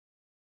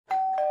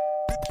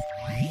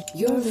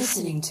You're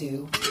listening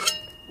to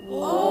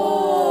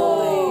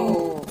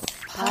Whoa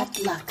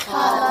Potluck.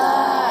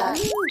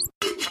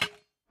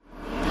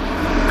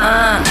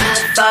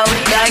 Faux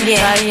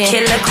thuggin',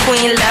 killer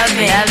queen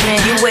lovin'.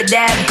 You with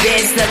that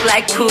bitch, look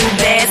like Cool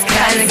Bear's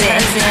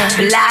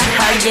cousin. Block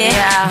huggin',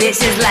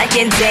 bitches like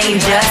in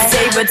danger.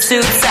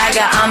 Saber-tooth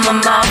tiger, I'm a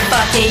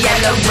motherfucking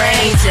yellow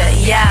ranger.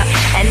 Yeah,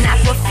 and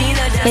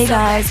Aquafina. Hey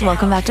guys,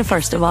 welcome back to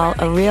First of All,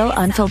 a real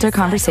unfiltered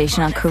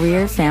conversation on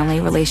career, family,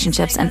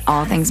 relationships, and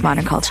all things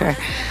modern culture.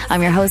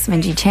 I'm your host,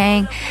 Minji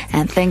Chang,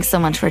 and thanks so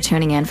much for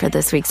tuning in for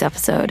this week's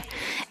episode.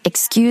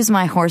 Excuse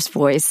my hoarse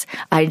voice.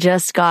 I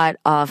just got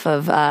off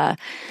of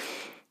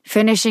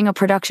finishing a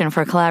production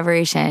for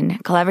Collaboration.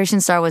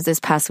 Collaboration Star was this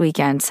past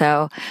weekend,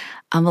 so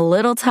I'm a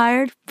little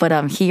tired, but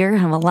I'm here.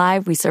 I'm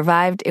alive. We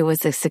survived. It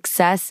was a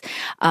success.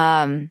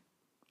 But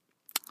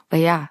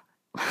yeah,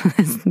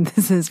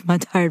 this is my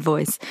tired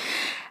voice.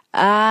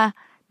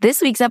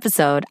 This week's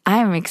episode,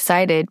 I'm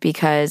excited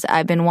because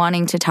I've been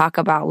wanting to talk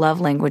about love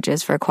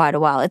languages for quite a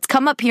while. It's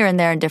come up here and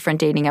there in different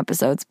dating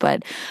episodes,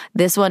 but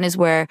this one is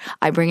where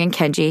I bring in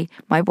Kenji,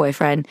 my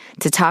boyfriend,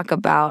 to talk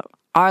about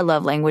our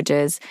love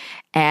languages,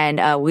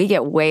 and we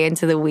get way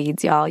into the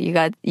weeds, y'all. You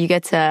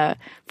get to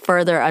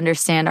further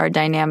understand our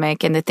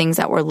dynamic and the things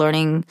that we're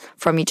learning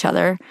from each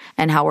other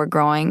and how we're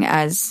growing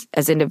as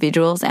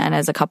individuals and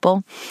as a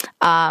couple.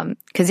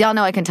 Because y'all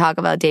know I can talk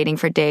about dating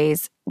for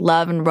days.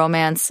 Love and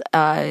romance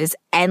is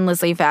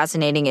endlessly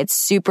fascinating. It's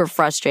super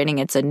frustrating.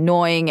 It's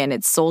annoying, and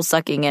it's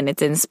soul-sucking, and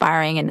it's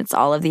inspiring, and it's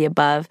all of the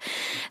above.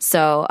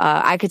 So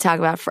I could talk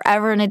about it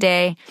forever and a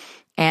day,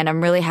 and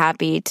I'm really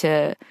happy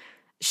to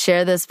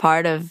share this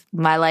part of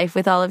my life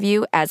with all of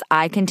you as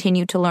I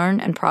continue to learn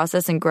and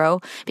process and grow,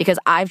 because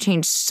I've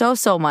changed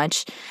so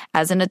much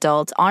as an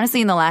adult,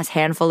 honestly in the last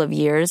handful of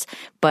years,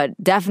 but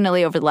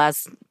definitely over the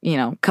last,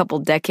 couple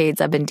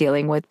decades I've been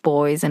dealing with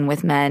boys and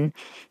with men.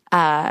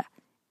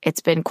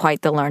 It's been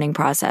quite the learning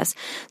process.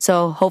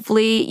 So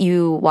hopefully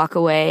you walk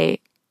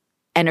away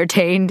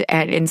entertained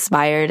and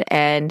inspired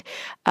and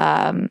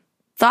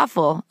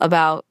thoughtful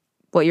about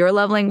what your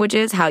love language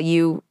is, how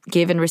you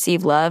give and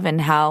receive love,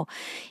 and how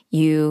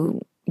your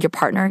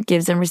partner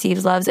gives and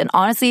receives loves, and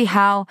honestly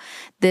how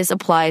this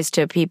applies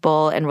to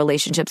people and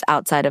relationships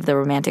outside of the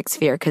romantic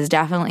sphere, because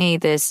definitely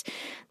this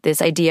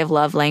idea of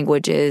love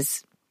language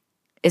is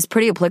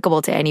pretty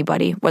applicable to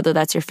anybody, whether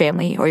that's your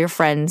family or your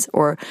friends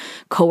or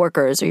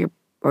coworkers or your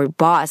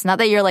boss. Not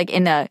that you're like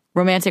in a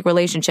romantic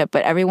relationship,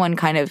 but everyone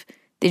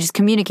they just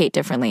communicate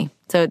differently.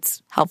 So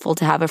it's helpful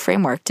to have a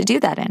framework to do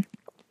that in.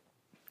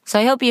 So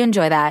I hope you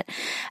enjoy that.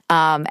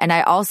 And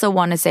I also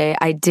want to say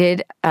I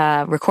did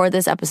record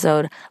this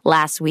episode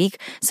last week.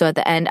 So at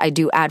the end, I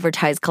do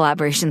advertise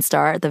Collaboration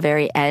Star at the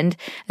very end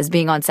as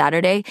being on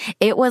Saturday.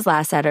 It was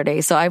last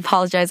Saturday, so I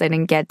apologize I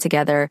didn't get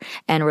together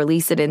and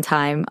release it in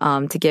time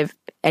to give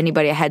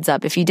anybody a heads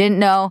up. If you didn't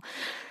know,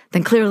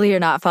 then clearly you're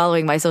not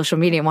following my social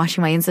media and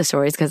watching my Insta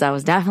stories, because I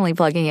was definitely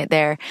plugging it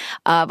there.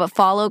 But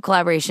follow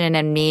Collaboration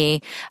and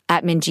me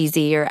at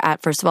Minjeezy or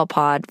at First of All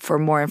Pod for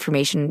more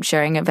information,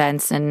 sharing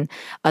events and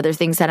other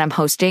things that I'm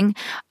hosting.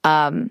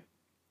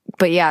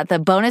 But yeah, the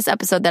bonus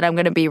episode that I'm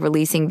going to be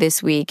releasing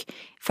this week,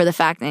 for the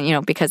fact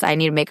that, because I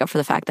need to make up for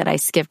the fact that I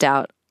skipped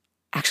out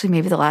actually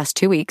maybe the last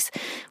 2 weeks,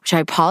 which I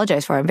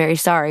apologize for. I'm very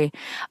sorry.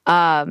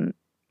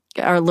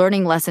 Are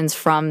learning lessons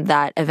from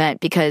that event,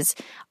 because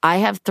I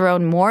have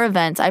thrown more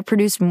events. I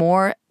produced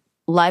more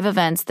live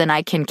events than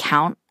I can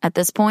count at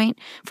this point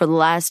for the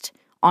last,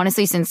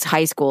 honestly, since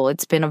high school.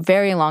 It's been a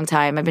very long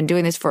time. I've been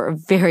doing this for a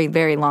very,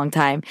 very long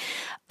time.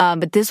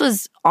 But this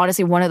was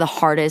honestly one of the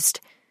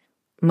hardest,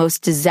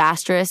 most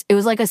disastrous. It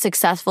was like a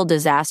successful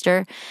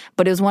disaster,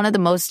 but it was one of the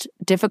most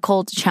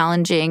difficult,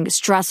 challenging,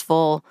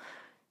 stressful,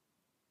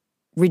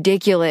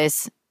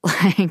 ridiculous,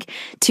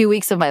 2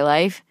 weeks of my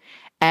life.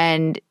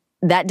 And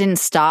that didn't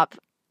stop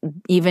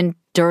even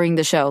during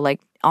the show. Like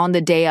on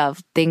the day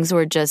of, things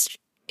were just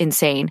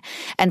insane.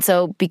 And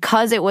so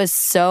because it was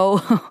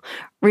so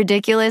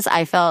ridiculous,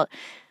 I felt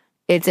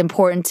it's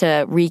important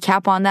to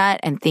recap on that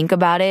and think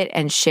about it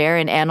and share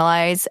and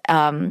analyze,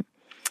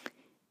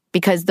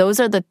 because those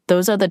are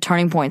the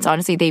turning points.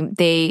 Honestly,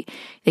 they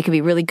could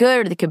be really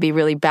good or they could be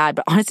really bad,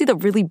 but honestly the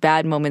really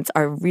bad moments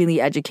are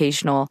really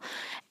educational.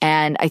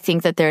 And I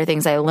think that there are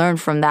things I learned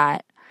from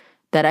that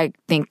I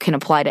think can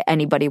apply to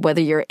anybody,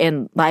 whether you're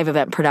in live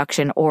event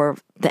production or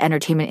the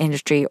entertainment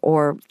industry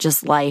or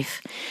just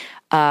life.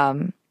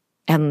 And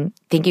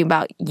thinking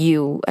about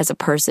you as a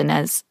person,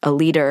 as a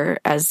leader,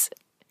 as,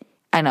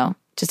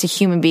 just a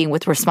human being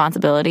with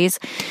responsibilities.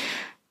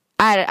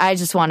 I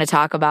just want to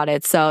talk about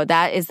it. So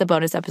that is the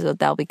bonus episode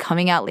that will be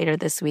coming out later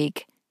this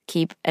week.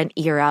 Keep an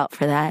ear out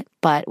for that.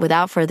 But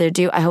without further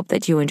ado, I hope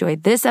that you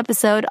enjoyed this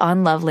episode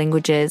on love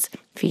languages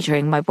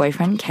featuring my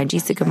boyfriend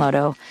Kenji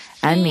Tsukamoto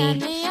and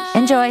me.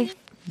 Enjoy.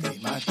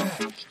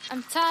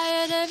 I'm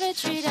tired of it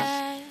treated.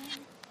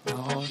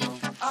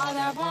 All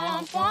that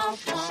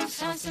womp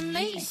sounds to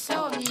me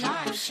so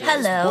obnoxious.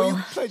 Hello.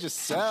 You played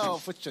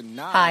yourself with your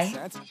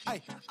Hi.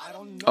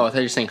 Oh, I thought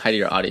you were saying hi to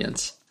your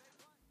audience.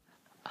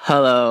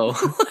 Hello.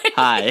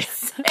 Hi.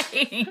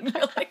 Saying?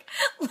 You're like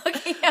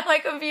looking at my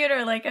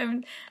computer like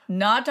I'm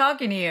not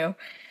talking to you.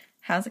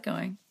 How's it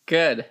going?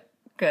 Good.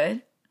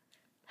 Good.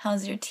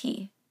 How's your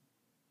tea?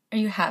 Are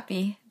you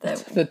happy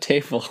that The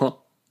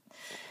table.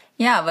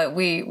 Yeah, but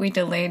we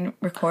delayed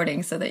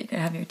recording so that you could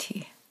have your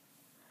tea.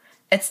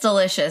 It's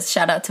delicious.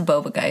 Shout out to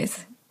Boba,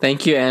 guys.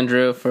 Thank you,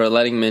 Andrew, for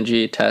letting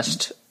Minji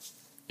test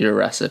your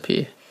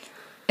recipe.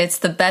 It's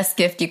the best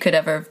gift you could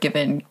ever have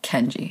given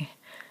Kenji.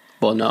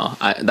 Well, no,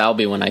 that'll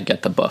be when I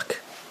get the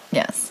book.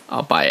 Yes.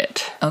 I'll buy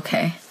it.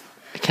 Okay.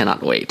 I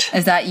cannot wait.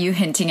 Is that you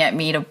hinting at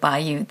me to buy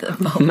you the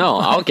boba? No,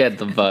 I'll get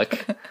the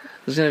book.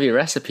 There's going to be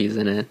recipes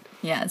in it.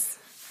 Yes.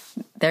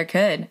 They're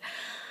good.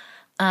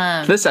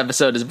 This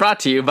episode is brought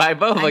to you by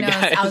Boba, I know,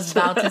 guys. I was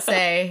about to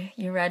say,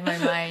 you read my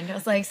mind. I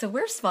was like, so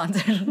we're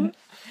sponsored.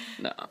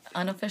 No.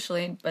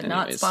 Unofficially, but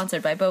not Anyways.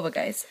 sponsored by Boba,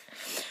 guys.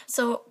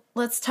 So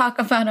let's talk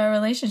about our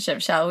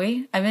relationship, shall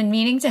we? I've been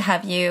meaning to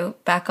have you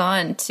back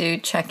on to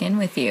check in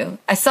with you.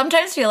 I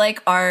sometimes feel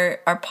like our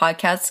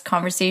podcast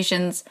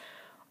conversations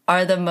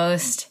are the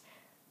most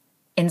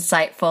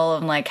insightful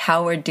on like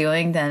how we're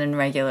doing than in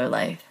regular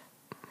life.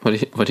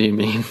 What do you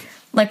mean?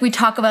 Like we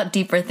talk about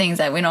deeper things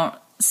that we don't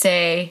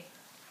say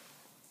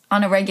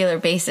on a regular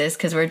basis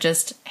because we're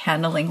just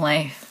handling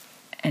life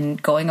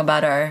and going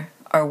about our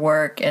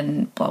work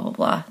and blah, blah,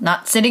 blah.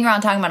 Not sitting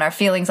around talking about our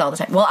feelings all the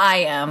time. Well, I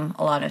am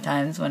a lot of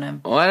times when I'm...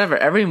 Whatever.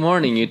 Every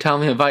morning you tell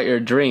me about your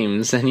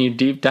dreams and you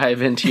deep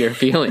dive into your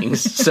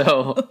feelings.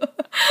 So,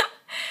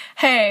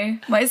 Hey,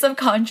 my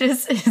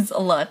subconscious is a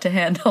lot to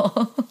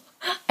handle.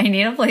 I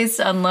need a place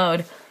to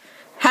unload.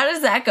 How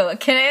does that go?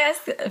 Can I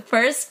ask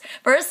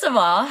first of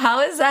all, how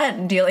is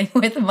that dealing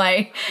with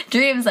my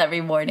dreams every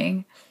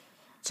morning?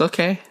 it's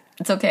okay.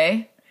 It's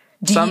okay.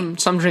 Some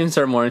dreams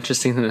are more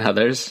interesting than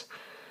others.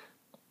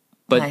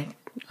 But,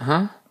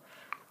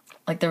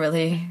 like the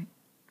really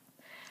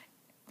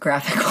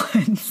graphic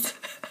ones.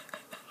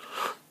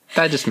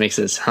 that just makes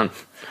it sound...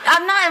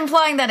 I'm not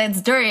implying that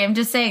it's dirty. I'm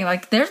just saying,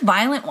 like, there's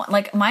violent one.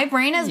 Like, my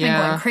brain has been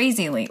going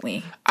crazy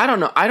lately. I don't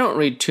know. I don't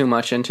read too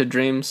much into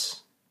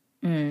dreams.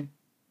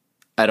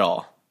 At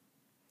all.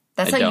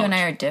 That's I how you don't. and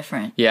I are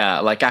different. Yeah,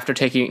 like after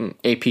taking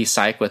AP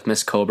Psych with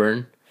Miss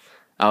Coburn,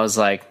 I was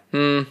like,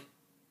 no.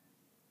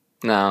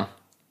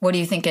 What do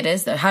you think it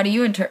is, though? How do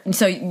you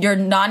so your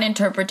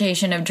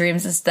non-interpretation of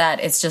dreams is that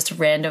it's just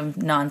random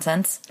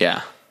nonsense?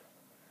 Yeah.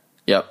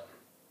 Yep.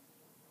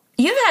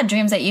 You've had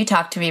dreams that you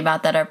talk to me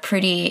about that are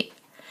pretty,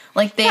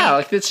 like they... Yeah,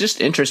 like it's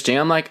just interesting.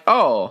 I'm like,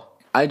 oh,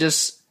 I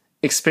just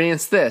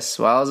experienced this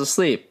while I was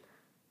asleep.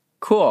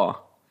 Cool.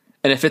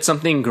 And if it's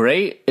something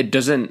great, it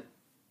doesn't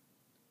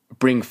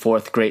bring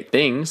forth great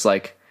things.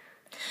 Like,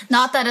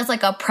 Not that it's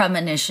like a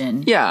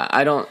premonition. yeah,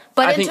 I don't...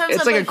 But I in think terms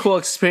it's of, like a like- cool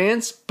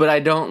experience, but I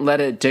don't let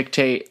it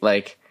dictate,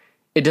 like,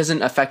 it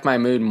doesn't affect my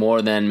mood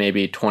more than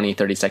maybe 20,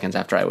 30 seconds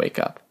after I wake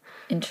up.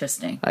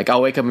 Interesting. Like,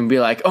 I'll wake up and be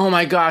like, oh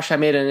my gosh, I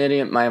made an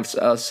idiot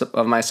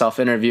of myself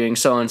interviewing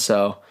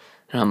so-and-so.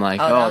 And I'm like,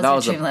 that that was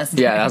was your dream last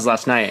yeah, night. that was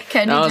last night.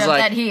 Kenny And I was dreamt like,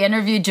 that he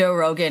interviewed Joe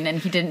Rogan and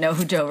he didn't know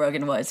who Joe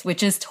Rogan was,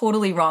 which is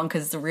totally wrong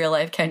because the real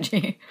life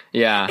Kenji.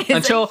 yeah. a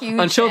Until huge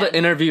the fan.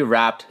 interview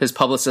wrapped, his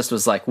publicist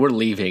was like, we're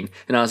leaving.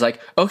 And I was like,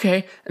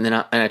 okay. And then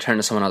I turned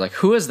to someone, I was like,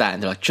 who is that?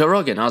 And they're like, Joe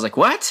Rogan. And I was like,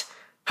 what?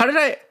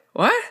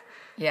 What?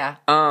 Yeah.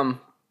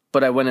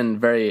 But I went in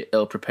very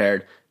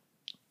ill-prepared.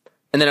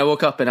 And then I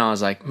woke up and I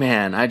was like,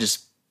 man, I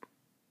just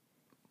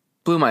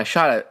blew my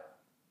shot at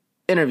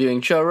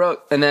interviewing Joe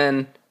Rogan.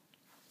 And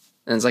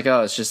it's like,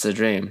 oh, it's just a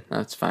dream.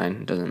 That's fine.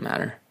 It doesn't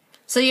matter.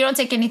 So you don't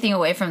take anything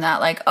away from that,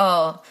 like,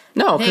 oh,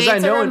 No, because I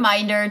it's know... a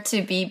reminder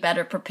to be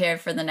better prepared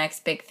for the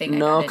next big thing.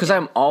 No, because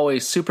I'm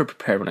always super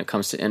prepared when it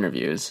comes to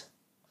interviews.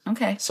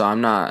 Okay. So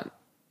I'm not...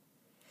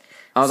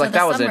 I was So like, the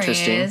that was summary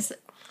interesting. is,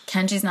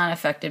 Kenji's not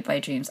affected by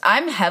dreams.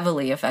 I'm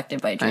heavily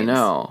affected by dreams. I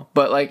know.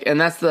 But like, and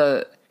that's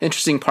the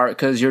interesting part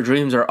because your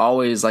dreams are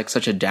always like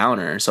such a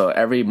downer. So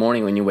every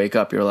morning when you wake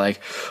up, you're like,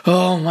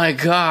 oh my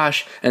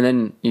gosh. And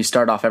then you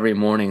start off every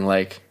morning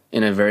like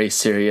in a very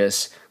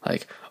serious,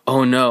 like,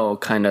 oh no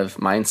kind of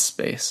mind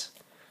space.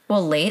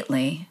 Well,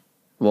 lately.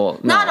 Well,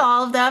 no. Not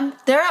all of them.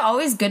 There are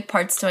always good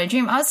parts to my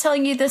dream. I was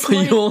telling you this You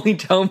morning. only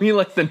tell me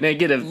like the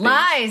negative things.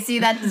 Lies. See,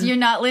 that you're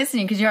not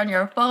listening because you're on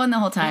your phone the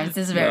whole time. This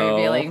is very No.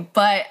 revealing.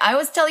 But I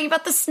was telling you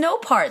about the snow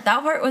part.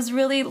 That part was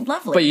really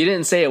lovely. But you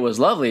didn't say it was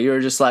lovely. You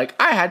were just like,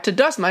 I had to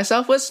dust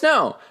myself with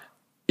snow.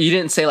 You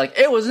didn't say like,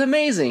 it was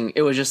amazing.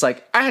 It was just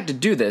like, I had to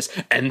do this.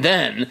 And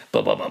then,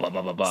 blah, blah, blah, blah,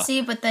 blah, blah, blah.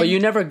 See, but then... But you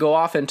never go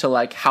off into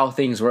like how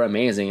things were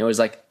amazing. It was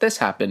like, this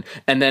happened.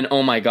 And then,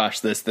 oh my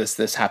gosh, this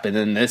happened.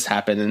 And this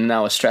happened. And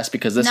now I was stressed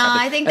because this happened.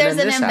 No, I think and there's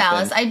then an this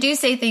imbalance. happened. I do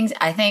say things.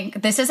 I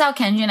think this is how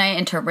Kenji and I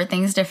interpret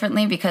things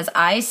differently because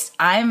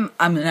I'm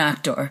an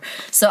actor,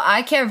 so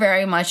I care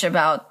very much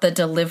about the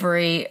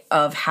delivery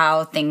of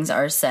how things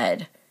are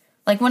said.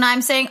 Like when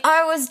I'm saying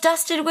I was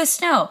dusted with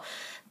snow,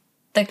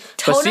 the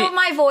tone see- of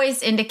my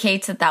voice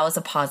indicates that was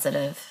a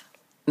positive.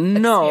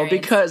 No, experience.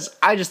 because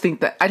I just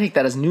think that I take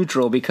that as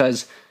neutral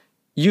because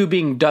you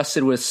being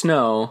dusted with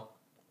snow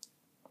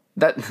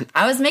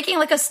I was making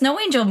like a snow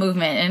angel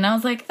movement, and I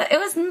was like,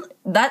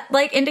 that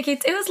like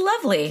indicates it was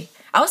lovely.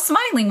 I was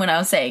smiling when I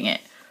was saying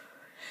it.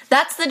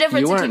 That's the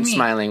difference. You weren't between me.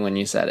 smiling when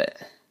you said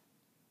it.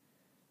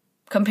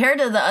 Compared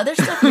to the other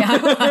stuff, yeah, I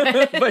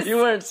was. But you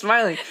weren't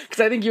smiling because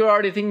I think you were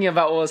already thinking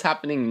about what was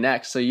happening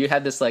next. So you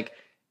had this like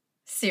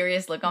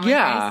serious look on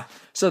my face.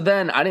 So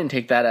then I didn't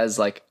take that as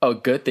like a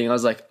good thing. I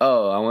was like,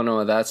 oh, I wonder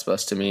what that's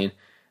supposed to mean.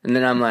 And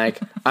then I'm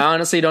like, I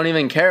honestly don't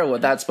even care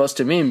what that's supposed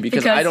to mean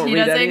because I don't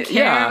read any.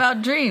 Care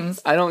about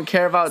dreams. I don't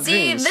care about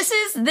dreams.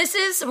 This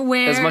is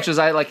where, as much as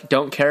I like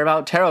don't care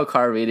about tarot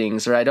card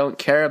readings, or I don't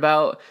care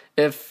about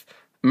if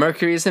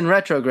Mercury's in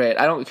retrograde.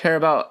 I don't care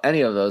about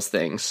any of those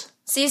things.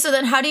 See, so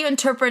then how do you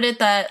interpret it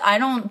that I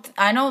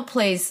don't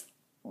place,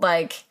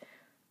 like,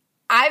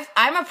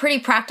 I'm a pretty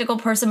practical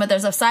person, but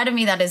there's a side of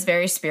me that is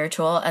very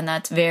spiritual, and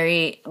that's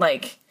very,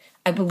 like,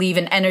 I believe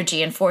in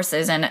energy and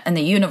forces and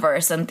the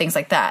universe and things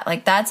like that.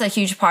 Like, that's a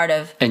huge part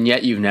of... And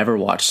yet you've never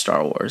watched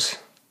Star Wars.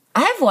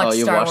 I have watched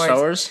Star Wars. Star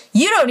Wars?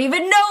 You don't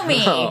even know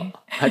me! Oh,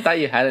 I thought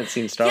you hadn't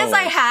seen Star Wars. Yes,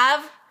 I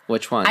have.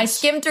 Which ones? I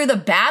skimmed through the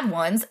bad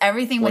ones.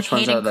 Everything with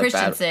Hayden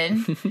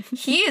Christensen.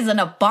 He is an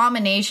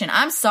abomination.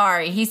 I'm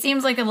sorry. He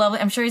seems like a lovely...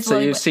 I'm sure he's So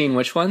you've seen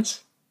which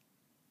ones?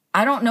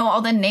 I don't know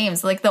all the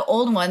names. Like the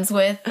old ones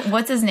with...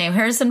 What's his name?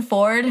 Harrison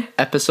Ford?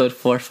 Episode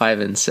 4, 5,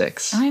 and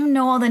 6. I don't even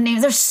know all the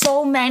names. There's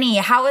so many.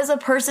 How is a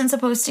person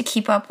supposed to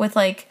keep up with,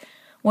 like...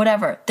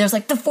 Whatever. There's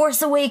like The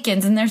Force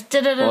Awakens and there's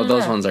da-da-da-da. Well,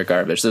 those ones are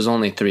garbage. There's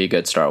only 3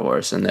 good Star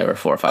Wars and they were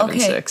 4, 5, and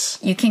 6.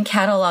 You can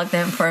catalog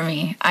them for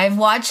me. I've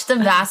watched the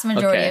vast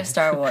majority of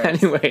Star Wars.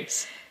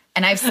 Anyways.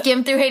 And I've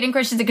skimmed through Hayden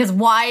Christensen because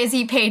why is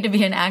he paid to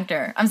be an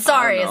actor? I'm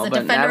sorry, as a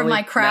defender of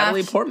my craft.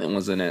 Natalie Portman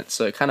was in it,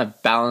 so it kind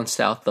of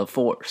balanced out the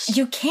Force.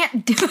 You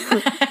can't do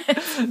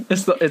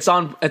that.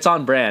 It's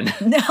on brand.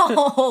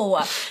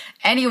 No.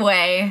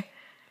 Anyway...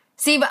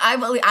 See, but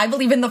I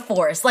believe in the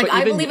Force. Like,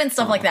 I believe in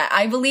stuff like that.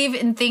 I believe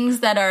in things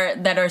that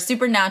are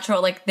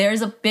supernatural. Like,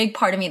 there's a big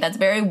part of me that's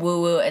very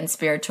woo-woo and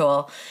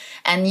spiritual.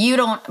 And you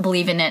don't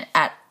believe in it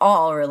at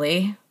all,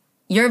 really.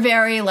 You're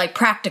very, like,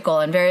 practical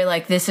and very,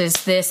 like, this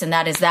is this and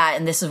that is that.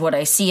 And this is what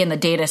I see and the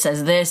data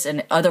says this.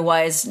 And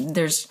otherwise,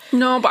 there's...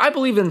 No, but I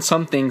believe in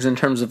some things in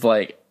terms of,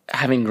 like,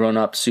 having grown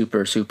up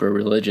super, super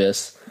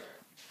religious.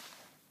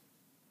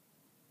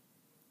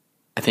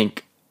 I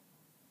think...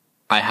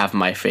 I have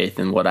my faith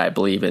in what I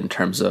believe in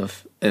terms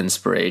of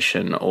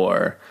inspiration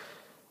or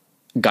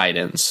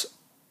guidance.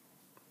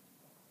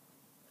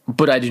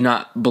 But I do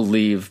not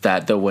believe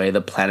that the way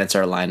the planets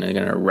are aligned are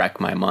going to wreck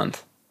my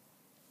month.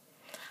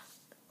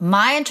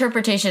 My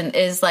interpretation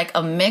is like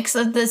a mix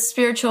of the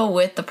spiritual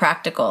with the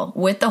practical.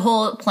 With the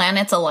whole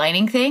planets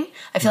aligning thing,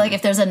 I feel like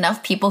if there's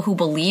enough people who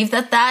believe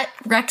that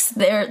wrecks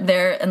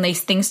their and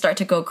these things start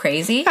to go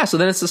crazy. Yeah, so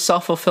then it's a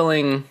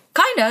self-fulfilling...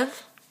 Kind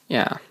of.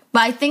 Yeah.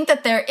 But I think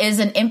that there is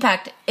an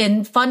impact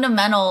in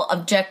fundamental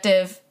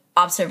objective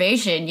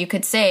observation. You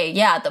could say,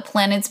 yeah, the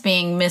planets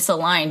being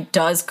misaligned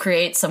does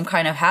create some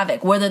kind of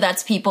havoc. Whether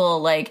that's people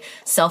like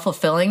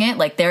self-fulfilling it,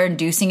 like they're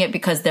inducing it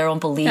because their own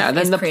belief is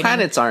then the creating...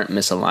 planets aren't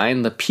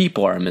misaligned, the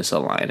people are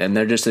misaligned, and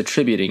they're just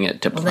attributing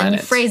it to planets. Then you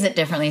phrase it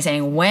differently,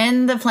 saying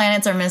when the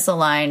planets are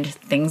misaligned,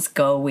 things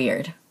go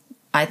weird.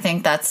 I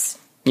think that's...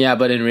 Yeah,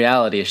 but in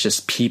reality, it's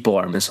just people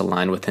are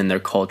misaligned within their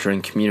culture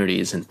and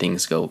communities, and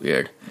things go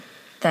weird.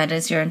 That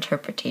is your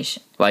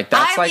interpretation. Like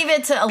that's I leave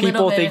it to a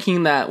people little bit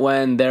thinking that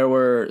when there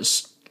were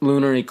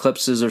lunar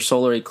eclipses or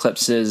solar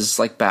eclipses,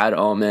 like bad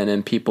omen,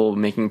 and people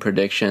making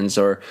predictions,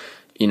 or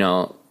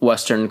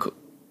Western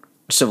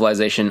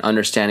civilization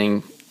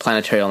understanding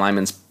planetary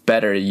alignments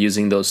better,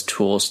 using those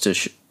tools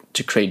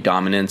to create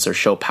dominance or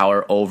show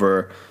power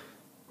over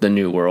the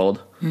new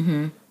world.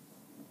 Mm-hmm.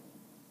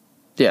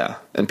 Yeah,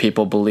 and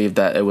people believed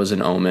that it was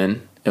an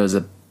omen, it was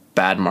a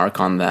bad mark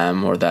on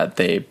them, or that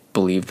they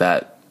believed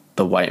that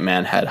the white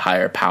man had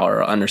higher power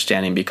or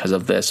understanding because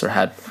of this, or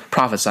had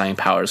prophesying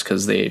powers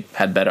because they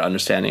had better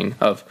understanding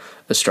of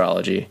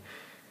astrology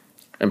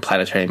and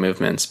planetary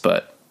movements.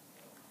 But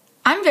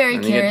I'm very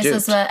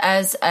curious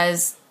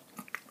as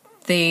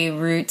the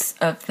roots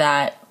of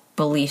that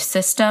belief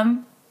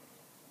system.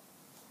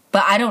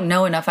 But I don't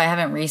know enough. I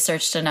haven't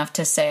researched enough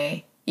to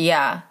say,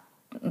 yeah.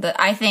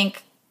 I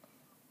think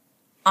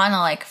on a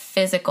like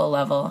physical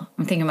level,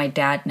 I'm thinking my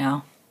dad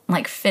now,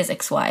 like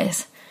physics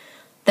wise,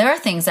 there are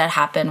things that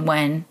happen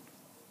when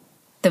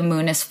the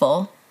moon is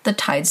full, the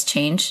tides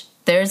change.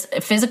 There's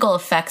physical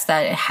effects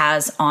that it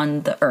has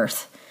on the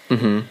earth.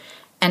 Mm-hmm.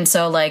 And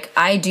so, like,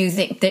 I do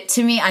think that,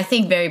 to me, I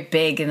think very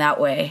big in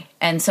that way.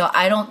 And so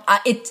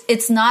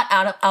it's not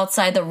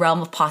outside the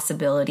realm of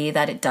possibility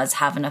that it does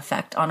have an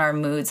effect on our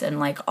moods and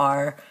like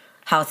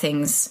how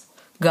things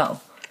go,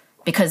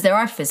 because there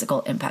are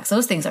physical impacts.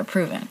 Those things are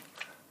proven.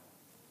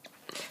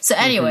 So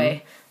anyway,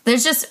 mm-hmm.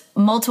 There's just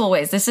multiple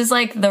ways. This is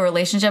like the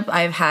relationship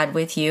I've had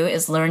with you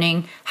is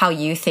learning how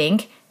you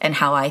think and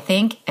how I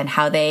think and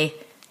how they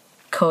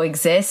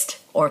coexist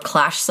or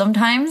clash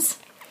sometimes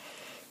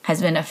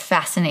has been a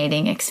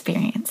fascinating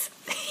experience.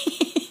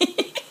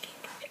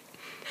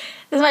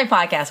 This is my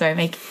podcast where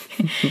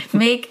I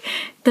make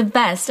the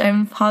best.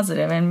 I'm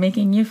positive and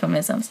making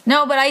euphemisms.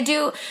 No, but I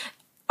do.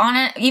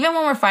 Even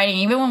when we're fighting,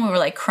 even when we were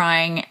like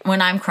crying,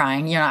 when I'm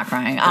crying, you're not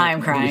crying,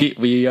 I'm crying.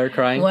 We are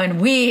crying?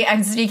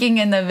 I'm speaking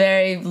in the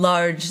very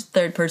large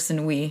third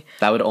person we.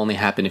 That would only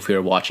happen if we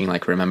were watching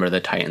like Remember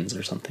the Titans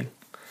or something.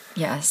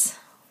 Yes,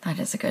 that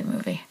is a good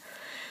movie.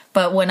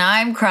 But when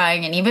I'm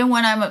crying and even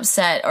when I'm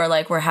upset or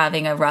like we're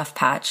having a rough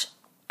patch,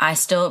 I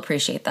still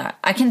appreciate that.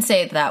 I can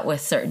say that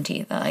with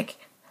certainty that like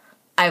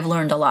I've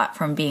learned a lot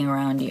from being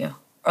around you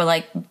or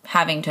like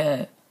having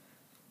to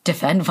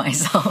defend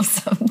myself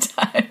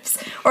sometimes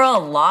or a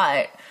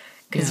lot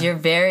because you're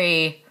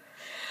very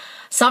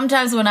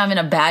sometimes when I'm in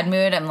a bad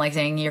mood I'm like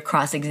saying you're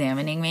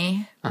cross-examining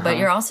me but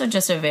you're also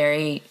just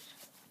I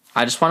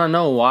just want to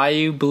know why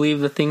you believe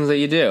the things that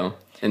you do,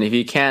 and if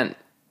you can't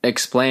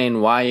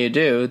explain why you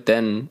do,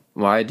 then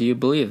why do you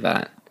believe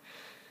that?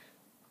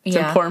 It's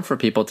important for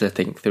people to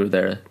think through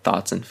their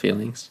thoughts and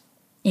feelings.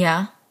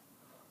 I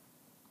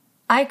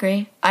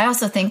agree. I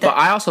also think that... But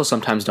I also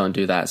sometimes don't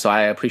do that, so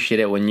I appreciate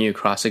it when you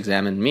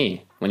cross-examine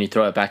me. When you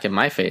throw it back in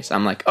my face,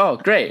 I'm like, oh,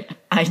 great.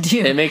 I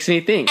do. It makes me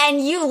think. And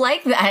you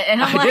like that.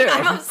 And I'm do.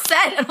 I'm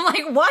upset. And I'm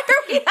like, why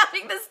are we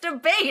having this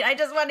debate? I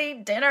just want to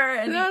eat dinner.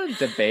 And... It's not a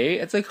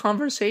debate. It's a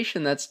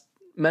conversation that's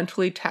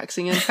mentally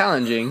taxing and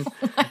challenging.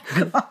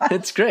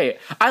 It's great.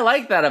 I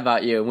like that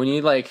about you. When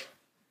you, like,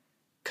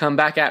 come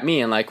back at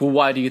me and like, well,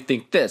 why do you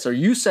think this? Or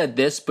you said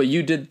this, but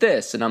you did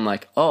this. And I'm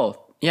like,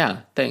 oh, yeah,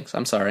 thanks.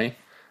 I'm sorry.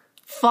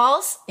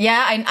 False.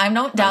 Yeah, I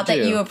don't doubt that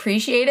you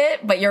appreciate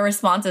it, but your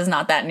response is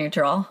not that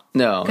neutral.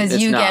 No, because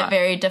you get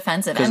very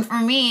defensive. And for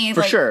me,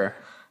 for sure.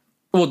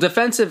 Well,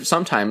 defensive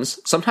sometimes.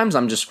 Sometimes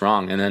I'm just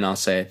wrong, and then I'll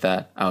say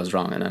that I was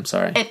wrong and I'm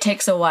sorry. It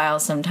takes a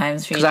while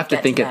sometimes for you because I have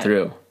to think it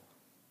through.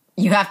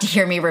 You have to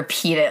hear me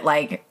repeat it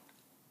like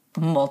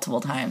multiple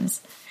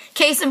times.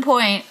 Case in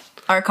point,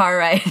 our car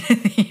ride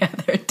the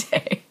other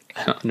day.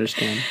 I don't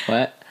understand.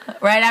 What?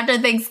 Right after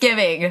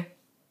Thanksgiving.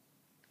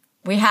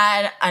 We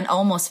had an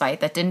almost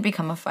fight that didn't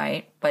become a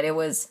fight, but it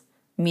was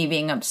me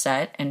being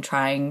upset and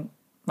trying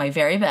my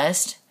very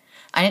best.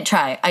 I didn't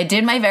try. I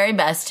did my very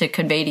best to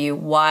convey to you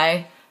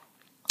why.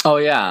 Oh,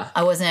 yeah.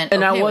 I wasn't.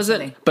 And okay I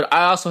wasn't, but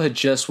I also had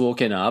just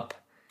woken up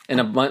and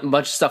a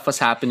bunch of stuff was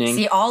happening.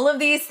 See, all of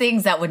these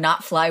things that would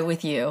not fly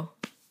with you.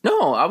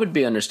 No, I would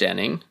be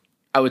understanding.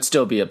 I would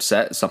still be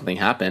upset if something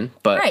happened,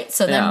 but... Right,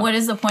 so then what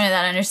is the point of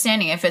that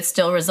understanding if it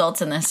still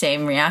results in the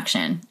same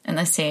reaction? And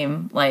the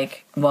same,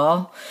 like,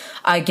 well,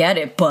 I get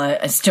it,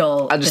 but it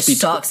still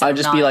sucks. I'd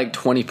just be like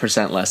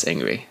 20% less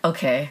angry.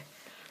 Okay.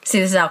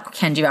 See, this is how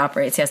Kenji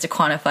operates. He has to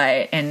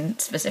quantify it in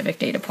specific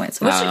data points.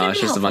 No,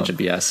 it's just a bunch of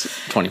BS.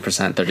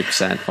 20%,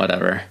 30%,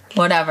 whatever.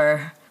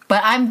 Whatever.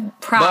 But I'm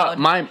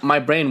proud. But my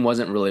brain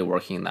wasn't really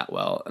working that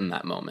well in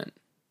that moment.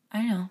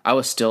 I know. I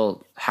was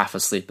still half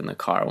asleep in the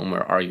car when we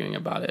were arguing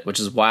about it, which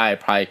is why I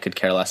probably could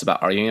care less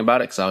about arguing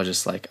about it, because I was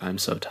just like, I'm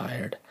so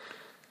tired.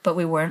 But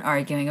we weren't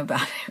arguing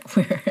about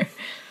it.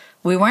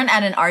 We weren't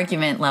at an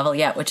argument level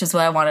yet, which is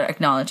what I want to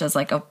acknowledge as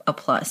like a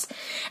plus.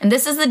 And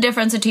this is the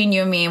difference between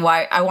you and me,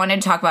 why I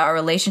wanted to talk about our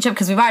relationship,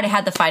 because we've already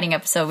had the fighting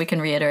episode. We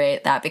can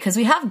reiterate that, because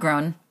we have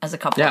grown as a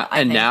couple. Yeah,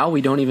 and now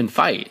we don't even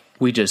fight.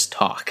 We just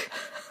talk.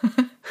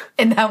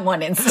 In that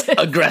one instance.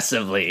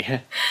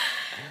 Aggressively.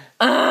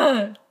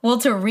 Well,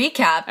 to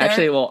recap...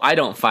 Actually, I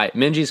don't fight.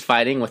 Minji's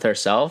fighting with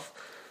herself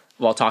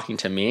while talking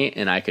to me,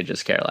 and I could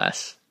just care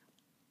less.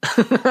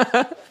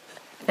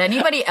 If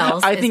anybody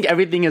else... I think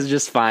everything is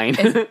just fine.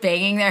 is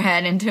banging their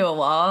head into a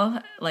wall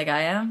like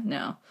I am?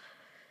 No.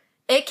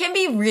 It can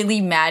be really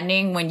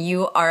maddening when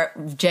you are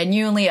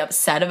genuinely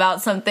upset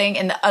about something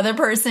and the other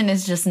person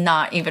is just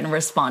not even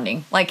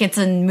responding. Like it's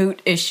a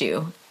moot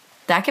issue.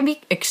 That can be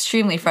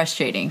extremely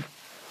frustrating.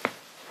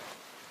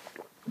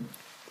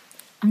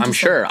 I'm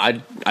sure.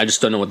 I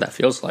just don't know what that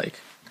feels like.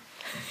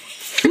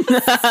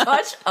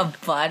 Such a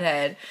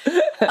butthead.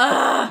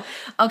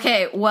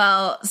 Okay,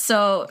 well,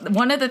 so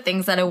one of the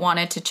things that I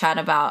wanted to chat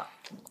about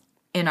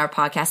in our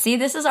podcast, see,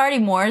 this is already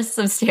more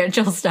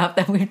substantial stuff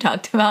that we've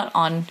talked about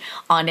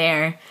on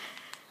air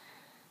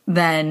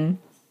than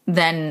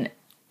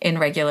in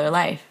regular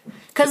life.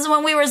 Because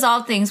when we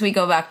resolve things, we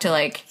go back to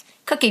like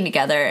cooking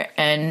together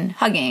and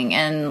hugging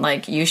and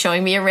like you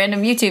showing me a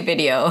random YouTube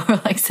video or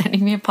like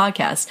sending me a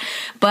podcast.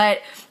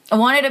 But I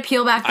wanted to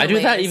peel back the layers. I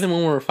do that even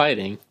when we're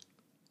fighting.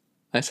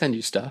 I send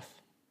you stuff.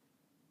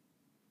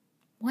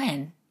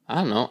 When? I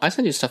don't know. I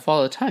send you stuff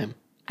all the time.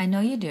 I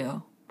know you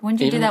do. When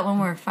did you do that when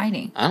we were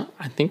fighting? I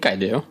think I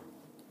do.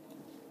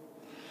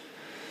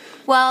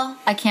 Well,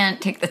 I can't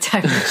take the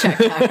time to check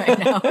that right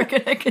now. We're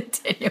going to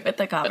continue with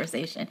the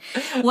conversation.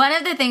 One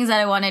of the things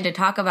that I wanted to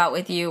talk about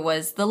with you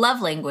was the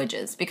love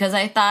languages, because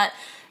I thought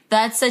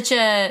that's such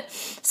a...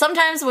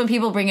 Sometimes when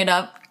people bring it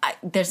up,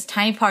 there's a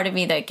tiny part of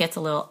me that gets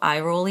a little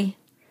eye-rolly.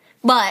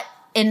 But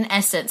in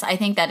essence, I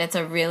think that it's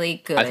a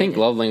really good... I think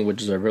love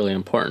languages are really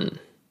important.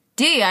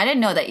 Do you? I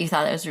didn't know that you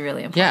thought that was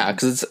really important. Yeah,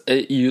 because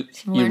you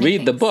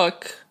read the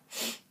book.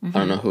 Mm-hmm. I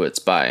don't know who it's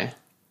by.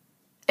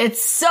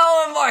 It's so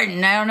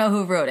important. I don't know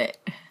who wrote it.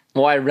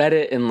 Well, I read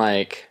it in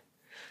like...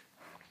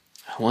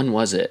 When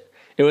was it?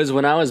 It was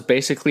when I was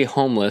basically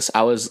homeless.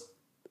 I was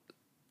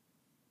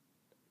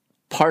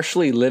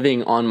partially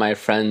living on my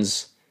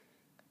friend's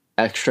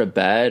extra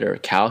bed or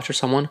couch or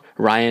someone.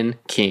 Ryan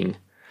King.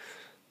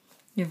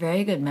 Your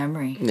very good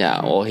memory.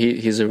 Yeah, well,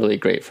 he's a really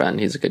great friend.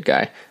 He's a good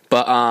guy.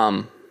 But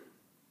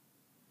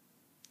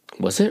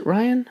was it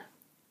Ryan?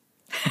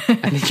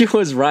 I think it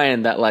was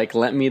Ryan that like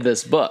lent me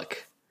this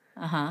book.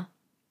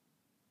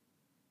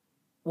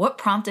 What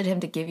prompted him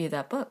to give you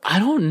that book? I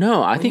don't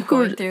know. I think we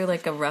we were were through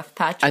like a rough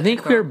patch. I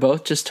think we were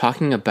both just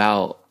talking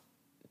about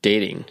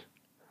dating.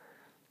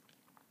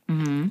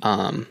 And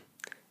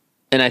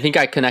I think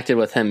I connected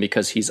with him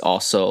because he's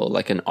also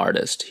like an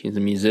artist. He's a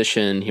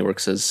musician. He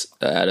works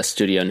at a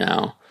studio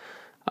now.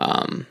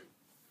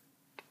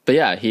 But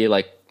yeah, he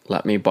like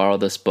let me borrow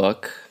this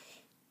book.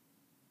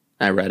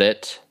 I read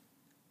it.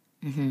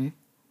 I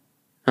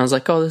was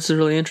like, oh, this is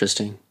really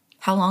interesting.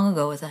 How long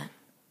ago was that?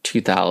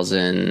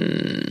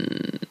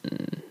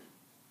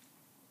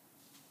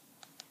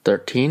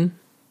 2013.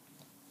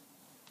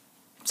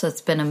 So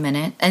it's been a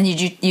minute. And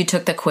you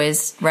took the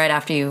quiz right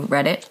after you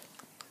read it?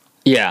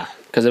 Yeah,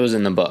 because it was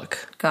in the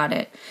book. Got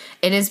it.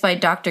 It is by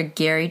Dr.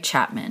 Gary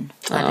Chapman.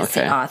 That is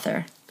the okay.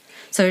 author.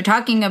 So we're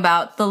talking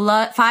about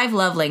the 5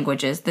 love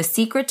languages, the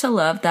secret to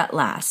love that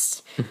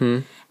lasts.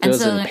 It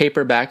was in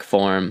paperback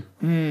form.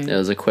 It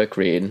was a quick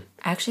read.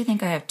 I actually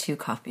think I have 2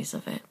 copies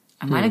of it.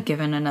 I might have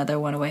given another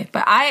one away,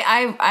 but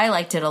I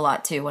liked it a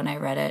lot too when I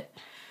read it.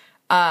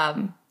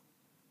 And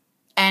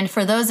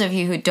for those of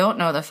you who don't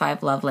know the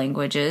 5 love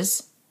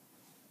languages,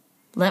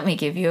 let me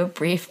give you a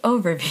brief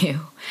overview.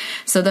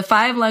 So the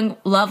 5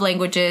 love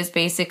languages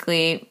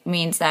basically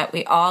means that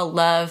we all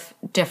love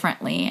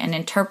differently and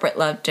interpret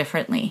love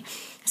differently.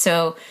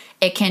 So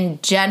it can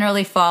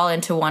generally fall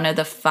into one of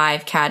the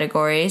 5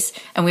 categories,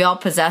 and we all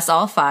possess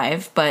all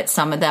 5, but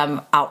some of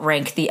them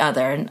outrank the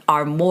other and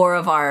are more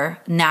of our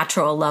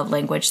natural love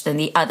language than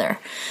the other.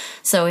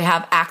 So we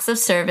have acts of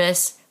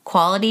service,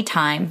 quality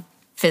time,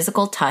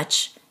 physical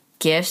touch,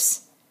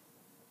 gifts,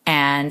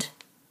 and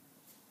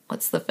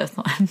what's the 5th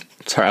one?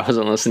 Sorry, I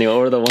wasn't listening. What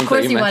were the ones Of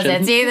course that you he mentioned?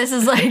 wasn't. See, this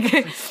is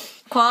like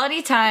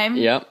quality time,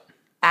 Yep.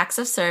 acts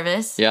of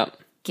service, Yep.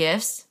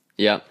 gifts,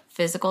 Yep.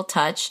 physical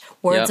touch,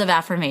 words Yep. of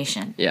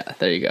affirmation. Yeah,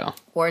 there you go.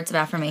 Words of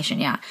affirmation,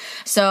 yeah.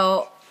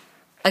 So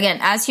again,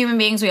 as human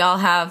beings, we all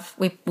have,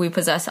 we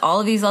possess all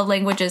of these love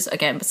languages.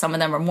 Again, but some of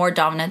them are more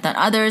dominant than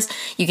others.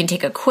 You can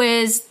take a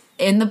quiz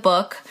in the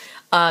book.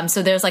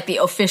 So there's like the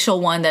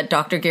official one that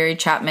Dr. Gary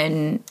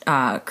Chapman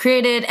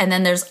created, and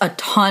then there's a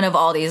ton of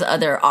all these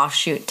other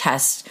offshoot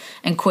tests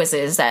and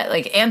quizzes that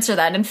like answer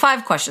that in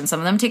 5 questions.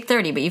 Some of them take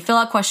 30, but you fill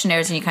out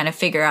questionnaires and you kind of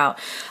figure out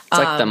It's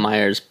like the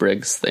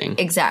Myers-Briggs thing.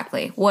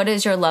 exactly what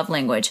is your love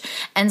language.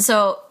 And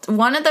so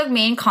one of the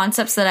main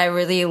concepts that I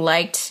really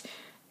liked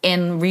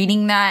in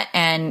reading that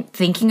and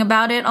thinking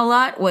about it a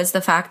lot was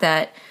the fact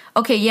that,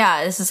 okay,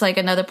 yeah, this is like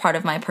another part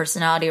of my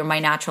personality or my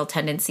natural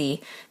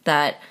tendency,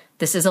 that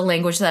this is a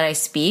language that I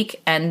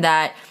speak, and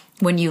that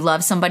when you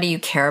love somebody, you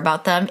care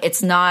about them.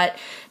 It's not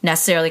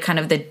necessarily kind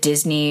of the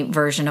Disney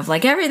version of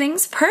like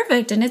everything's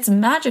perfect and it's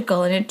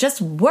magical and it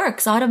just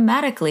works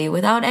automatically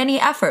without any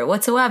effort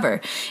whatsoever.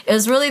 It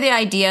was really the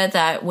idea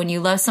that when you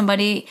love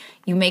somebody,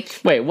 you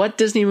make... Wait, what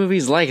Disney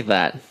movies like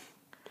that?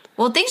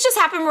 Well, things just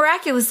happen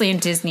miraculously in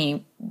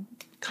Disney.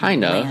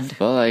 Kind of, Land.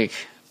 but like...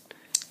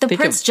 The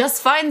Think prince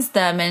just finds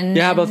them and...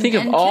 Yeah, but think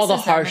of and all the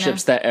kisses them and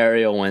hardships that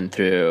Ariel went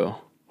through,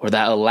 or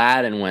that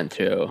Aladdin went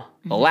through.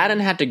 Aladdin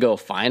had to go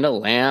find a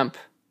lamp,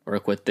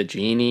 work with the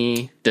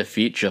genie,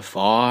 defeat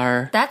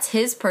Jafar. That's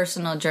his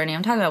personal journey.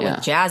 I'm talking about Yeah.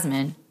 with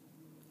Jasmine.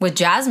 With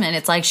Jasmine,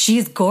 it's like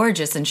she's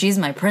gorgeous and she's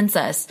my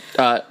princess.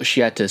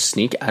 She had to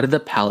sneak out of the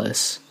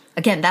palace.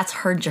 Again, that's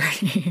her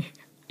journey.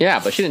 Yeah,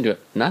 but she didn't do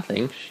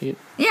nothing. She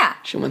Yeah.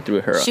 went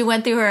through her. She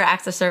went through her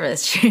acts of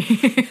service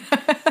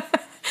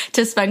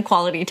to spend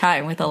quality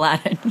time with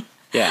Aladdin.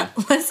 Yeah.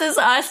 This is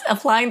us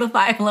applying the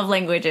 5 love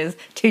languages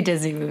to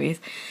Disney movies.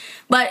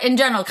 But in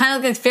general, kind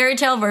of like the fairy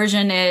tale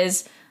version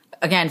is,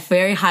 again,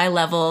 very high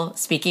level,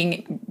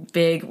 speaking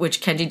big,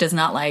 which Kenji does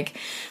not like,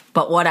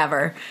 but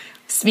whatever.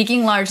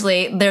 Speaking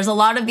largely, there's a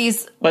lot of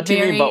these... What do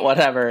you mean, but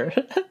whatever?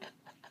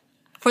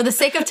 For the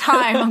sake of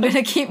time, I'm going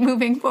to keep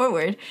moving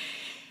forward.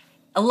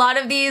 A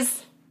lot of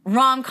these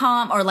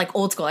rom-com, or like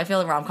old school, I feel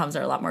like rom-coms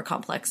are a lot more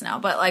complex now,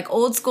 but like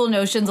old school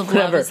notions of love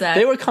Whatever. is that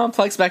They were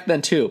complex back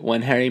then, too.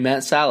 When Harry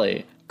Met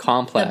Sally.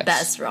 Complex. the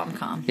best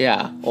rom-com.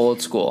 Yeah,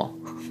 old school.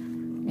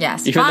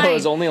 Yes, Even though fine. it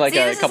was only like a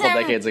this is couple him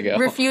decades ago.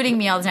 refuting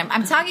me all the time.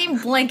 I'm talking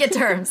blanket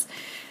terms,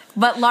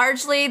 but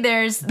largely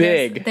there's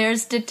Big.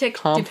 there's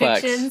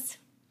Complex. depictions,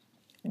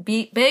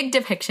 big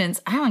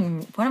depictions. I don't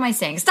even, what am I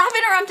saying? Stop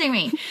interrupting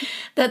me.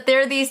 That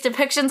there are these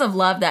depictions of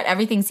love, that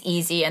everything's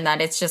easy and that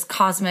it's just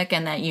cosmic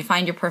and that you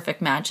find your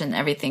perfect match and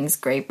everything's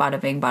great, bada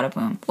bing, bada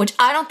boom. Which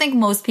I don't think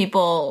most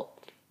people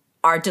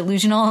are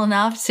delusional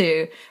enough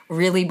to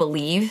really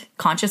believe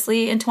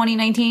consciously in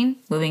 2019,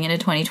 moving into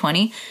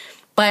 2020.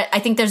 But I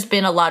think there's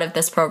been a lot of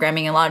this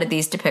programming, a lot of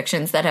these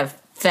depictions that have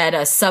fed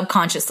us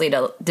subconsciously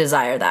to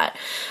desire that.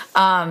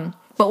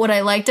 But But what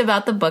I liked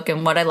about the book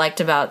and what I liked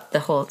about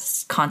the whole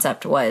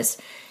concept was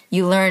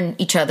you learn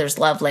each other's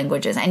love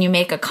languages and you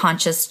make a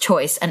conscious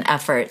choice and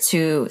effort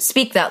to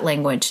speak that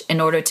language in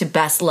order to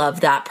best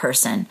love that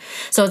person.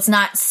 So it's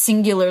not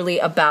singularly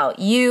about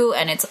you,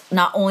 and it's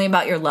not only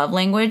about your love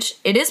language.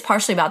 It is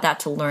partially about that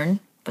to learn,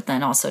 but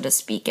then also to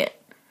speak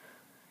it.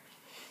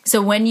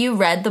 So when you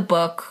read the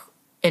book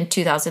in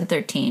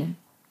 2013,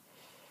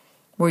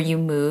 were you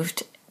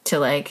moved to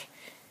like,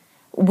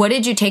 what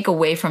did you take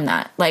away from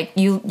that? Like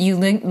you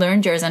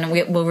learned yours, and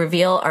we'll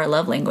reveal our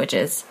love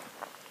languages.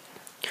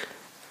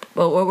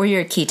 Well, what were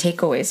your key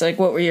takeaways? Like,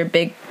 what were your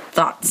big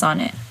thoughts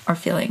on it or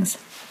feelings?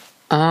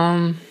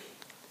 I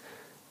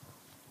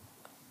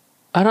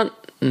don't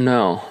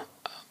know.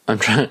 I'm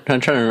trying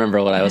to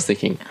remember what I was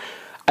thinking.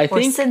 I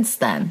think since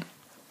then,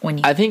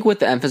 I think with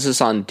the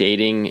emphasis on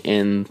dating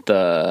in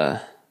the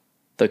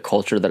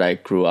culture that I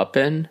grew up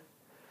in,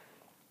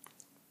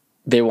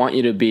 they want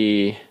you to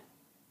be,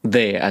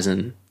 they, as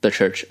in the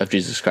Church of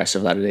Jesus Christ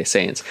of Latter-day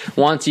Saints,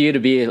 wants you to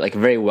be like a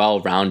very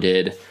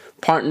well-rounded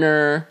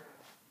partner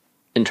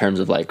in terms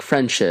of like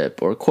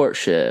friendship or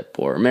courtship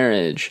or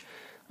marriage.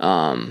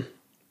 So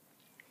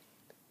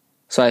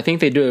I think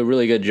they do a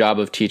really good job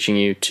of teaching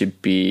you to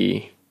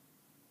be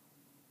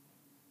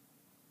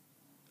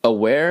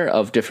aware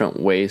of different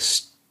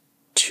ways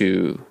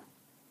to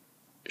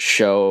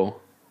show,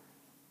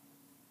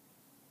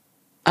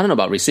 I don't know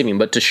about receiving,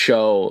 but to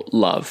show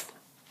love,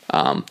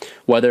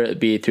 whether it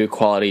be through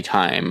quality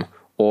time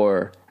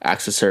or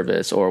acts of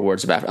service or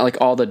words of affirmation,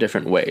 like all the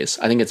different ways.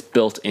 I think it's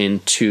built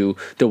into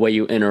the way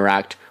you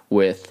interact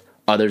with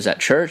others at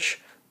church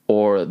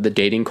or the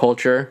dating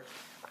culture,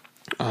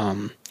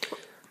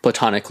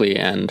 platonically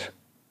and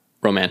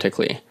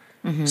romantically.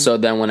 Mm-hmm. So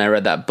then when I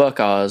read that book,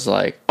 I was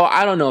like, oh,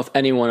 I don't know if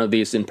any one of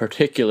these in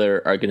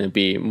particular are going to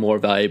be more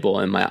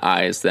valuable in my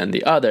eyes than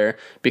the other,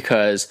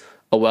 because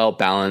a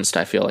well-balanced,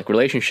 I feel like,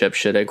 relationship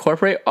should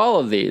incorporate all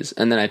of these.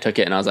 And then I took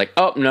it and I was like,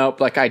 oh, nope,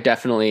 like I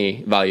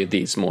definitely value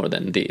these more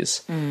than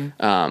these.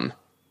 So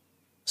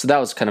that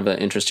was kind of an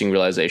interesting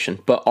realization,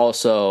 but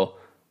also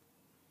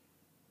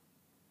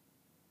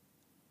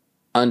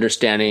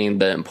understanding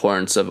the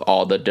importance of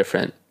all the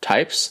different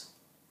types,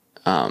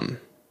 and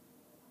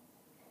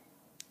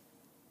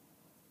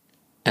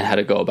how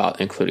to go about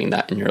including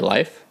that in your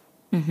life.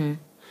 Mm-hmm.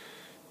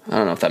 I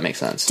don't know if that makes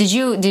sense. Did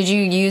you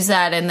use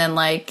that and then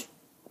like,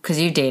 because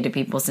you dated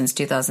people since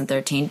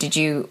 2013, did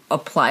you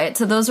apply it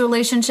to those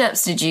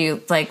relationships? Did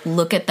you like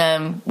look at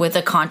them with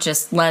a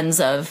conscious lens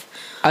of,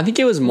 I think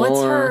it was more,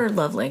 what's her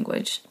love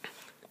language?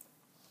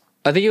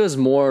 I think it was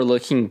more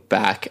looking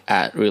back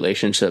at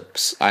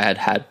relationships I had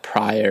had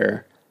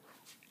prior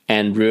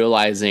and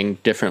realizing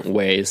different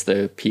ways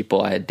the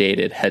people I had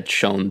dated had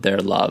shown their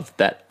love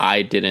that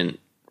I didn't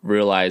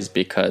realize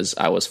because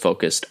I was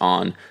focused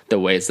on the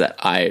ways that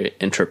I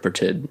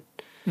interpreted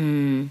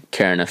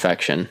care and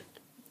affection.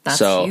 That's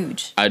so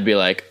huge. I'd be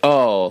like,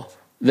 oh,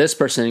 this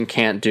person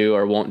can't do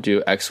or won't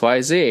do X,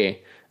 Y, Z.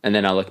 And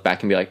then I'll look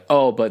back and be like,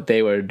 oh, but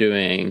they were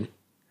doing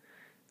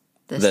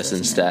this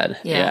instead.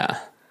 Yeah.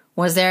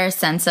 Was there a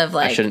sense of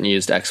like... I shouldn't have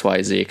used X,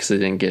 Y, Z because it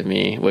didn't give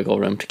me wiggle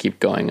room to keep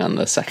going on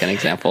the second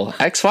example.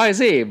 X, Y,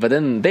 Z, but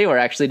then they were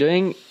actually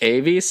doing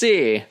A, B,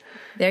 C.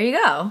 There you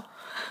go.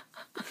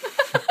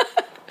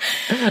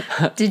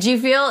 Did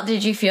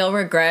you feel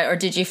regret, or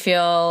did you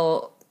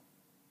feel...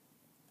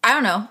 I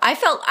don't know.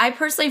 I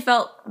personally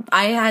felt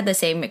I had the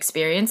same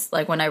experience,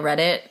 like when I read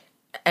it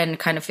and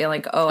kind of feel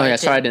like, sorry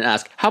I didn't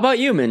ask. How about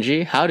you,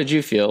 Minji? How did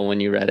you feel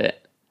when you read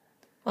it?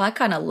 Well, I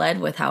kind of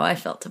led with how I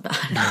felt about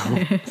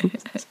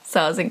it.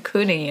 So I was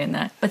including you in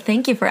that. But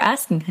thank you for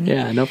asking, honey.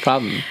 Yeah, no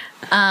problem.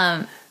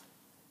 Yeah,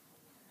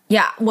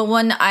 well,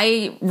 when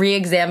I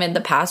re-examined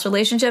the past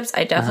relationships,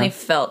 I definitely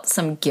felt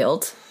some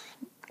guilt.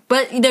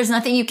 But there's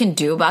nothing you can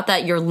do about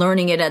that. You're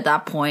learning it at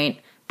that point.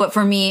 But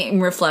for me,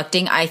 in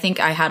reflecting, I think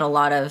I had a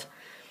lot of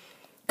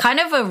kind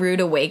of a rude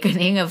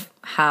awakening of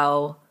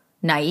how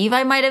naive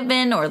I might have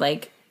been, or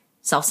like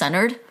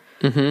self-centered.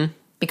 Mm-hmm.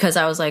 Because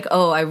I was like,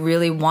 oh, I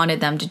really wanted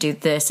them to do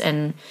this.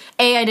 And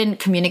I didn't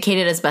communicate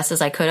it as best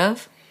as I could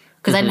have.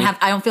 Because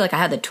I don't feel like I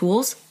had the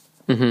tools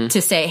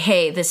to say,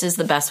 hey, this is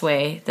the best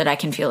way that I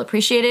can feel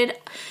appreciated.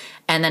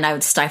 And then I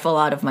would stifle a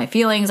lot of my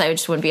feelings. I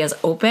just wouldn't be as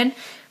open.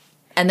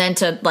 And then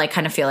to like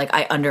kind of feel like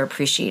I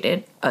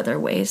underappreciated other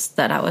ways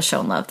that I was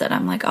shown love, that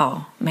I'm like,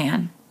 oh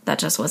man,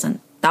 that was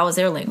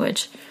their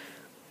language.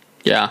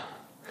 Yeah.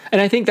 And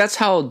I think that's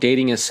how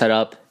dating is set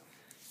up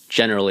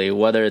generally,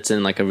 whether it's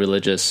in like through a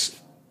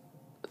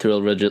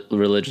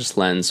religious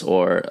lens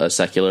or a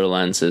secular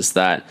lens, is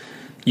that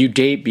you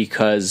date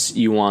because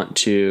you want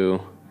to,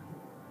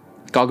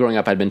 like all growing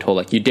up I'd been told,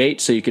 like you date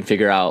so you can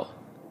figure out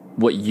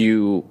what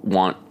you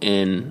want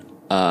in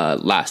a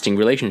lasting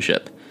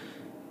relationship.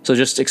 So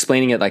just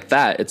explaining it like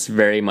that, it's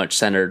very much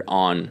centered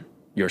on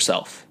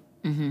yourself.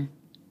 Mm-hmm.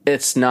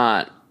 It's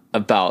not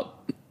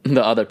about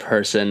the other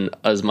person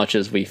as much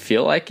as we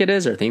feel like it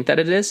is or think that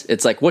it is.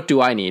 It's like, what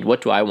do I need?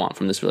 What do I want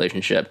from this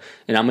relationship?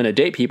 And I'm going to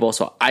date people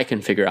so I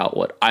can figure out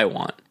what I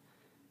want.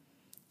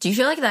 Do you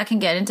feel like that can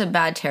get into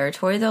bad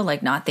territory, though?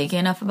 Like not thinking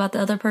enough about the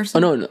other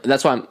person? Oh, no,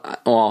 that's why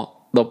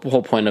the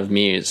whole point of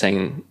me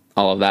saying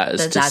all of that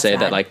is to say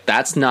that, like,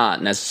 that's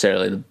not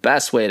necessarily the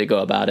best way to go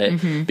about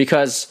it.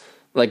 Because,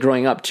 like,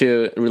 growing up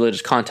to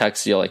religious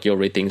context, you'll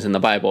read things in the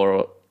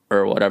Bible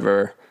or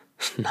whatever.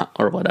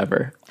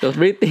 You'll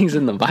read things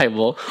in the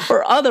Bible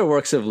or other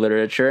works of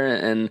literature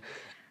and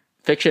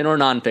fiction or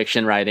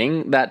nonfiction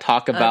writing that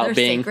talk about other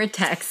being sacred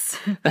texts.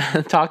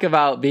 talk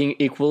about being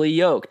equally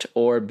yoked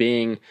or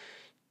being,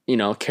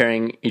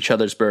 carrying each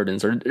other's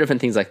burdens or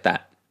different things like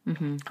that.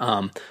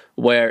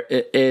 Where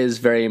it is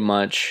very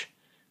much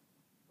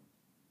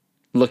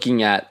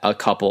looking at a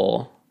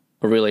couple,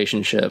 a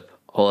relationship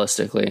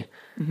holistically.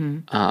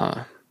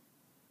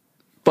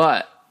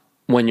 But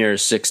when you're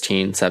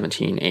 16,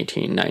 17,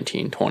 18,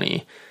 19,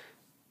 20,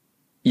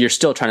 you're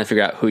still trying to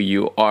figure out who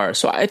you are.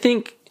 So I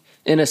think,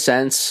 in a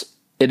sense,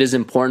 it is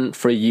important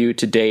for you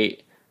to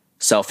date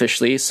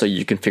selfishly so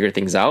you can figure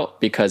things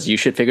out, because you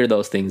should figure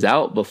those things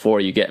out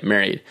before you get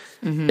married.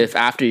 If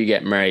after you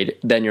get married,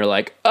 then you're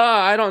like,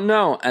 I don't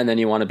know, and then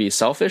you want to be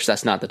selfish,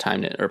 that's not the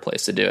time or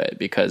place to do it,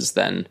 because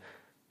then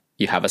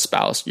you have a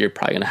spouse, you're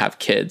probably going to have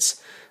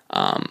kids.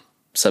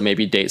 So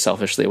maybe date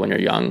selfishly when you're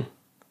young.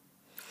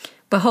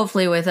 But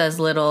hopefully with as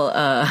little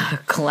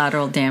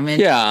collateral damage.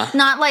 Yeah,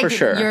 not like for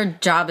sure. Your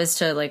job is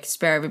to like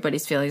spare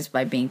everybody's feelings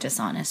by being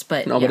dishonest.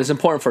 But but it's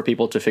important for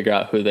people to figure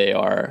out who they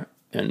are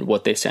and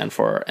what they stand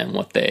for and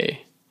what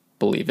they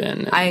believe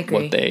in. And I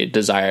agree. What they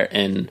desire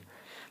in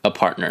a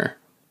partner.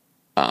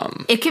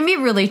 It can be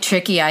really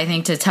tricky, I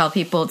think, to tell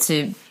people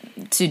to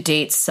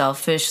date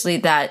selfishly.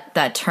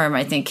 That term,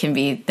 I think, can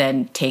be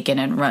then taken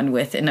and run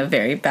with in a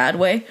very bad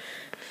way.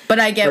 But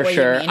I get what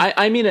you mean.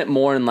 I mean it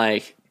more in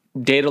like,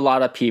 date a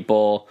lot of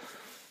people,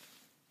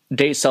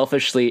 date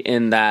selfishly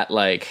in that,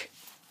 like,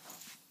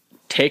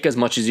 take as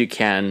much as you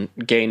can,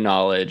 gain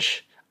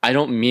knowledge. I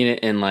don't mean it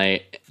in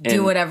like...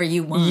 do whatever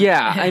you want.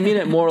 Yeah, I mean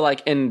it more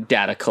like in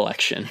data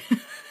collection.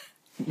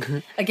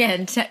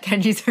 Again,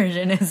 Kenji's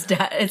version is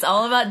it's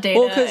all about data.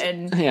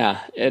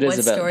 It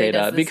is about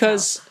data.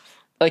 Because,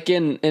 like,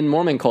 in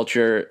Mormon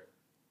culture,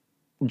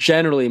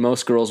 generally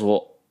most girls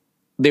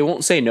they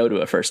won't say no to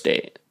a first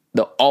date.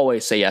 They'll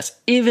always say yes,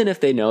 even if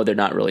they know they're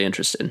not really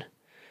interested.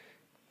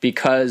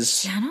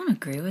 Because... yeah, I don't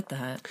agree with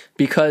that.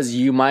 Because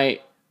you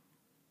might...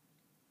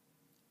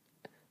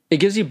 it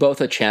gives you both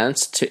a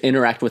chance to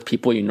interact with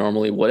people you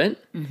normally wouldn't.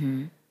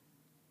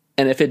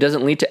 And if it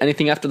doesn't lead to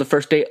anything after the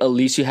first date, at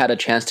least you had a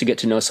chance to get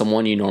to know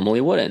someone you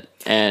normally wouldn't.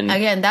 And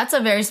again, that's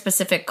a very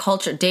specific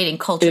dating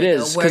culture. It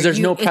is, because there's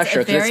no pressure,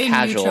 because it's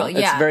casual. Neutral.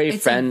 It's very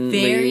friendly.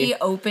 It's a very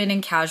open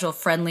and casual,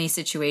 friendly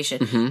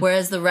situation.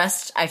 Whereas the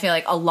rest, I feel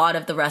like a lot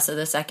of the rest of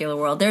the secular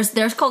world,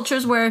 there's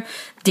cultures where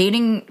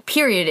dating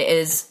period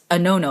is a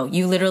no-no.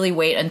 You literally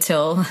wait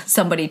until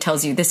somebody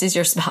tells you this is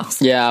your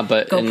spouse. Yeah,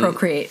 but go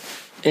procreate.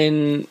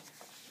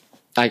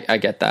 I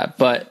get that.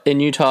 But in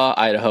Utah,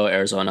 Idaho,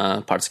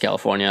 Arizona, parts of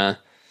California,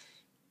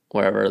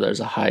 wherever there's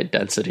a high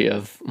density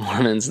of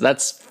Mormons,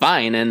 that's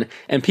fine.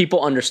 And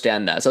people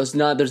understand that. So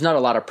there's not a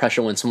lot of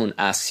pressure when someone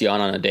asks you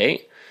on a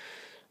date.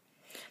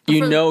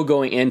 You know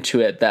going into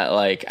it that,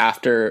 like,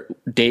 after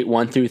date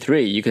 1 through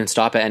 3, you can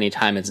stop at any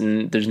time.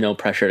 There's no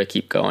pressure to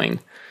keep going.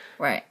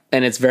 Right.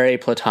 And it's very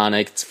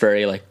platonic. It's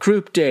very, like,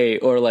 group date,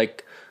 or,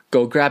 like,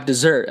 go grab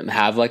dessert and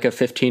have, like, a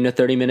 15 to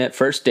 30-minute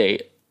first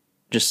date.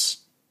 Just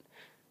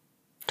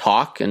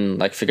talk and,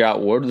 like, figure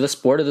out where did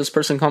this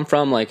person come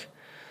from, like,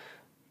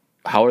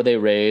 how are they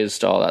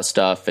raised, all that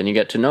stuff, and you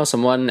get to know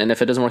someone. And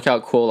if it doesn't work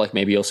out, cool, like,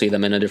 maybe you'll see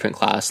them in a different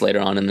class later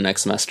on in the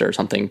next semester or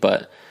something.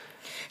 But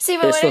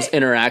it's those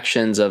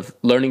interactions of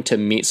learning to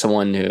meet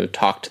someone new,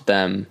 talk to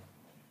them,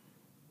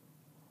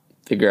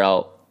 figure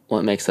out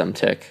what makes them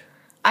tick.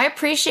 I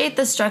appreciate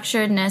the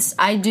structuredness.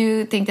 I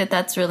do think that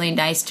that's really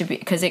nice to be,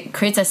 because it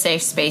creates a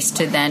safe space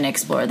to then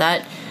explore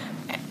that.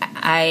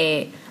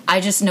 I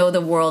just know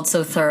the world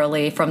so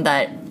thoroughly from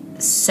that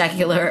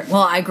secular...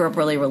 well, I grew up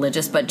really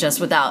religious, but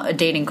just without a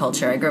dating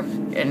culture. I grew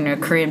up in a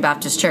Korean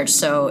Baptist church,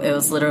 so it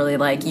was literally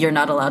like, you're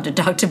not allowed to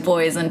talk to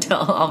boys until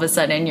all of a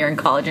sudden you're in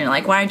college and you're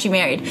like, why aren't you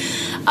married?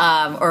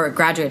 Or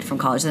graduated from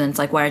college, and then it's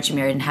like, why aren't you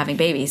married and having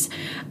babies?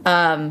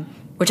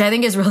 Which I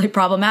think is really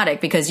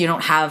problematic, because you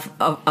don't have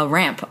a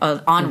ramp,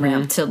 an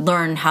on-ramp to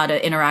learn how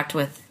to interact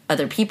with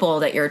other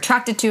people that you're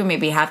attracted to,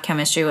 maybe have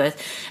chemistry with,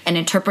 and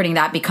interpreting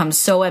that becomes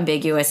so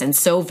ambiguous and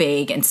so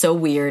vague and so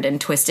weird and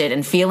twisted,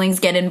 and feelings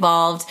get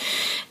involved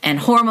and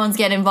hormones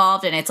get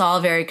involved, and it's all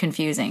very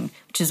confusing,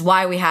 which is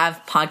why we have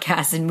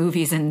podcasts and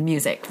movies and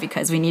music,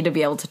 because we need to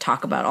be able to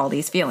talk about all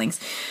these feelings.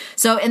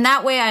 So in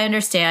that way, I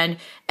understand.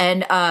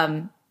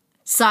 And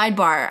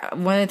sidebar,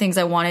 one of the things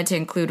I wanted to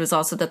include was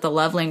also that the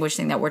love language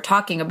thing that we're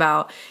talking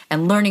about,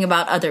 and learning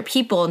about other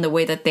people and the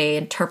way that they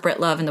interpret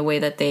love and the way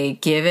that they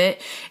give it,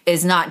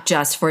 is not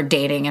just for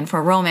dating and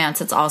for romance.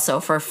 It's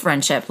also for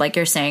friendship. Like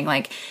you're saying,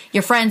 like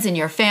your friends and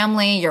your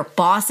family, your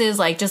bosses,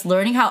 like just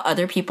learning how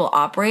other people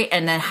operate,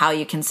 and then how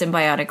you can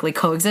symbiotically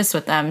coexist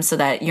with them so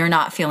that you're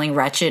not feeling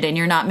wretched and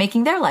you're not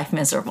making their life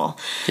miserable.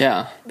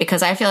 Yeah.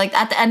 Because I feel like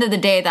at the end of the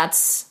day,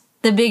 that's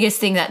the biggest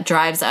thing that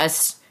drives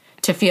us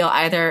to feel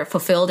either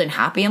fulfilled and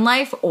happy in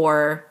life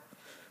or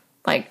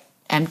like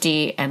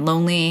empty and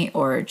lonely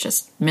or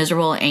just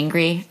miserable,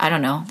 angry. I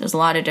don't know. There's a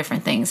lot of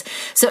different things.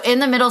 So in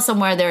the middle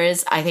somewhere, there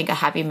is, I think, a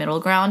happy middle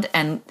ground,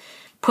 and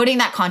putting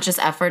that conscious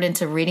effort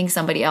into reading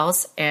somebody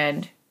else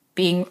and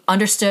being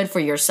understood for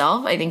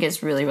yourself, I think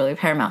is really, really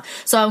paramount.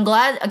 So I'm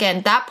glad,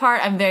 again, that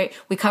part,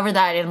 we covered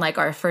that in like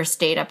our first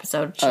date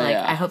episode.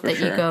 I hope that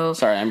you go.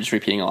 Sorry, I'm just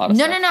repeating a lot of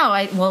stuff.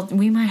 No. Well,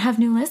 we might have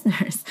new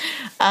listeners.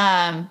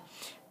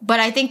 But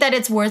I think that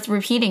it's worth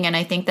repeating, and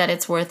I think that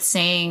it's worth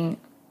saying,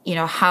 you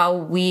know, how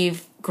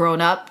we've grown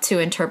up to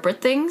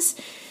interpret things,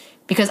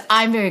 because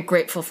I'm very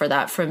grateful for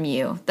that from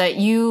you,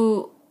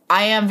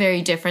 I am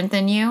very different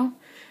than you,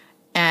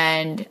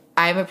 and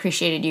I've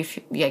appreciated you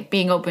like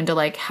being open to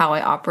like how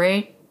I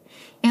operate,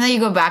 and then you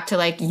go back to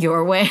like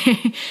your way,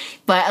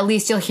 but at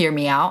least you'll hear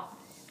me out.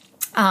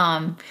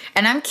 And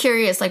I'm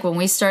curious, like when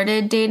we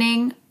started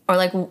dating, or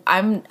like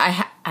dang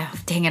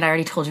it, I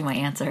already told you my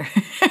answer.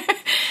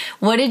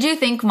 What did you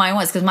think mine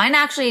was? Because mine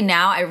actually,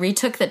 now I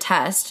retook the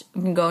test.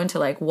 We can go into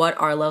like what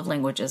our love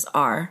languages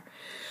are.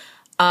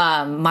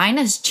 Mine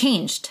has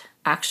changed,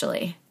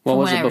 actually. What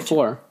was it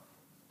before?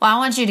 Well, I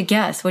want you to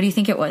guess. What do you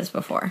think it was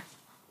before?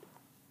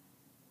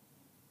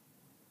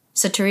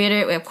 So to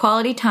reiterate, we have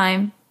quality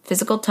time,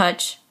 physical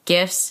touch,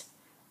 gifts,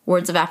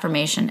 words of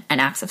affirmation, and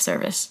acts of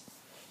service.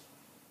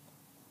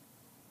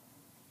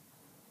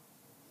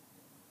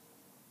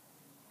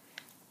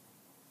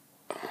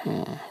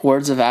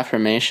 Words of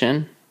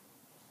affirmation.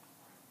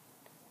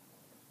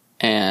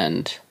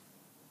 And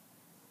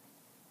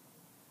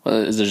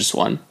is there just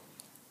one?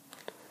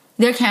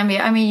 There can be.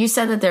 I mean, you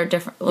said that they're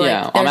different. Like,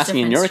 yeah, I'm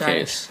asking in your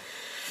case.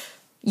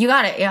 You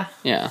got it, yeah.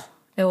 Yeah.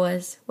 It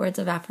was words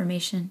of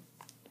affirmation.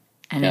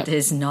 And Yep. It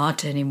is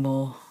not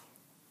anymore.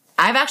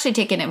 I've actually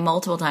taken it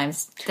multiple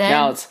times.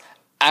 Now it's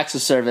acts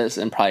of service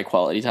and probably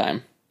quality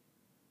time.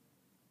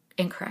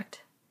 Incorrect.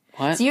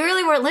 What? So you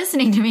really weren't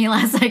listening to me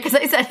last night because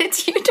I said it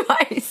to you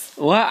twice.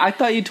 What? I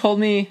thought you told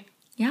me.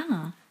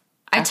 Yeah.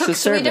 I Acts took of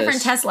 3 different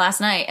service. tests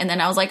last night, and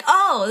then I was like,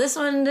 oh, this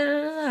one, da,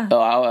 da, da, da.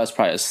 Oh, I was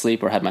probably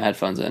asleep or had my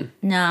headphones in.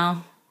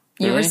 No.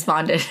 You Really?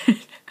 responded.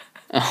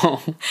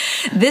 Oh.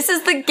 This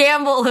is the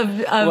gamble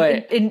of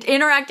Wait.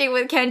 interacting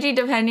with Kenji,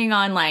 depending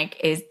on, like,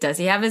 does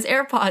he have his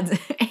AirPods?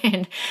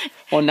 And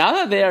Well, now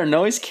that they are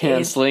noise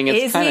canceling,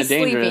 is it's kind he of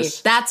sleepy?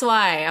 dangerous. That's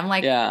why I'm,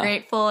 like, Yeah.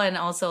 grateful and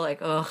also, like,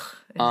 ugh,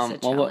 it's a Well,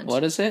 challenge.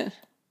 what is it?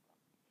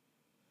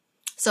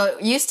 So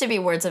it used to be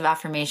words of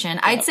affirmation.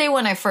 I'd say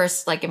when I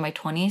first, like, in my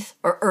 20s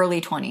or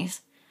early 20s.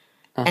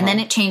 And then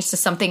it changed to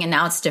something, and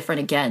now it's different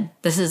again.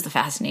 This is the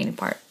fascinating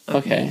part.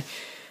 Okay.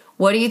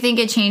 What do you think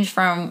it changed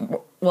from?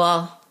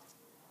 Well,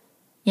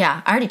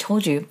 yeah, I already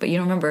told you, but you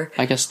don't remember.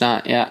 I guess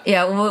not. Yeah.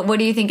 Yeah, what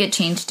do you think it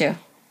changed to?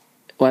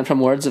 Went from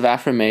words of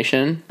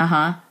affirmation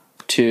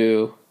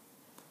to.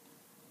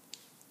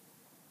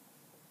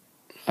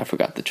 I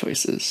forgot the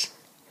choices.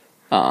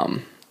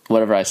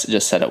 Whatever I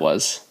just said it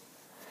was.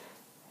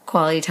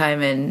 Quality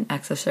time and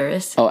acts of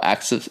service. Oh,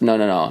 acts of.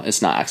 No.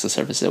 It's not acts of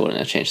service. It wouldn't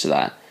have changed to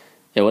that.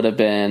 It would have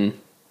been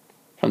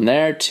from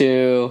there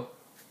to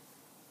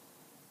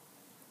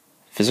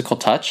physical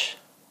touch.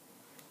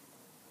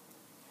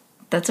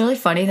 That's really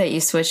funny that you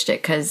switched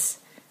it because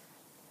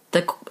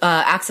the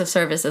acts of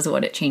service is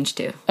what it changed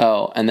to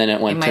Oh, and then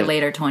it went in my to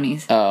later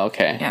 20s. Oh,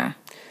 okay. Yeah.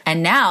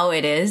 And now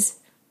it is,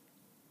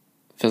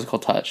 Physical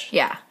touch.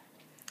 yeah.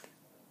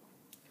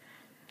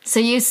 So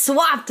you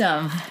swapped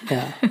them.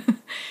 Yeah.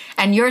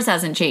 And yours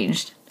hasn't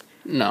changed,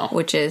 No.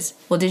 which is,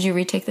 well, did you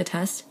retake the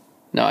test?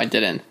 No, I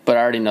didn't. But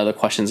I already know the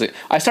questions.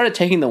 I started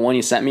taking the one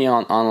you sent me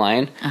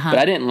online, but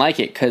I didn't like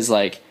it because,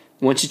 like,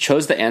 once you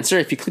chose the answer,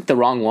 if you clicked the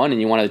wrong one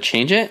and you wanted to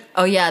change it,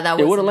 Oh, yeah, that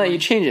was it wouldn't let you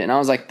change it. And I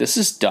was like, this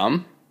is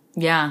dumb.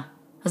 Yeah.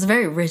 It was a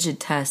very rigid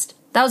test.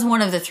 That was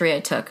one of the 3 I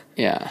took.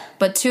 Yeah.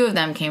 But 2 of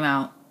them came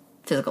out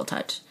physical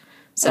touch.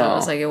 So it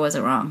was like, it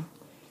wasn't wrong.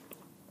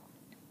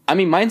 I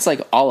mean, mine's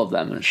like all of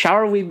them.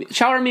 Shower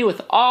me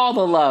with all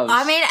the love.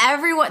 I mean,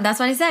 everyone, that's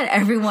what I said.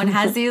 Everyone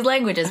has these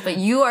languages, but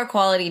you are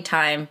quality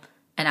time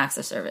and acts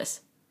of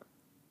service.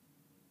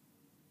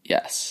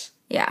 Yes.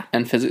 Yeah.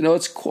 And physical. No,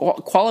 it's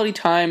quality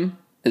time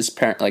is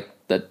like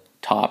the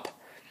top,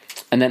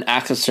 and then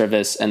acts of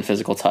service and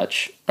physical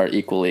touch are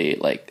equally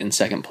like in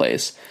second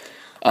place.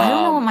 I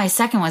don't know what my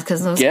second was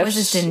because those quizzes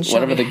Gifts, didn't show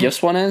whatever me. the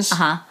gifts one is,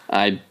 Uh-huh.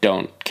 I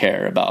don't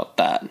care about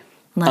that.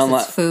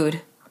 Unless it's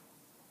food.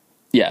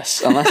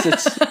 Yes, unless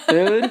it's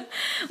food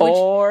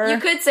or You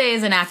could say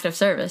is an act of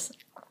service.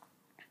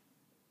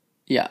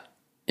 yeah,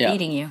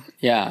 Feeding you.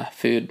 yeah.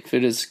 Food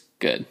is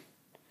good,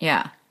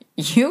 Yeah.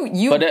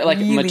 You but like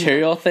really-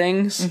 material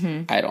things,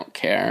 Mm-hmm. I don't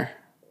care.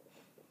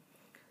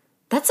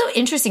 That's so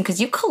interesting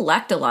because you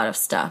collect a lot of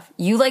stuff.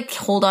 You like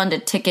hold on to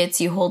tickets.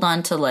 You hold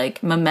on to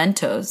like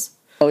mementos.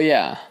 Oh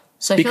yeah,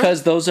 So I feel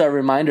because those are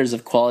reminders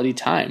of quality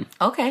time.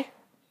 Okay.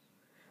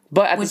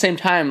 But at the same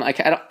time, like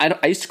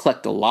I used to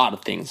collect a lot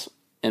of things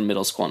in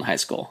middle school and high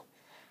school.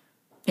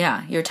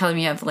 Yeah. You're telling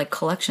me you have like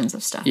collections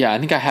of stuff. Yeah, I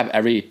think I have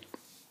every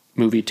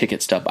movie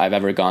ticket stub I've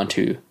ever gone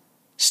to,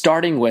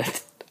 starting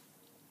with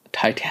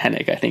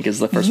Titanic, I think, is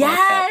the first one I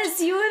kept.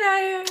 Yes, you and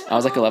I. I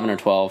was like 11 or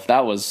 12.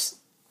 That was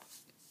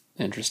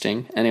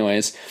interesting.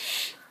 Anyways,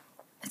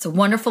 It's a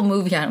wonderful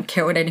movie. I don't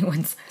care what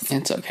anyone says.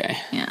 it's okay.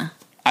 Yeah.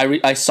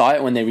 I saw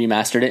it when they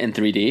remastered it in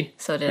 3D.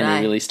 So did and I.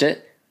 they released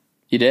it.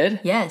 You did?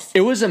 Yes.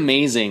 It was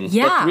amazing.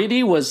 Yeah. The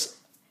 3D was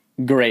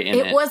great in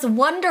it. It was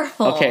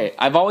wonderful. Okay,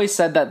 I've always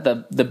said that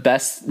the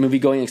best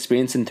movie-going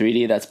experience in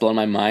 3D that's blown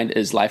my mind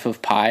is Life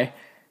of Pi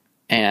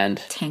and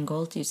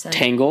Tangled, you said.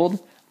 Tangled,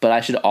 but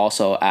I should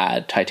also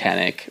add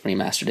Titanic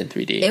remastered in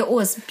 3D. It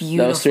was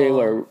beautiful. Those three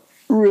were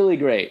really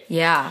great.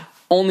 Yeah.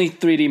 Only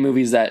 3D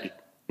movies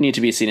that need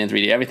to be seen in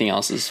 3D. Everything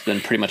else has been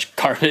pretty much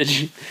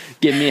garbage.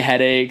 Give me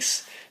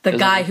headaches. The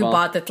Doesn't guy look who well.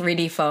 bought the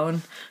 3D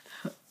phone.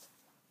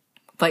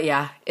 But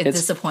yeah, it's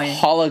disappointing.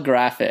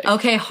 Holographic.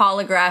 Okay,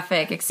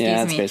 holographic, excuse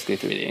Yeah, it's me. basically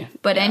 3D.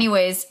 But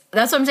anyways,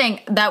 that's what I'm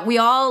saying. That we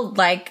all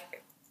like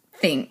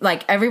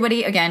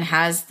everybody again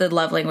has the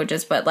love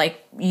languages, but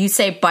like you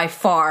say by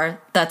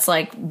far, that's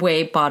like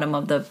way bottom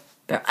of the.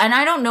 And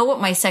I don't know what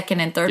my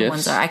second and third Gifts.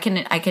 ones are. I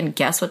can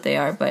guess what they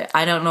are, but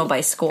I don't know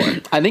by score.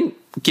 I think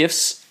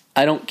gifts,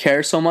 I don't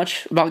care so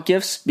much about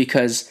gifts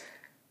because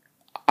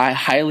I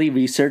highly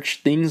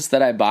research things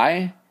that I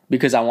buy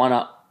because I want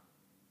to,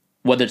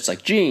 whether it's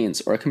like jeans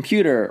or a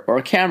computer or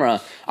a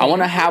camera, I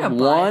want to have gotta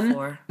buy one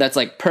for. that's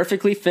like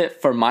perfectly fit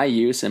for my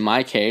use in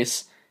my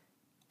case.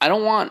 I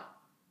don't want,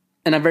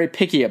 and I'm very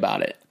picky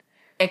about it.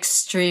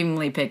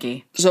 Extremely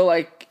picky. So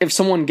like if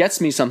someone gets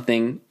me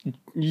something,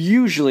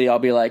 usually I'll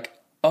be like,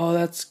 oh,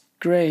 that's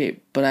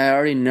great, but I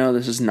already know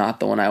this is not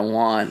the one I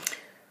want.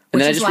 And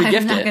Which then I is just why I'm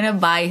regift not it. gonna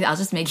buy. I'll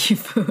just make you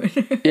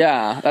food.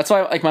 Yeah, that's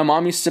why like my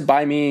mom used to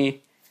buy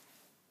me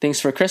things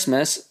for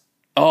Christmas.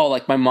 Oh,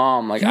 like my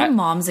mom, like Your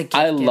mom's a gift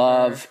I giver.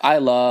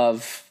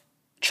 love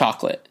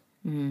chocolate.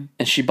 And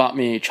she bought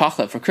me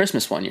chocolate for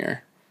Christmas one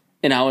year.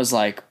 And I was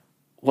like,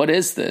 what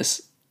is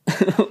this?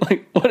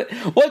 Like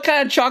what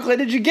kind of chocolate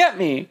did you get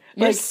me?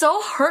 You're Like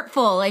so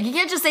hurtful. Like you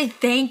can't just say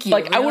thank you. I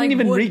You're wouldn't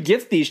even what-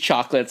 re-gift these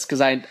chocolates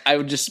because I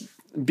would just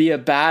be a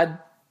bad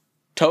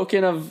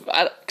token of,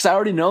 because I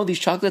already know these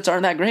chocolates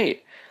aren't that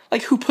great.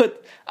 Like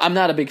I'm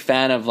not a big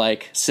fan of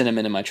like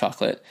cinnamon in my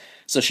chocolate.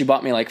 So she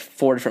bought me like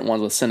 4 different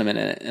ones with cinnamon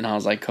in it. And I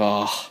was like,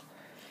 oh,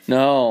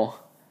 no.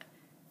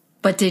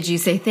 But did you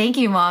say thank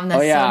you, Mom?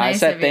 That's Oh yeah, so nice I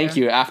said of thank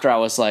you after I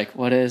was like,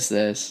 what is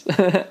this?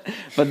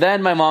 But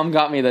then my mom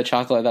got me the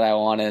chocolate that I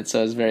wanted. So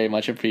it was very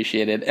much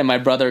appreciated. And my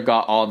brother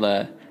got all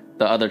the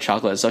other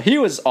chocolates. So he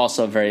was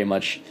also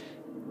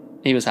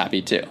he was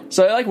happy too.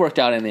 So it like worked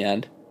out in the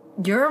end.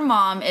 Your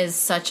mom is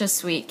such a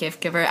sweet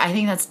gift giver. I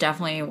think that's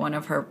definitely one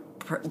of her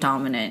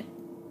dominant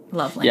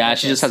love languages. Yeah,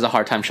 she just has a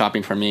hard time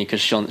shopping for me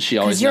because she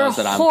always You're knows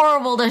that I'm.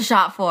 horrible to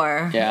shop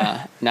for.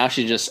 Yeah, now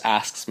she just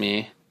asks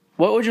me,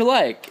 "What would you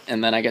like?"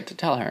 And then I get to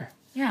tell her.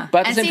 Yeah. But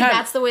at the And same see, time,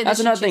 that's the way that that's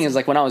she another thing chooses. is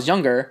like when I was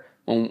younger,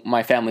 when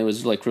my family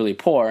was like really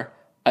poor,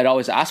 I'd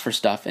always ask for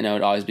stuff and I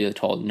would always be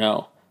told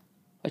no.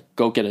 Like,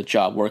 go get a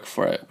job, work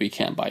for it. We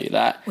can't buy you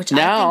that. Which I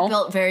think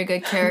built very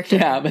good character.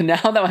 Yeah, but now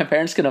that my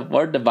parents can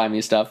afford to buy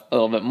me stuff a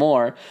little bit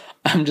more,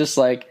 I'm just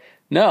like,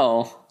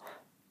 no,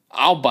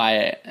 I'll buy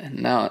it.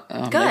 No,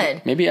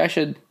 Good. Maybe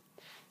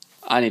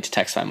I need to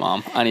text my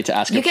mom. I need to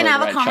ask her You can for the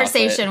have a right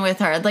conversation chocolate. with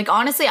her. Like,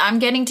 honestly, I'm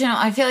getting to know,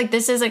 I feel like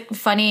this is a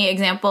funny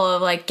example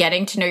of like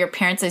getting to know your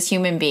parents as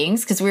human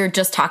beings. Cause we were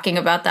just talking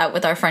about that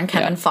with our friend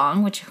Kevin Yeah.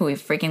 Fong, who we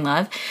freaking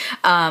love.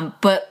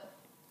 But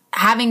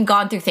having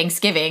gone through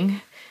Thanksgiving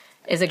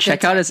is a good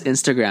Check out his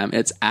Instagram.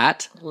 It's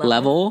at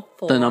level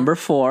the number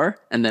 4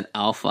 and then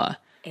alpha.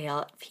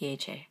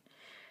 ALPHA.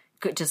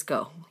 Good, just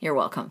go. You're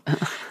welcome.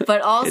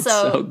 But also, It's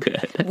so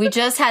good. we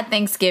just had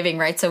Thanksgiving,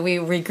 right? So we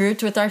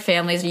regrouped with our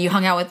families. You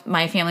hung out with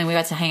my family. We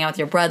got to hang out with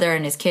your brother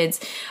and his kids.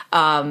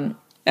 And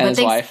his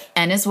wife.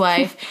 And his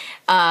wife.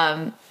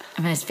 I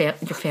mean, your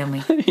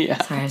family.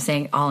 Yeah. Sorry, I'm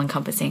saying all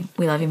encompassing.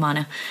 We love you,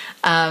 Manu.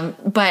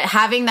 But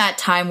having that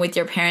time with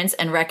your parents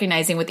and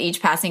recognizing with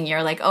each passing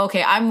year, like,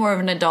 okay, I'm more of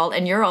an adult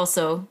and you're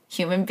also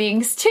human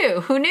beings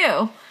too. Who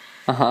knew?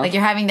 Like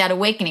you're having that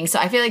awakening. So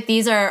I feel like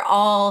these are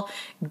all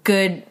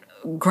good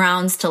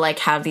grounds to like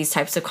have these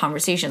types of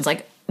conversations.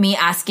 Like me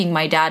asking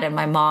my dad and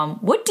my mom,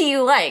 what do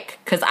you like?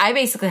 Because I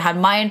basically had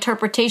my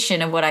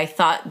interpretation of what I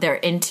thought they're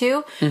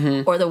into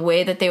or the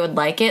way that they would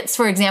like it.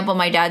 So for example,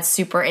 my dad's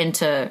super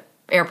into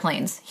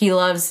airplanes.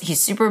 He's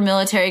super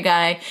military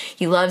guy.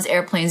 He loves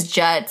airplanes,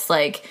 jets.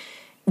 Like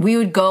we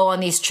would go on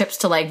these trips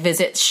to like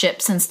visit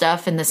ships and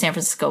stuff in the San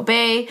Francisco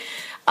Bay.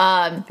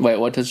 Wait,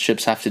 what does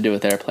ships have to do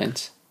with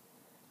airplanes?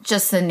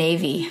 Just the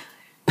Navy.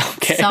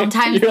 Okay.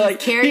 Sometimes You're these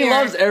like, he carrier-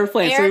 loves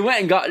airplanes, so air- he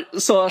went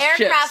and saw Aircraft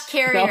ships.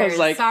 carriers. And I was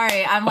like,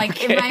 Sorry, I'm like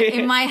okay.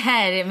 in my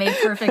head, it made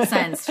perfect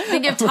sense.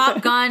 Think of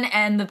Top Gun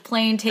and the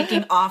plane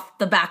taking off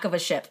the back of a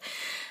ship.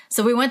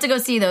 So we went to go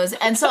see those,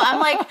 and so I'm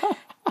like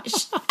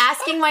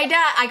asking my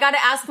dad. I got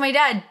to ask my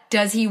dad: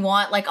 does he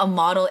want like a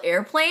model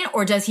airplane,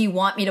 or does he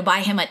want me to buy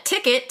him a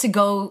ticket to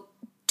go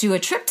do a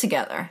trip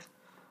together?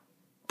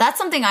 That's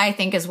something I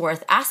think is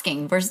worth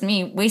asking versus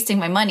me wasting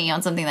my money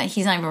on something that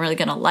he's not even really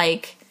going to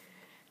like.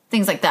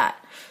 Things like that.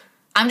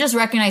 I'm just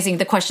recognizing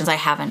the questions I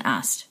haven't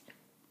asked.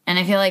 And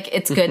I feel like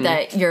it's good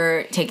that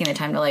you're taking the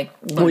time to like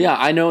learn. Well, yeah,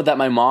 I know that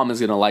my mom is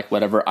going to like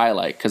whatever I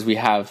like because we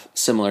have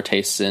similar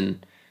tastes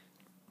in.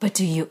 But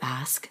do you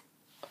ask?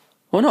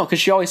 Well, no, because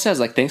she always says,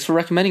 like, thanks for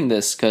recommending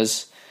this.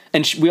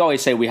 We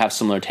always say we have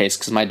similar tastes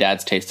because my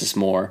dad's taste is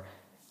more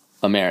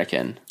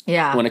American.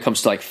 Yeah. When it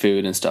comes to, like,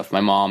 food and stuff.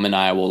 My mom and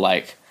I will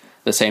like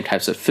the same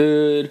types of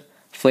food,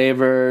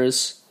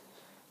 flavors.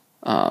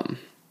 And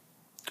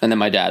then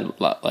my dad,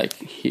 like,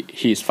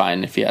 he's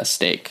fine if he has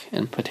steak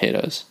and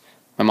potatoes.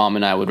 My mom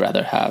and I would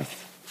rather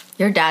have...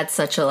 Your dad's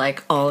such a,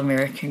 like,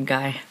 all-American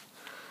guy.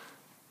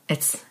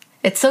 It's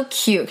so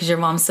cute because your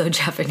mom's so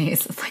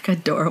Japanese. It's, like,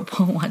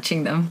 adorable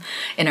watching them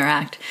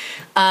interact.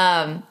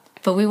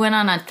 But we went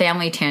on a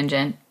family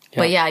tangent. Yeah.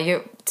 But, yeah,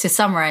 to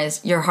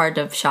summarize, you're hard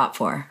to shop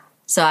for.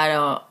 So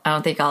I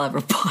don't think I'll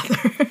ever bother.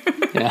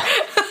 Yeah.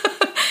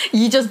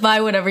 You just buy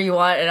whatever you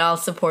want and I'll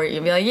support you.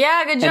 And be like,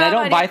 yeah, good job. And I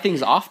don't buy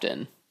things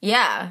often.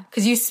 Yeah,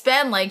 because you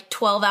spend like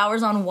 12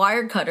 hours on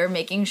Wirecutter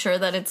making sure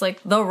that it's like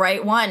the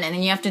right one. And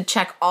then you have to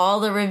check all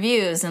the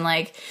reviews and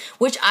like,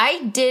 which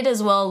I did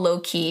as well, low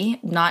key,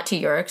 not to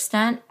your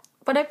extent.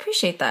 But I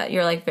appreciate that.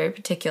 You're like very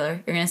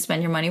particular. You're going to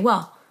spend your money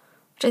well,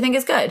 which I think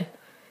is good.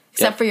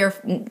 Except for your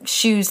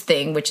shoes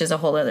thing, which is a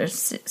whole other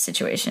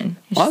situation.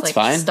 It's well, just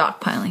that's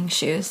like fine. Stockpiling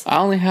shoes. I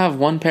only have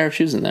one pair of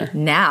shoes in there.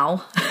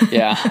 Now.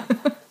 Yeah.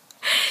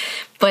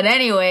 But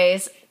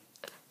anyways,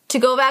 to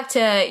go back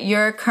to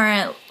your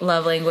current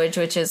love language,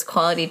 which is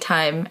quality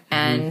time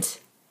and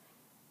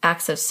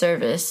acts of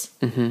service.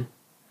 Mm-hmm.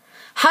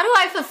 How do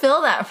I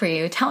fulfill that for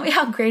you? Tell me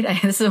how great I am.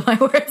 This is my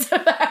words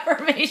of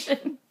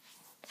affirmation.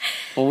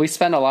 Well, we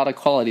spend a lot of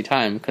quality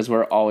time because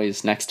we're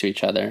always next to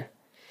each other.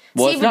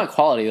 Well, it's not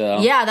quality,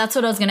 though. Yeah, that's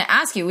what I was going to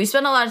ask you. We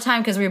spend a lot of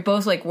time because we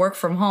both like work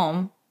from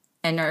home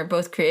and are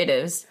both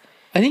creatives.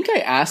 I think I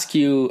ask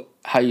you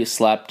how you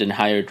slept and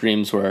how your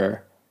dreams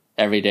were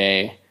every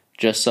day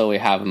just so we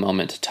have a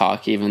moment to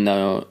talk, even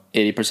though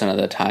 80% of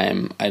the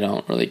time I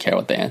don't really care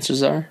what the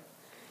answers are.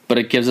 But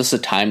it gives us a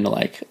time to,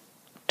 like,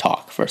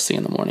 talk first thing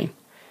in the morning.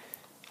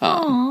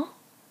 Aww.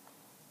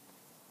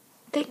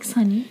 Thanks,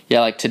 honey.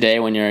 Yeah, like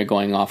today when you're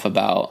going off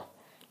about...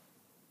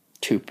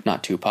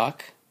 not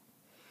Tupac.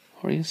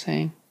 What are you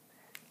saying?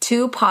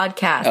 2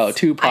 podcasts. Oh,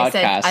 2 podcasts. I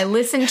said I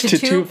listened to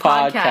 2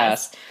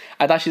 podcasts.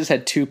 I thought she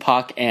said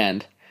Tupac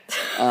and.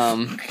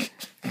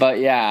 But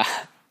yeah,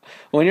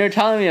 when you were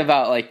telling me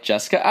about like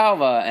Jessica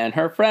Alba and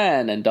her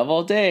friend and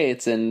double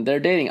dates and their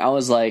dating, I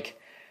was like,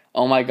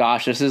 oh my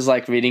gosh, this is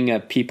like reading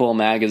a People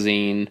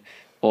magazine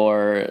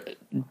or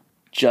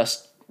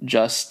just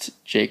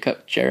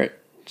Jacob Jarrett,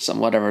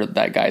 whatever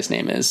that guy's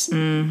name is.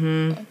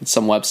 Mm-hmm.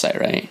 Some website,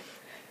 right?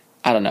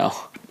 I don't know.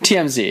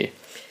 TMZ.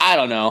 I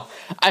don't know.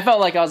 I felt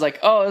like I was like,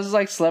 oh, this is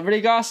like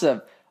celebrity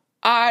gossip.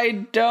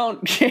 I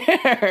don't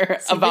care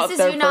about this is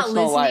their you not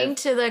personal listening life.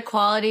 to the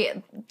quality.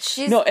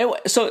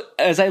 So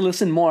as I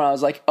listened more, I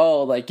was like,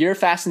 oh, like you're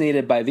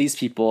fascinated by these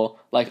people,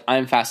 like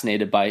I'm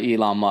fascinated by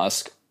Elon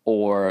Musk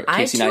or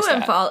Casey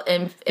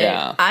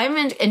Neistat. I'm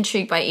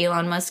intrigued by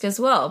Elon Musk as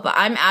well, but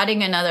I'm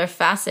adding another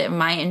facet of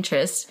my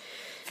interest.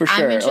 For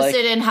sure. I'm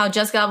interested in how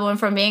Jessica Alba went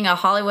from being a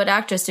Hollywood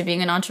actress to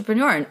being an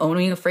entrepreneur and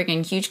owning a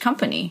freaking huge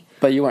company.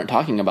 But you weren't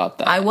talking about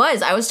that. I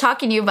was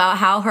talking to you about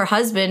how her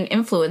husband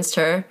influenced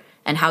her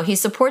and how he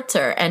supports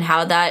her and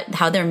how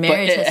their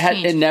marriage has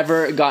changed. It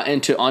never got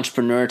into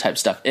entrepreneur type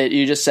stuff.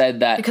 You just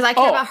said that because I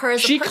care about her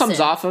as a she person. comes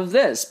off of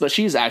this, but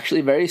she's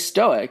actually very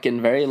stoic and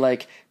very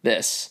like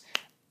this.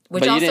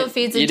 Which also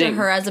feeds into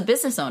her as a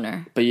business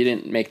owner. But you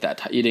didn't make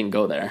that. You didn't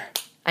go there.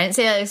 I didn't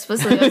say that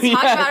explicitly. I was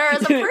talking about her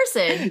as a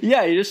person.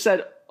 Yeah, you just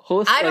said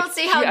holistic. I don't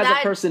see how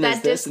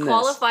that this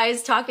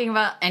disqualifies talking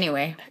about...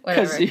 Anyway,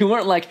 whatever. Because you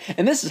weren't like...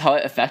 And this is how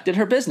it affected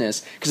her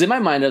business. Because in my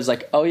mind, I was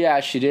like, oh yeah,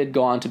 she did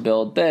go on to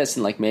build this.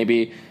 And like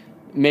maybe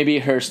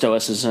her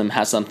stoicism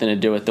has something to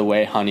do with the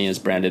way Honey is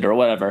branded or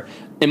whatever.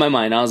 In my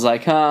mind, I was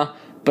like,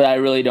 but I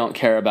really don't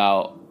care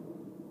about...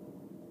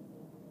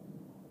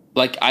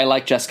 Like, I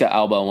liked Jessica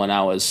Alba when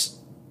I was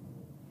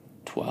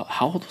 12.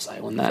 How old was I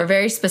when that... For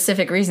very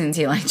specific reasons,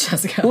 you liked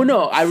Jessica Alba. Well,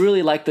 no, I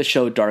really liked the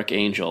show Dark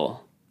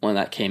Angel when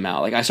that came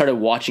out. Like, I started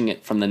watching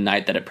it from the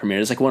night that it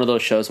premiered. It's like one of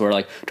those shows where,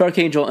 like, Dark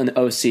Angel and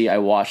OC I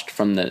watched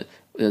from the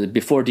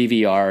before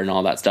DVR and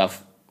all that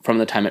stuff from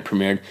the time it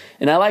premiered.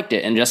 And I liked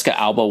it. And Jessica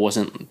Alba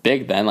wasn't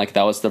big then. Like,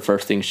 that was the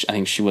first thing I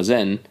think she was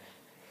in.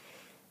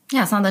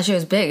 Yeah, it's not that she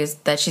was big. It's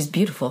that she's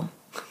beautiful.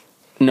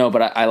 No,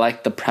 but I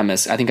liked the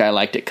premise. I think I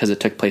liked it because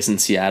it took place in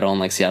Seattle, and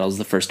like Seattle's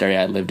the first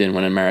area I lived in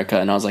when in America,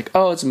 and I was like,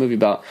 oh, it's a movie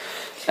about...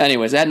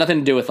 Anyways, it had nothing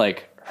to do with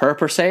like her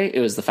per se. It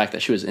was the fact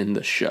that she was in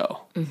the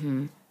show.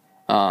 Mm-hmm.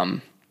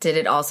 Did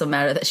it also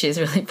matter that she's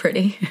really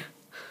pretty?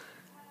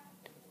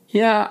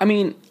 Yeah, I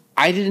mean,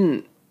 I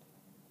didn't...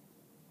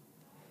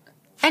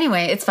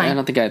 Anyway, it's fine. I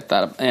don't think I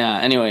thought of... Yeah,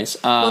 anyways.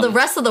 Well, the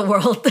rest of the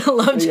world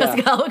loved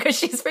Jessica Alba because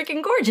she's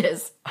freaking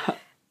gorgeous.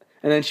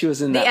 And then she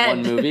was in that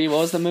one movie. What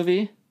was the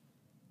movie?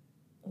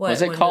 What,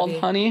 was it called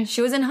movie? Honey?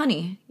 She was in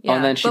Honey. Yeah. Oh,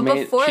 and then she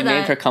made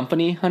her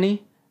company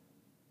Honey?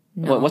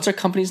 No. What's her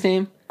company's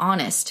name?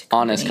 Honest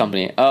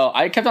Company. Oh,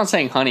 I kept on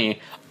saying Honey.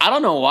 I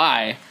don't know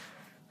why.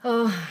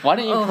 Why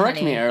didn't you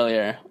correct me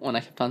earlier when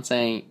I kept on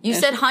saying... You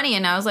said Honey,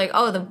 and I was like,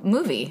 oh, the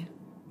movie.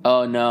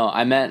 Oh, no.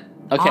 I meant...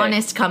 Okay.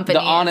 Honest Company.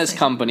 The Honest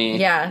Company.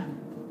 Yeah.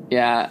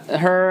 Yeah.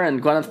 Her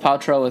and Gwyneth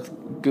Paltrow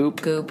with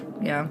Goop.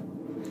 Yeah.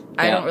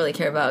 I don't really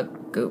care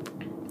about Goop.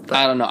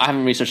 I don't know. I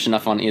haven't researched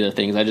enough on either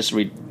things. I just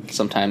read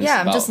sometimes.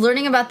 Yeah, I'm just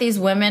learning about these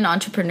women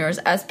entrepreneurs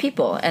as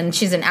people. And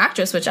she's an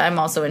actress, which I'm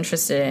also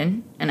interested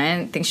in. And I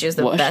didn't think she was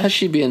the best. What has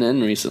she been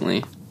in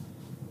recently?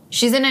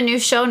 She's in a new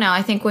show now,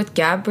 I think, with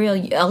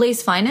Gabrielle,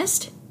 LA's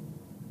Finest.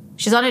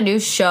 She's on a new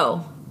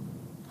show.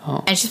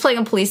 Oh. And she's playing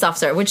a police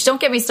officer, which don't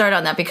get me started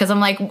on that because I'm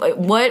like,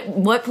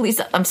 what police...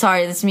 I'm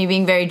sorry, this is me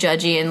being very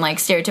judgy and like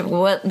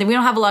stereotypical. We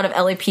don't have a lot of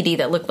LAPD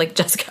that look like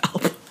Jessica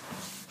Alba.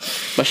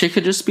 But she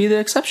could just be the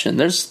exception.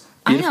 There's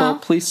beautiful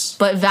police.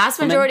 But vast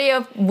majority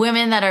of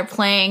women that are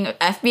playing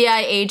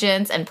FBI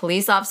agents and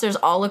police officers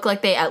all look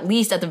like they, at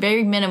least at the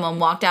very minimum,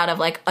 walked out of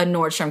like a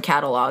Nordstrom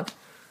catalog.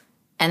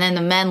 And then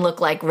the men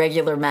look like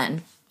regular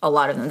men. A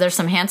lot of them. There's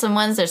some handsome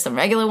ones. There's some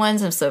regular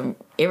ones. There's some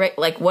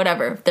like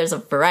whatever. There's a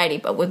variety.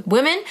 But with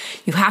women,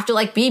 you have to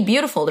like be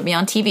beautiful to be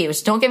on TV.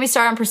 Which don't get me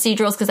started on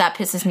procedurals because that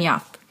pisses me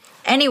off.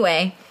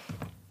 Anyway,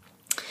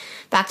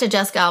 back to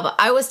Jessica Alba.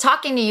 I was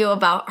talking to you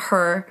about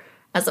her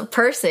as a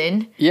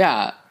person.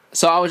 Yeah.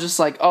 So I was just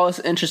like, oh, it's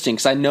interesting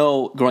because I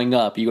know growing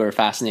up you were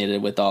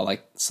fascinated with all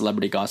like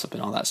celebrity gossip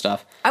and all that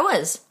stuff. I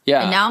was.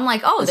 Yeah. And now I'm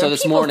like, oh, so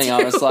this morning too.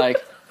 I was like,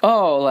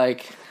 oh,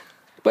 like.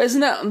 But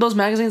isn't that those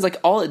magazines, like,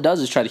 all it does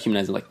is try to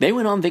humanize it. Like, they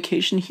went on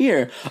vacation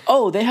here.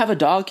 Oh, they have a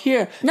dog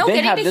here. No, they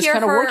have this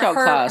kind of workout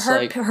class.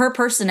 Her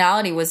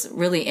personality was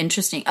really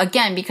interesting.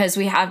 Again, because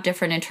we have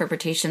different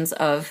interpretations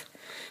of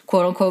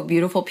quote-unquote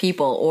beautiful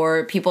people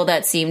or people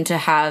that seem to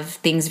have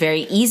things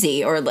very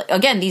easy. Or,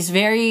 again, these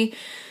very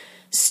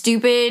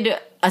stupid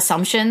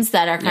assumptions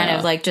that are kind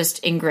of, like, just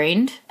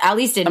ingrained. At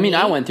least in me.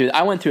 I went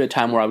through a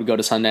time where I would go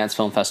to Sundance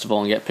Film Festival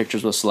and get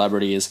pictures with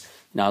celebrities.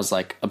 And I was,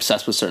 like,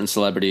 obsessed with certain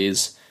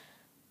celebrities.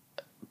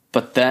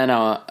 But then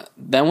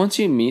once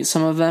you meet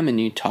some of them and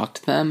you talk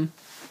to them,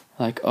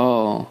 like,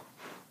 oh,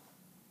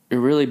 you're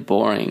really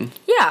boring.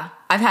 Yeah,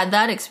 I've had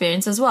that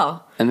experience as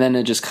well. And then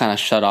it just kind of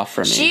shut off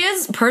for me. She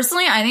is,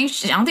 personally, I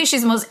don't think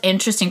she's the most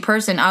interesting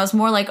person. I was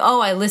more like, oh,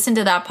 I listened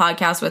to that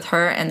podcast with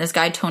her and this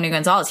guy, Tony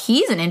Gonzalez.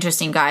 He's an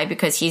interesting guy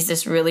because he's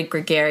this really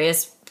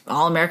gregarious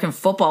All-American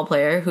football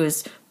player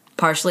who's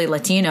partially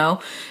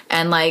Latino.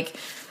 And, like...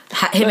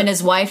 him and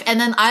his wife,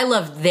 and then I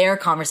love their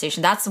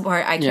conversation. That's the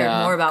part I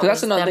cared more about. That's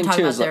was another them thing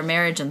talking too, about their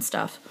marriage and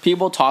stuff.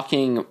 People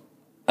talking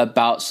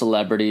about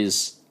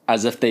celebrities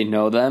as if they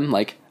know them,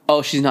 like,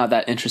 oh, she's not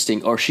that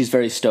interesting, or she's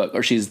very stoic,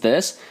 or she's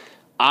this.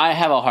 I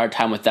have a hard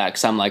time with that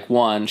because I'm like,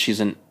 one, she's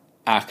an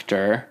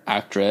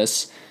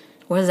actress.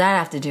 What does that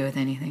have to do with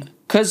anything?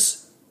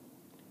 Because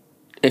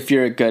if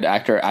you're a good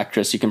actor or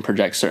actress, you can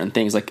project certain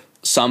things. Like,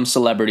 some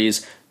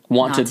celebrities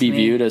want to be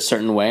viewed a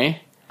certain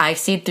way. I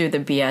see through the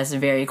BS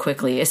very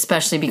quickly,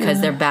 especially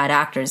because they're bad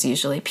actors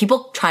usually.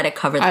 People try to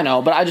cover them. I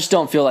know, but I just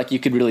don't feel like you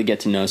could really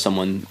get to know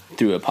someone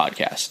through a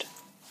podcast.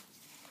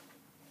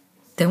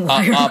 Then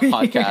why are we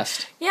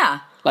podcast?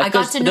 Yeah. Like, I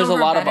got to know there's a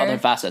lot better. of other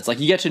facets. Like,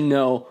 you get to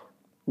know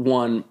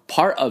one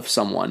part of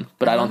someone,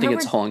 but I don't think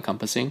it's whole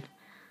encompassing.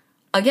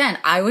 Again,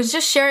 I was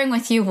just sharing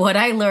with you what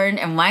I learned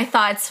and my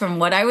thoughts from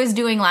what I was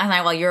doing last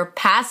night while you were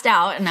passed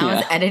out and I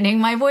was editing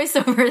my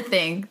voiceover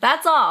thing.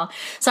 That's all.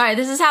 Sorry,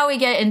 this is how we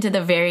get into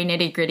the very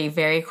nitty-gritty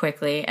very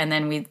quickly, and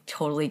then we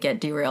totally get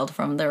derailed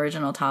from the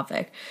original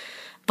topic.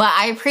 But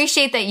I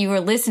appreciate that you were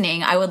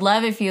listening. I would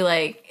love if you,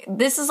 like,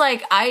 this is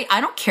like, I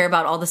don't care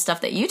about all the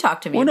stuff that you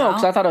talk to me about. Well, no,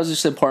 because I thought it was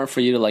just important for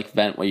you to, like,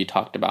 vent what you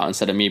talked about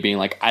instead of me being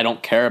like, I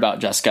don't care about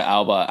Jessica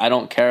Alba. I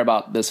don't care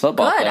about this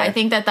football player. I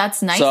think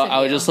that's nice So of you. I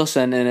would just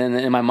listen, and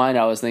in my mind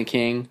I was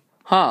thinking,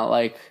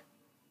 like,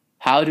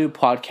 how do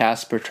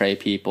podcasts portray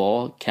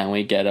people? Can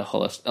we get a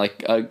holistic,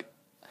 like,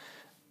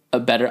 a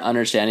better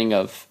understanding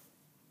of,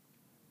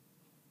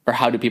 or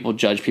how do people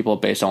judge people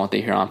based on what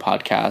they hear on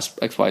podcasts,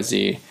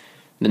 XYZ?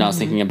 Then I was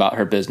thinking about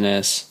her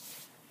business.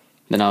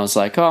 Then I was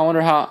like, oh, I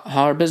wonder how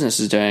her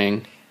business is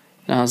doing.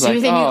 And I was like,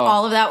 you're thinking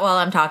all of that while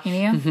I'm talking to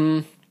you? Mm-hmm.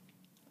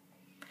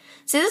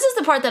 See, this is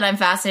the part that I'm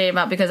fascinated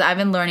about because I've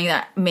been learning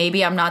that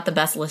maybe I'm not the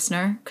best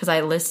listener because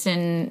I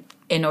listen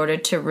in order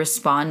to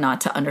respond,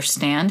 not to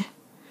understand.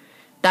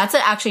 That's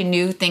an actually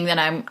new thing that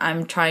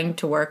I'm trying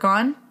to work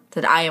on,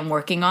 that I am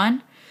working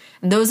on.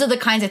 And those are the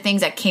kinds of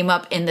things that came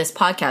up in this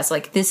podcast.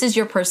 Like, this is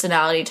your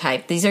personality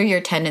type. These are your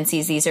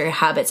tendencies. These are your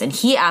habits. And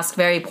he asked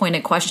very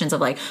pointed questions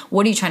of like,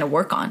 what are you trying to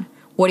work on?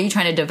 What are you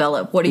trying to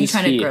develop? What are you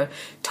trying to grow?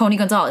 Tony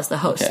Gonzalez, the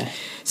host. Okay.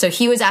 So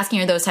he was asking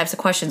her those types of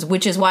questions,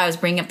 which is why I was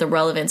bringing up the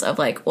relevance of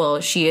like, well,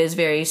 she is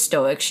very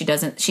stoic.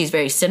 She's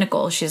very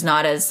cynical. She's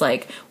not as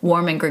like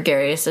warm and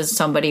gregarious as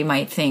somebody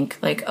might think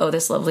like, oh,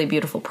 this lovely,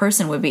 beautiful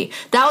person would be.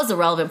 That was the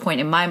relevant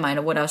point in my mind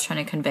of what I was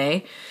trying to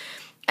convey.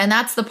 And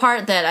that's the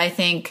part that I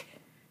think,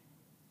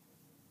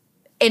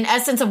 in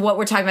essence of what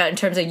we're talking about in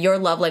terms of your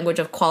love language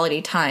of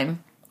quality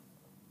time,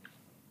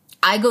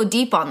 I go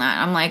deep on that.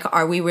 I'm like,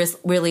 are we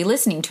really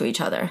listening to each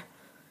other?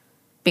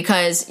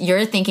 because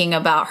you're thinking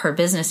about her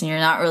business and you're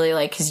not really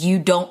like, because you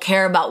don't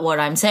care about what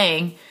I'm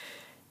saying,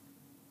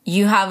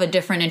 you have a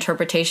different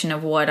interpretation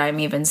of what I'm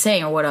even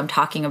saying or what I'm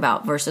talking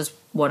about versus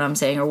what I'm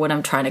saying or what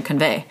I'm trying to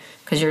convey,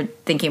 because you're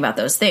thinking about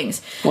those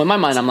things. Well, in my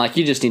mind, I'm like,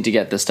 you just need to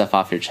get this stuff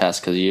off your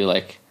chest because you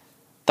like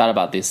thought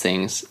about these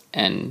things.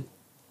 And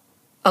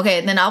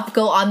okay, then I'll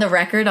go on the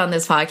record on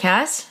this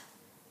podcast.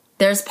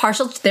 There's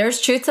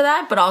truth to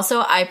that, but also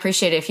I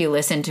appreciate it if you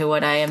listen to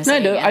what I am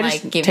saying. No, I do. And I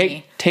just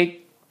give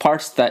take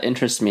parts that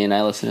interest me and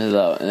I listen to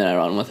them and then I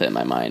run with it in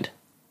my mind.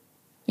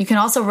 You can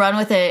also run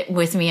with it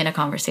with me in a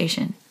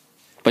conversation.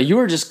 But you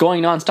were just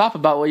going nonstop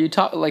about what you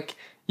talk. Like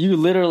you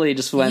literally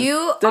just went.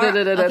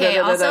 Okay.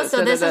 Also,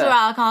 so this is what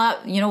I'll call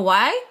out. You know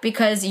why?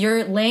 Because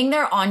you're laying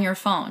there on your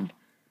phone.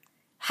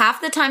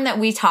 Half the time that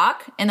we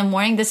talk in the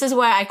morning, this is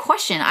why I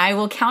question. I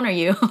will counter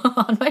you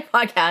on my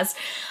podcast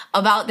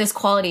about this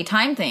quality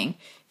time thing,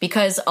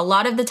 because a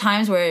lot of the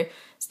times where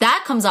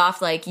that comes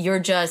off like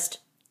you're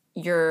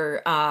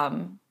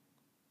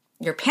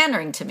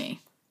pandering to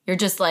me. You're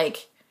just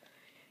like.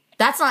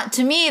 That's not,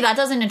 to me, that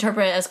doesn't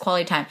interpret it as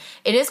quality time.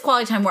 It is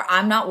quality time where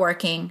I'm not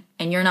working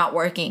and you're not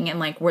working and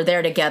like we're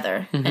there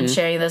together and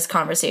sharing this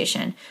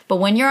conversation. But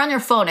when you're on your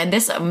phone, and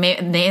this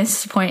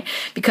is the point,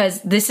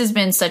 because this has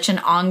been such an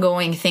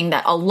ongoing thing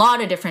that a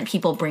lot of different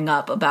people bring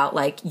up about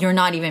like, you're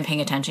not even paying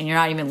attention. You're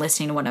not even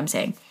listening to what I'm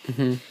saying.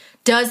 Mm-hmm.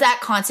 Does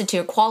that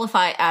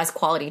qualify as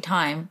quality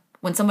time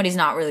when somebody's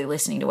not really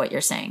listening to what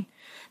you're saying?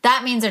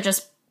 That means they're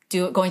just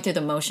going through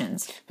the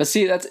motions. But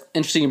see, that's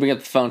interesting you bring up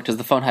the phone, because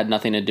the phone had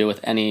nothing to do with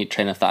any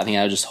train of thought. I think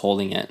I was just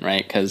holding it,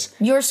 right? Because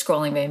you're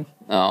scrolling, babe.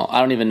 Oh, I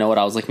don't even know what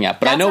I was looking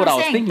at, but That's I know what I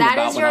was saying. thinking That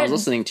about is when I was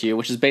listening to you,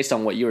 which is based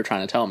on what you were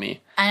trying to tell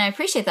me. And I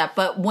appreciate that.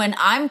 But when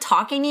I'm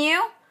talking to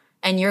you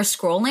and you're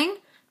scrolling,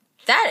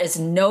 that is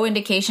no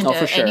indication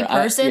to any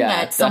person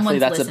that someone's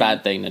that's listening. A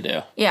bad thing to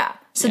do. Yeah.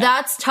 So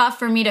that's tough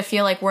for me to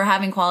feel like we're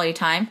having quality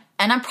time.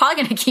 And I'm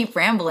probably going to keep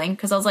rambling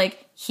because I was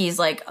like, he's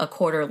like a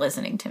quarter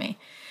listening to me.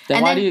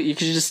 Then why do you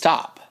could just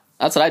stop?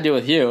 That's what I do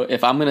with you.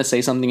 If I'm going to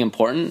say something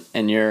important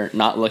and you're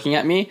not looking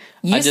at me,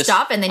 I just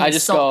stop and then you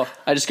sulk.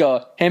 I just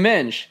go, hey,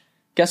 Minj,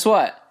 guess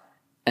what?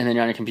 And then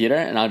you're on your computer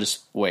and I'll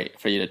just wait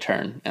for you to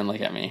turn and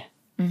look at me.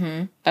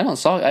 Mm-hmm. I don't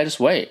sulk. I just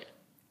wait.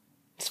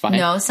 It's fine.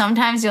 No,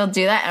 sometimes you'll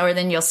do that or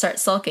then you'll start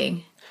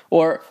sulking.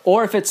 Or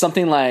if it's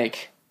something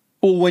like,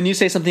 well, when you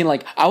say something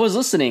like, I was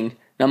listening,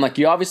 and I'm like,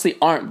 you obviously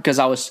aren't, because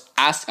I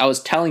was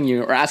telling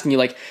you or asking you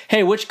like,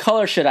 hey, which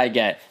color should I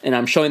get? And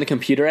I'm showing the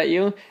computer at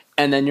you.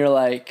 And then you're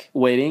like,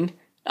 waiting.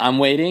 I'm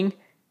waiting.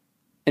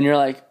 And you're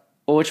like,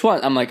 well, which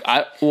one? I'm like,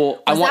 I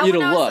want you to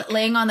look. Was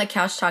laying on the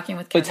couch talking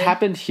with Kevin? It's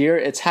happened here.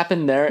 It's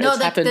happened there. No,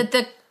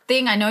 the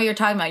thing I know you're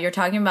talking about. You're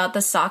talking about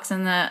the socks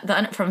and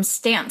the from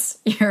Stance.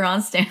 You're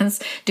on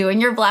Stance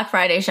doing your Black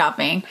Friday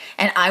shopping.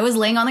 And I was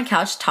laying on the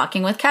couch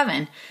talking with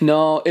Kevin.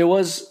 No, it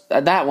was,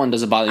 that one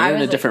doesn't bother me. You're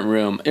in a different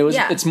room.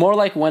 It's more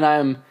like when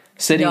I'm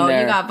sitting there. No,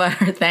 you got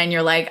buttered then.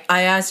 You're like,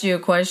 I asked you a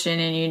question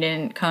and you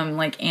didn't come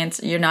like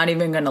answer. You're not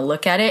even going to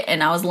look at it.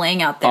 And I was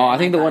laying out there. Oh, I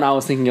think the one I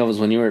was thinking of was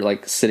when you were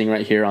like sitting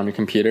right here on your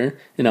computer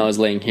and I was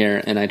laying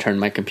here and I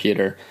turned my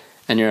computer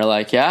and you're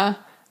like, yeah.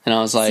 And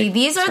I was like, see,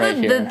 these are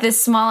the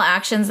small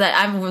actions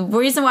that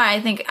reason why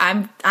I think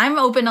I'm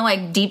open to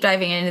like deep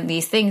diving into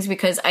these things,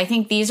 because I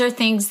think these are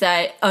things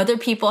that other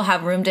people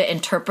have room to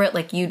interpret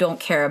like you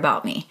don't care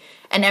about me.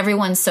 And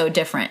everyone's so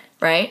different,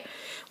 right?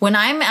 When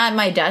I'm at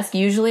my desk,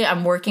 usually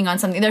I'm working on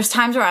something. There's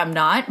times where I'm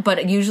not,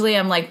 but usually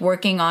I'm like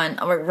working on,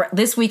 or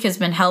this week has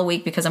been hell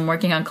week because I'm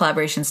working on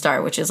Collaboration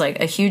Star, which is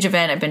like a huge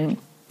event. I've been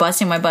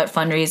busting my butt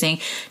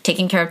fundraising,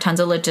 taking care of tons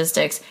of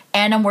logistics,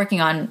 and I'm working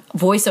on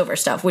voiceover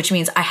stuff, which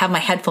means I have my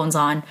headphones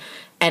on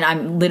and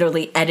I'm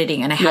literally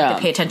editing and I have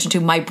to pay attention to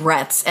my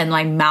breaths and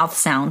my mouth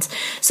sounds.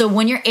 So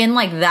when you're in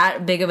like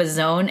that big of a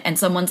zone and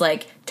someone's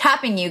like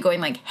tapping you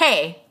going like,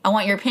 hey, I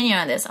want your opinion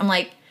on this. I'm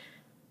like,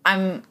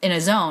 I'm in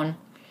a zone.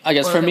 I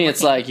guess for me,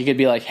 it's like, you could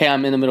be like, hey,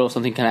 I'm in the middle of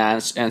something. Can I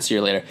answer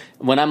you later?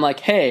 When I'm like,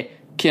 hey,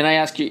 can I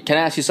ask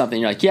you something?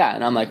 You're like, yeah.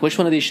 And I'm like, which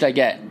one of these should I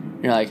get?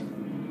 And you're like,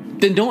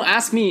 then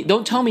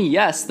don't tell me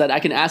yes that I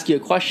can ask you a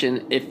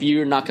question if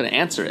you're not going to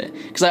answer it.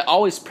 Because I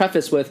always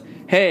preface with,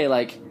 hey,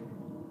 like,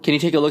 can you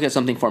take a look at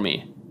something for me?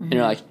 Mm-hmm. And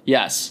you're like,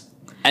 yes.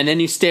 And then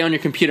you stay on your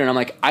computer and I'm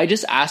like, I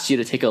just asked you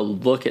to take a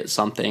look at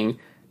something,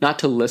 not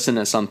to listen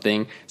to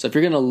something. So if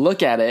you're going to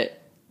look at it,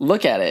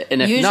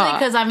 and if usually not,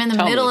 because I'm in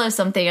the middle of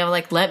something, I'm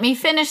like, let me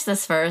finish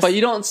this first. But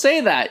you don't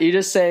say that. You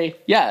just say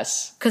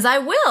yes. Because I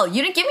will.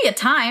 You didn't give me a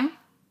time.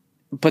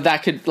 But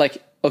that could,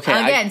 like, okay,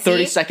 again,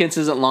 30 seconds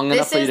isn't long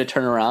enough for you to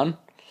turn around.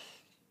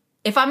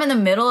 If I'm in the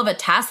middle of a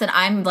task that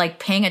I'm like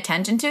paying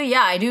attention to,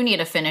 yeah, I do need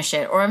to finish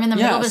it. Or I'm in the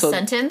middle of a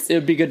sentence. It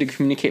would be good to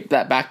communicate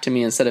that back to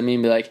me instead of me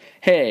and be like,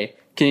 hey,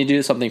 can you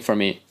do something for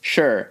me?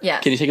 Sure.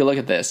 Yes. Can you take a look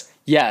at this?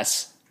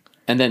 Yes.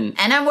 And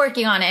I'm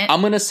working on it. I'm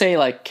going to say,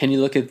 like, can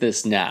you look at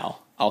this now?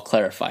 I'll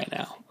clarify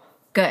now.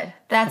 Good.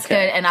 That's good.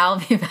 And I'll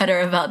be better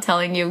about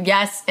telling you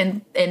yes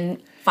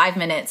in 5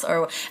 minutes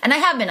and I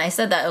have been. I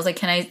said that. I was like,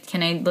 can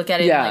I look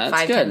at it in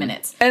like 5-10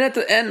 minutes? And at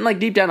the end, like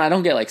deep down, I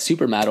don't get like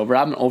super mad over it.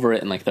 I'm over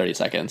it in like 30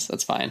 seconds.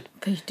 That's fine.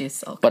 But you do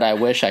so. But I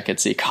wish I could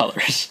see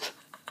colors.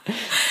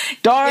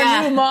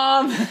 Darn you,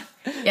 Mom.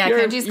 Yeah,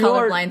 Kenji's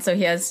colorblind, so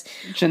he has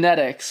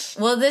genetics.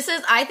 Well,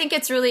 I think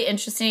it's really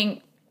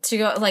interesting to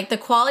go like the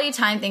quality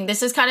time thing.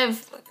 This is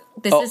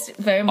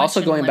very much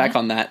also going back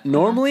on that.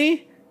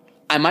 Normally,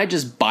 I might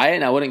just buy it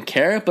and I wouldn't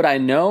care, but I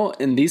know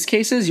in these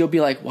cases you'll be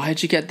like,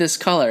 why'd you get this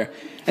color?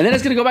 And then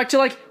it's going to go back to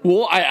like,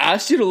 well, I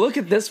asked you to look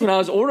at this when I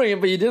was ordering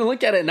it, but you didn't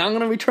look at it. Now I'm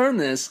going to return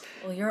this.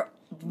 Well,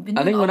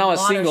 I think when I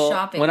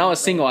was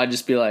single, I'd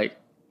just be like,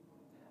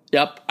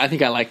 yep, I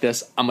think I like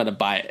this. I'm going to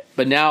buy it.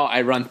 But now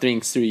I run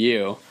things through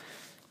you.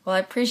 Well, I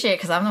appreciate it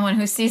because I'm the one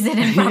who sees it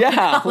in proper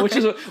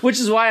color. which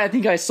is why I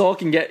think I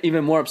sulk and get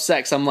even more upset.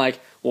 Because I'm like,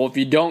 well, if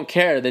you don't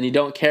care, then you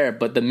don't care.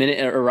 But the minute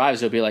it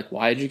arrives, you'll be like,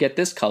 why did you get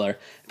this color?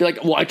 I'd be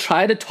like, well, I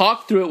tried to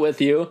talk through it with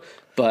you,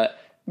 but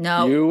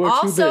no. You were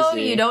too busy. Also,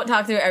 you don't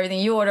talk through everything.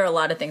 You order a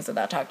lot of things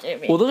without talking to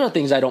me. Well, those are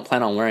things I don't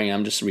plan on wearing.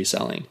 I'm just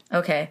reselling.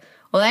 Okay.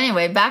 Well,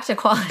 anyway, back to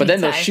quality. But then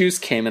those shoes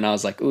came, and I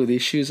was like, ooh,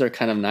 these shoes are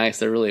kind of nice.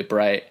 They're really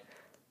bright.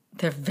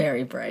 They're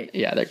very bright.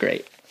 Yeah, they're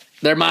great.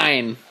 They're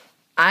mine.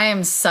 I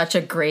am such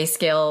a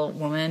grayscale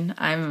woman.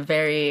 I'm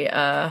very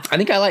I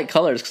think I like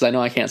colors because I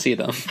know I can't see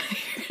them.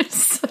 You're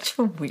such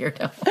a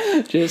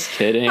weirdo. Just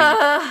kidding.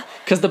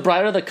 Because the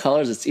brighter the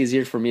colors, it's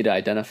easier for me to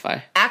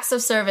identify. Acts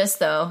of service,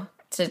 though,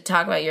 to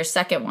talk about your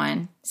second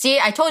one. See,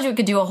 I told you we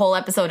could do a whole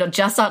episode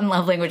just on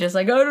love languages.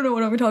 Like, I don't know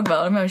what I'm talking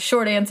about. I'm having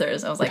short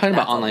answers. I was like, we're talking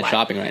about online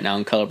shopping right now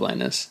and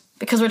colorblindness.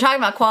 Because we're talking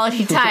about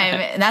quality time,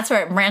 and that's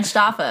where it branched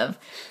off of.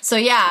 So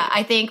yeah,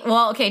 I think,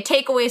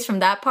 takeaways from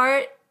that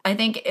part, I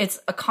think it's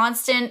a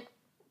constant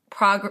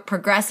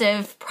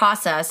progressive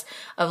process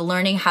of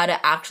learning how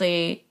to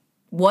actually,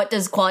 what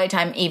does quality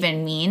time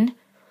even mean?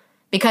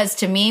 Because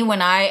to me,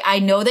 when I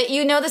know that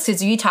you know this,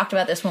 because you talked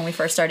about this when we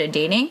first started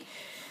dating,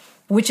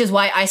 which is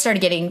why I started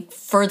getting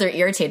further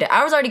irritated.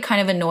 I was already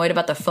kind of annoyed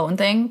about the phone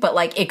thing, but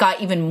like it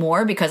got even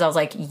more because I was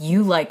like,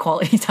 you like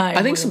quality time.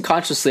 I think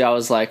subconsciously I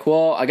was like,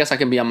 well, I guess I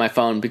can be on my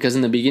phone, because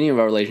in the beginning of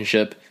our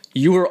relationship,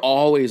 you were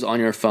always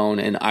on your phone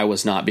and I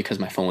was not, because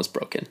my phone was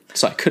broken.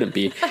 So I couldn't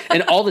be.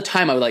 And all the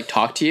time I would like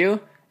talk to you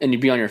and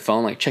you'd be on your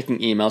phone, like checking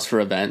emails for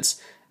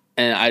events.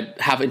 And I'd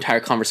have entire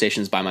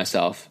conversations by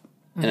myself.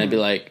 And I'd be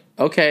like,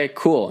 okay,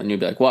 cool. And you'd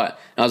be like, what?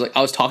 And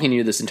I was talking to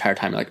you this entire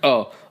time. Like,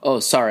 oh,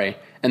 sorry.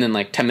 And then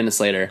like 10 minutes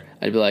later,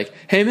 I'd be like,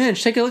 hey,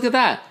 Minch, take a look at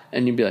that.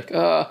 And you'd be like,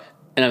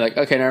 and I'm like,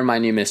 okay, never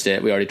mind, you missed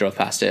it. We already drove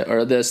past it.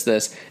 Or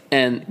this.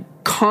 And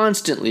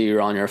constantly you're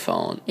on your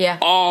phone. Yeah.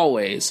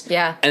 Always.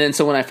 Yeah. And then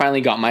so when I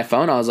finally got my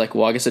phone, I was like,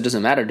 well, I guess it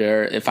doesn't matter to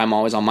her if I'm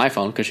always on my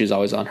phone, because she's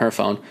always on her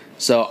phone.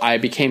 So I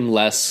became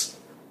less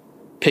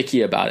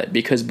picky about it,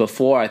 because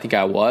before I think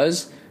I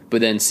was, but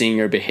then seeing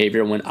your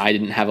behavior when I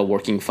didn't have a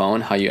working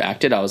phone, how you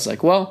acted, I was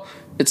like, well,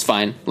 it's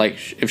fine. Like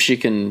if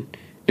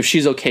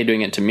she's okay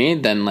doing it to me,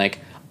 then like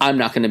I'm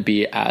not going to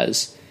be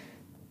as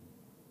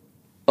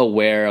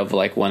aware of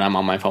like when I'm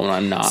on my phone when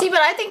I'm not. See, but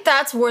I think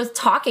that's worth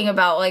talking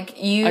about. Like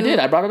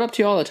I brought it up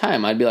to you all the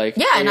time. I'd be like,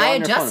 yeah, and I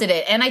adjusted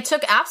it, and I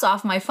took apps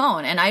off my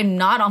phone, and I'm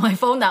not on my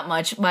phone that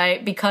much,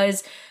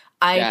 because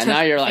took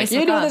now you're like,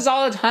 you do this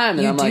all the time.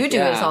 And you I'm do like,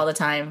 this all the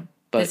time.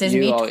 This is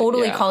me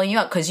totally calling you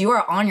out, because you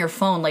are on your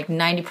phone like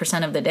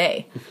 90% of the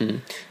day. Mm-hmm.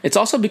 It's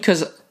also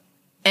because...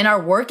 And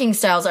our working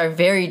styles are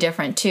very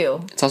different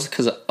too. It's also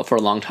because for a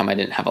long time I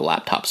didn't have a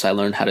laptop, so I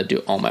learned how to do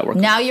all my work.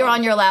 Now you're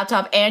on your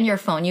laptop and your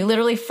phone. You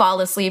literally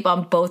fall asleep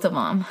on both of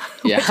them,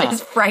 which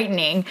is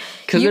frightening.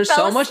 Because there's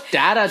so much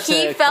data to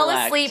He fell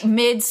asleep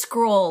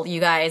mid-scroll, you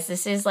guys.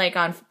 This is like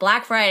on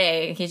Black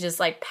Friday. He just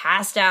like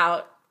passed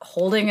out,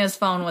 holding his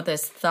phone with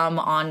his thumb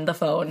on the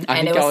phone,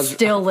 and it was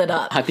still lit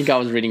up. I think I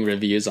was reading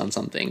reviews on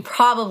something.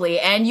 Probably,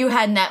 and you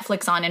had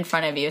Netflix on in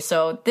front of you.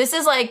 So this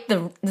is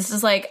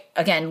like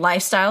again,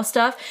 lifestyle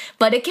stuff,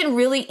 but it can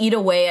really eat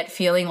away at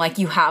feeling like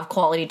you have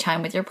quality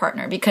time with your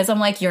partner, because I'm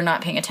like, you're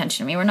not paying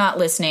attention to me. We're not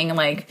listening.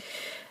 Like,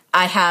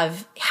 I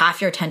have half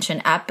your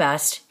attention at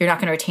best. You're not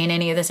going to retain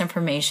any of this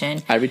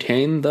information. I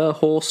retained the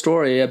whole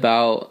story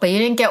about... But you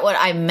didn't get what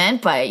I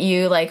meant by it.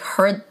 You like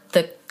heard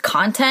the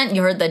content,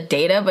 you heard the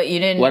data, but you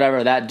didn't...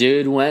 Whatever, that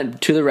dude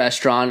went to the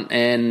restaurant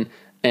in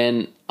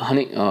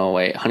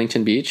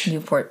Huntington Beach?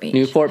 Newport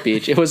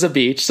Beach. It was a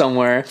beach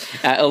somewhere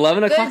at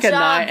 11 o'clock at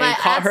night, and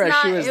caught her as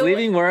she was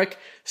leaving work,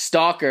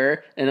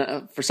 stalker,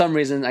 and for some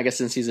reason, I guess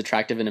since he's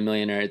attractive and a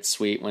millionaire, it's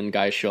sweet when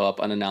guys show up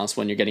unannounced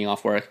when you're getting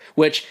off work,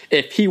 which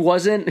if he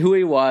wasn't who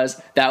he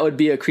was, that would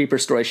be a creeper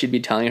story she'd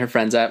be telling her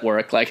friends at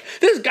work, like,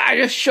 this guy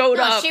just showed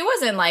up. No, she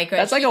wasn't like...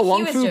 That's like a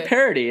Wong Fu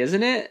parody,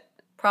 isn't it?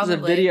 Probably.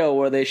 There's a video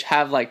where they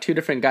have like two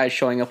different guys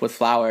showing up with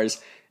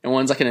flowers, and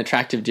one's like an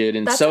attractive dude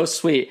and so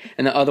sweet,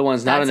 and the other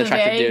one's not an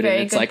attractive dude,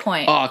 and it's like,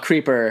 oh,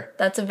 creeper.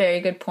 That's a very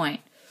good point.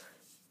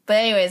 But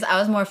anyways, I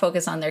was more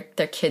focused on their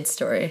kid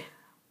story.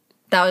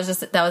 That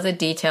was a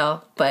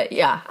detail, but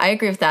yeah, I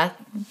agree with that.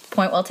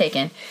 Point well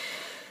taken.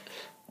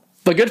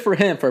 But good for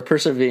him for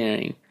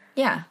persevering.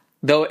 Yeah.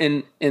 Though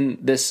in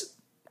this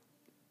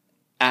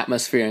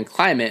atmosphere and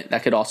climate,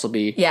 that could also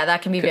be Yeah,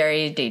 that can be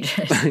very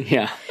dangerous.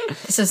 yeah.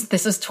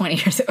 This was 20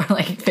 years ago, or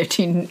like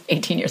 15,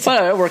 18 years ago.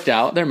 But it worked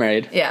out. They're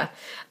married. Yeah.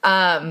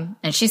 And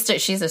she's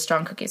a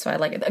strong cookie, so I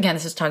like it. Again,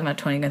 this is talking about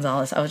Tony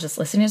Gonzalez. I was just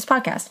listening to his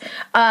podcast.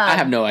 I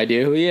have no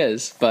idea who he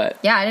is, but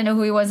Yeah, I didn't know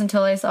who he was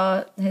until I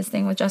saw his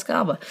thing with Jessica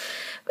Alba.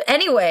 But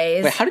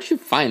anyways, wait, how did you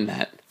find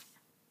that?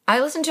 I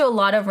listened to a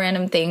lot of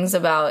random things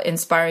about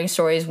inspiring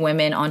stories,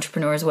 women,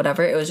 entrepreneurs,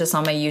 whatever. It was just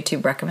on my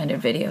YouTube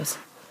recommended videos.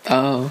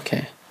 Oh,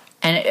 okay.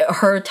 And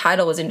her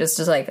title was just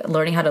like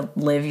learning how to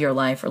live your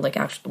life or like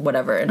actually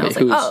whatever. And I was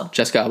like, Who's oh,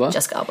 Jessica Alba?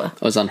 Jessica Alba.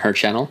 It was on her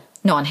channel?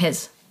 No, on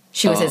his.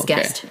 She was his okay.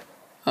 guest.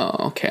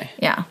 Oh, okay.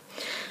 Yeah.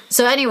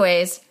 So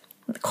anyways,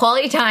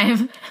 quality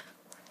time,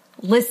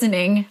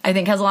 listening, I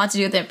think has a lot to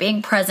do with it.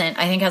 Being present,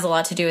 I think has a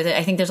lot to do with it.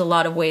 I think there's a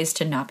lot of ways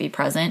to not be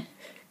present.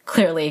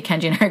 Clearly,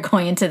 Kenji and I are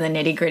going into the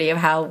nitty gritty of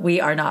how we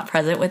are not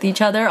present with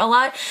each other a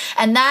lot.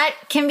 And that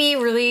can be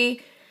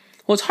really...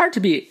 Well, it's hard to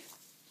be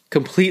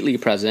completely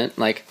present.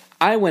 Like,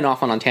 I went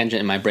off on a tangent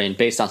in my brain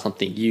based on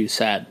something you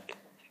said.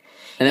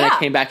 And then Yeah. I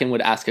came back and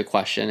would ask a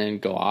question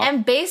and go off.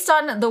 And based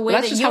on the way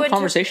But that's that just you how would...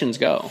 conversations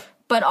go.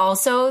 But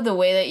also the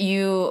way that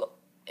you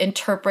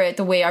interpret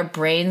the way our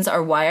brains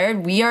are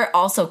wired, we are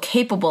also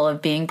capable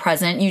of being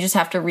present. You just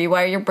have to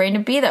rewire your brain to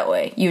be that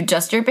way. You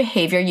adjust your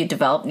behavior, you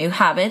develop new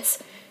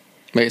habits.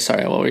 Wait,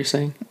 sorry, what were you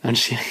saying? I'm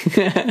just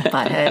kidding.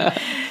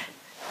 Butthead.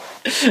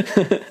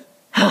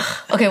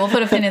 Okay, we'll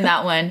put a pin in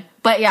that one.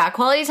 But yeah,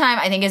 quality time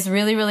I think is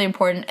really, really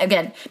important.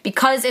 Again,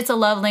 because it's a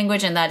love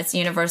language and that it's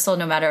universal,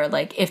 no matter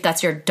like if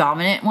that's your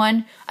dominant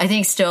one, I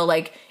think still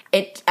like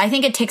I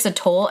think it takes a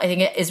toll. I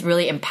think it is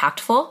really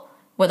impactful,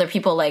 whether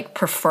people like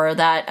prefer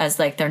that as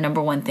like their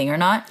number one thing or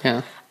not.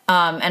 Yeah.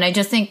 And I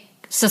just think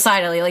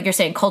societally, like you're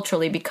saying,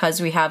 culturally,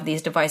 because we have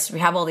these devices, we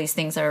have all these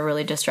things that are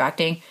really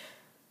distracting.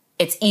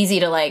 It's easy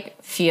to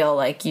like feel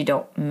like you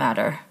don't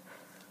matter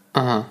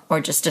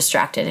or just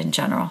distracted in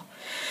general.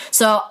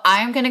 So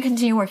I'm going to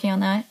continue working on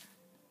that.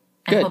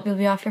 I Good. hope you'll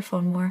be off your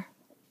phone more.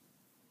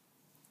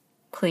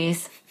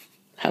 Please.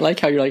 I like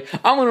how you're like,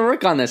 I'm going to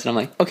work on this. And I'm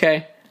like,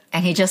 okay.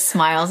 And he just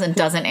smiles and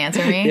doesn't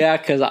answer me. Yeah,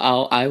 because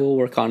I will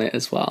work on it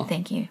as well.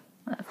 Thank you.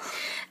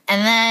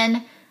 And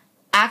then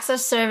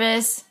access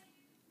service,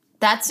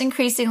 that's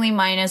increasingly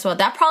mine as well.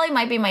 That probably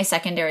might be my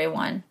secondary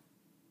one,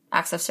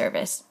 acts of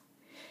service.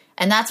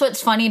 And that's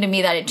what's funny to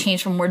me, that it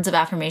changed from words of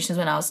affirmations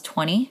when I was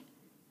 20,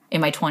 in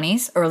my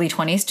 20s, early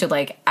 20s, to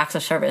like acts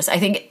of service. I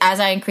think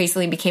as I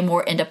increasingly became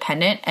more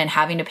independent and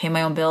having to pay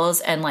my own bills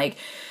and like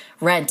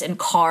rent and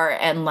car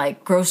and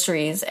like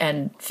groceries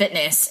and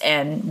fitness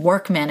and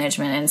work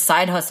management and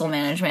side hustle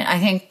management, I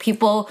think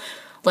people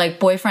like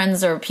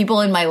boyfriends or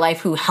people in my life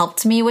who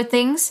helped me with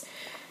things,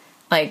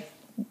 like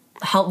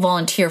help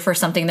volunteer for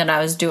something that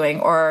I was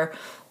doing or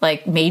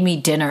like made me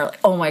dinner. Like,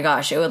 oh my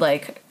gosh, it would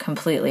like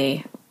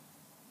completely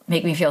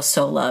make me feel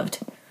so loved.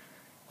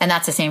 And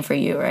that's the same for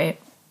you, right?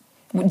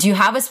 Do you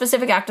have a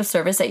specific act of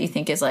service that you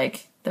think is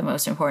like the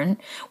most important?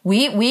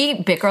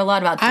 We bicker a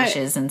lot about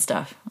dishes and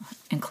stuff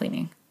and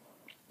cleaning.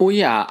 Well,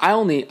 yeah,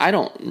 I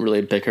don't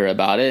really bicker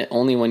about it.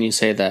 Only when you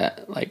say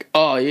that, like,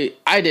 oh,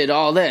 I did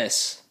all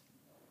this.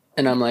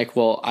 And I'm like,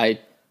 well, I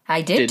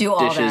did do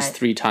all dishes that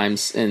 3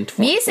 times in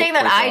 20 Me saying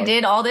that 24 I hours.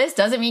 did all this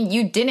doesn't mean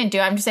you didn't do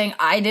it. I'm just saying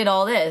I did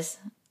all this.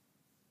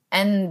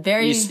 And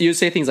You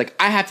say things like,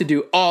 I have to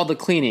do all the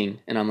cleaning.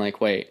 And I'm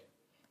like, wait.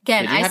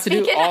 again, Did you I have to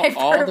speak do in all the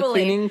hyperbole.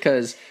 cleaning?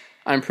 Because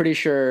I'm pretty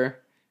sure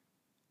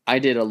I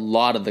did a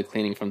lot of the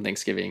cleaning from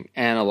Thanksgiving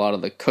and a lot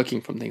of the cooking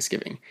from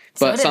Thanksgiving.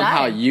 But did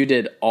somehow I. you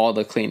did all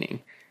the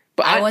cleaning.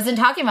 But I wasn't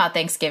talking about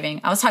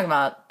Thanksgiving. I was talking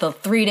about the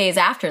 3 days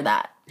after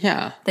that.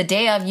 Yeah. The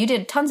day of, you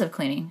did tons of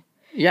cleaning.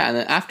 Yeah, and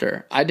then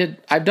after,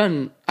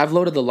 I've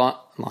loaded the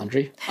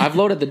laundry. I've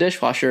loaded the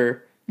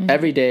dishwasher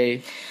every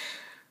day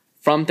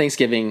from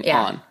Thanksgiving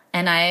Yeah. on.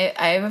 And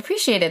I've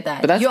appreciated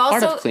that. But that's you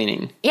part also, of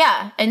cleaning.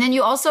 Yeah. And then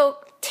you also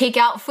take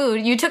out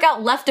food. You took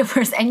out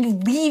leftovers and you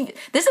leave.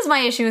 This is my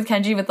issue with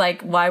Kenji with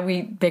like why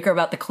we bicker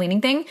about the cleaning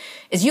thing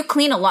is you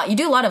clean a lot. You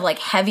do a lot of like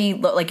heavy,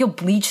 like you'll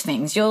bleach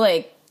things. You'll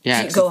like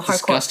Yeah, go it's hardcore.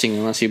 disgusting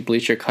unless you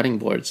bleach your cutting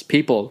boards.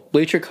 People,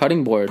 bleach your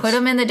cutting boards. Put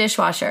them in the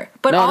dishwasher.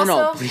 But no,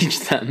 also,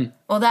 bleach them.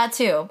 well, that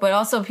too. But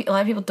also, a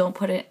lot of people don't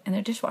put it in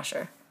their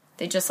dishwasher.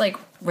 They just like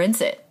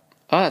rinse it.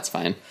 Oh, that's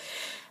fine.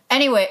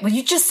 Anyway, well,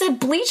 you just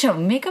said bleach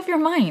them. Make up your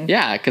mind.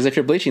 Yeah, because if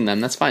you're bleaching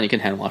them, that's fine. You can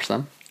hand wash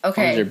them. As long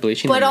Okay. as you're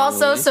bleaching But them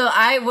also,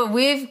 manually. what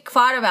we've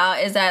thought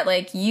about is that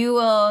like you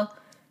will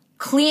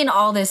clean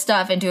all this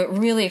stuff and do it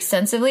really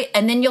extensively,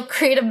 and then you'll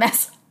create a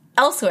mess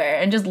elsewhere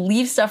and just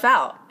leave stuff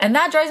out. And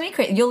that drives me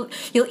crazy. You'll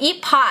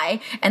eat pie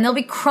and there'll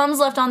be crumbs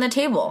left on the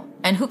table.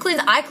 And who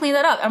cleans? I clean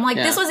that up. I'm like,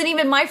 Yeah. this wasn't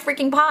even my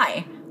freaking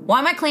pie. Why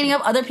am I cleaning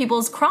up other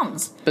people's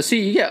crumbs? But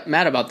see, you get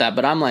mad about that,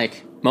 but I'm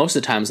like, most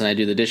of the times when I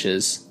do the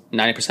dishes,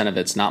 90% of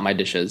it's not my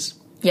dishes.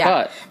 Yeah.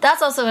 But,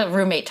 That's also a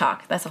roommate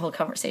talk. That's a whole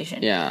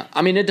conversation. yeah.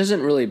 I mean, it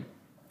doesn't really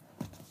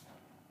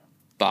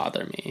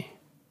bother me,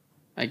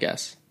 I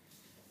guess.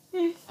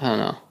 I don't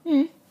know.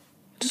 It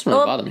doesn't really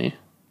Well- bother me.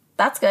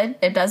 That's good.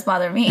 It does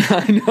bother me.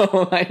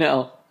 I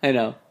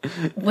know.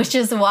 Which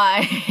is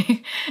why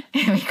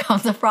it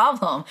becomes a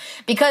problem.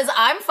 Because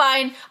I'm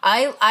fine.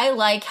 I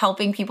like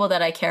helping people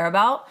that I care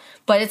about.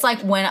 But it's like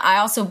when I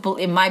also,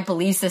 in my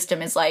belief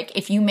system, is like,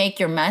 if you make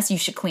your mess, you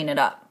should clean it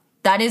up.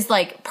 That is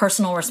like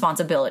personal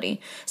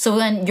responsibility. So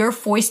when you're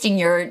foisting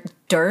your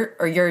dirt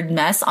or your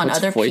mess on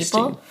other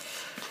people,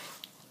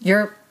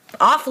 you're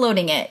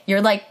offloading it.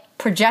 You're like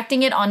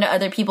projecting it onto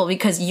other people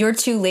because you're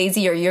too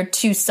lazy or you're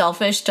too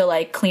selfish to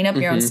like clean up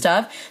your own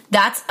stuff.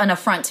 That's an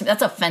affront to me.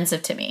 That's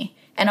offensive to me.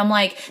 And I'm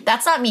like,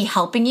 that's not me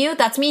helping you.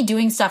 That's me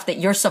doing stuff that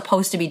you're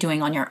supposed to be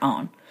doing on your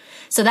own.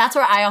 So that's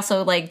where I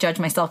also like judge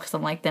myself because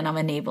I'm like, then I'm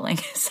enabling.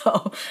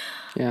 So,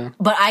 yeah.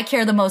 But I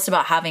care the most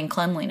about having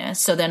cleanliness.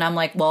 So then I'm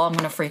like, well, I'm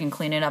going to freaking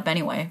clean it up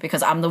anyway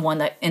because I'm the one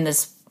that in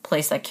this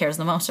place that cares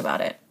the most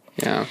about it.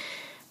 Yeah.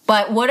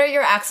 But what are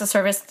your acts of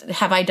service?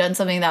 Have I done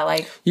something that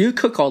like... You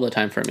cook all the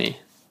time for me.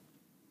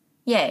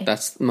 Yay.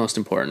 That's most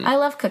important. I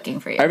love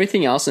cooking for you.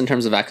 Everything else in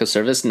terms of acts of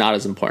service, not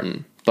as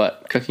important.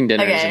 But cooking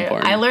dinner is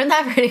important. I learned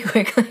that pretty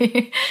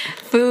quickly.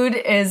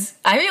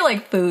 I feel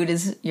like food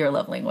is your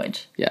love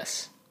language.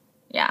 Yes.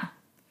 Yeah.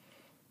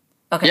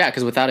 Okay. Yeah,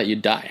 because without it,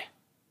 you'd die.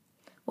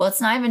 Well,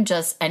 it's not even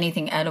just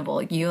anything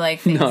edible. You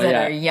like things that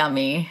are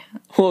yummy.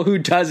 Well, who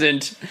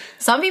doesn't?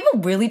 Some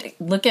people really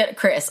look at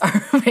Chris,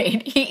 our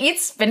roommate. He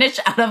eats spinach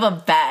out of a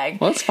bag.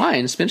 Well, it's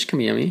fine. Spinach can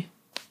be yummy.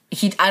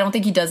 I don't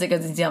think he does it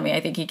because it's yummy. I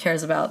think he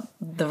cares about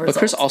the results. But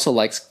Chris also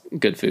likes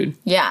good food.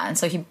 Yeah, and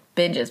so he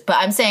binges. But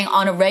I'm saying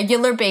on a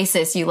regular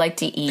basis, you like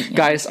to eat.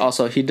 Guys,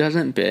 also, he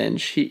doesn't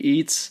binge. He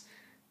eats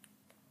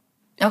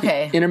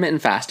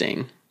intermittent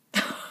fasting.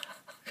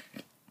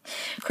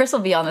 Chris will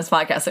be on this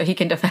podcast so he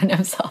can defend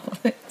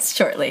himself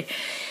shortly.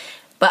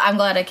 But I'm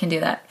glad I can do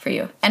that for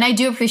you. And I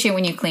do appreciate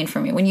when you clean for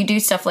me. When you do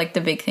stuff like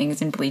the big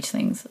things and bleach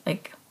things,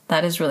 like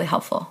that is really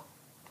helpful.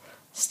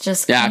 It's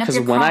just because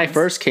when I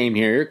first came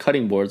here, your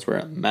cutting boards were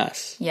a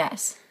mess.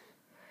 Yes.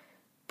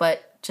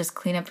 But just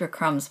clean up your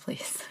crumbs,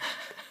 please.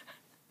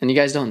 And you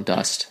guys don't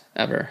dust,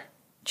 ever.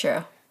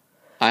 True.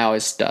 I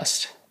always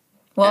dust.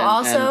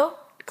 Well, and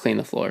clean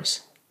the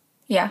floors.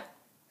 Yeah.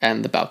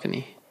 And the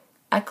balcony.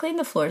 I clean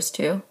the floors,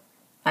 too.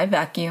 I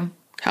vacuum.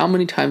 How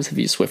many times have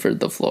you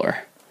Swiffered the floor?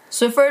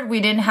 Swiffered?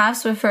 We didn't have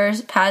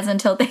Swiffer pads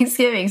until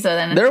Thanksgiving, so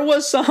then... There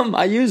was some.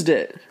 I used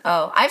it.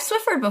 Oh, I've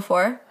Swiffered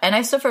before, and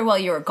I Swiffered while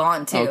you were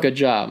gone, too. Oh, good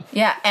job.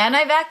 Yeah, and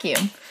I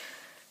vacuum.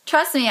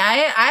 Trust me, I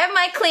have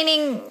my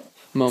cleaning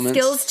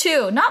skills,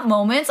 too. Not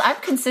moments. I'm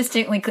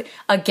consistently...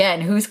 Again,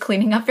 who's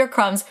cleaning up your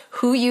crumbs?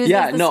 Who uses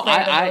the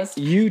spray the most?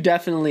 You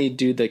definitely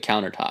do the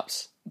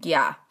countertops.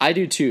 Yeah. I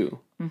do, too.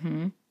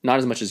 Mm-hmm. Not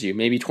as much as you.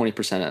 Maybe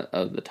 20%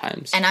 of the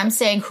times. And I'm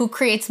saying who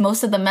creates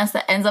most of the mess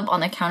that ends up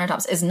on the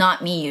countertops is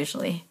not me,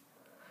 usually.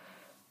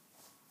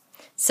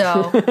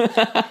 So,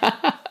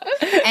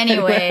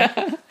 anyway.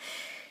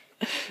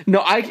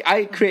 No,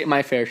 I create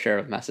my fair share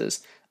of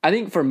messes. I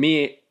think for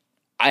me,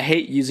 I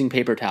hate using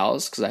paper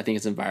towels because I think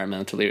it's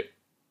environmentally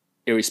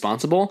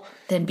irresponsible.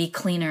 Then be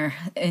cleaner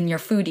in your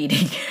food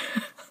eating.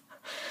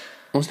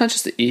 Well, it's not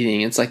just the eating.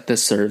 It's like the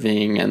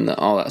serving and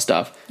all that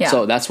stuff. Yeah.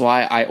 So that's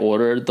why I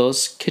ordered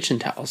those kitchen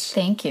towels.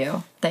 Thank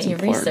you. That you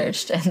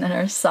researched and that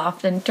are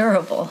soft and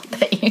durable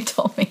that you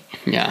told me.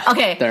 Yeah.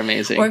 Okay. They're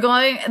amazing.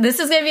 This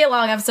is going to be a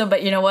long episode,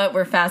 but you know what?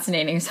 We're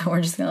fascinating, so we're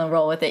just going to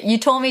roll with it. You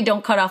told me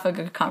don't cut off a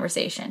good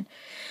conversation.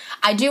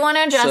 I do want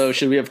to address... So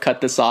should we have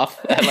cut this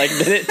off at like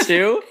minute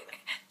 2?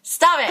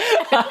 Stop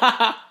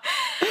it.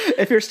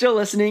 If you're still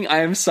listening, I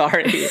am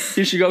sorry.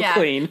 You should go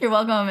clean. You're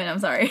welcome, and I'm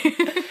sorry.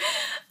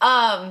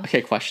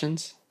 Okay,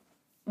 questions?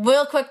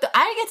 Real quick,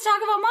 I get to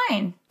talk about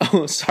mine.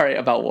 Oh, sorry.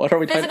 About what are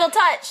we Physical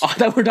touch. Oh, I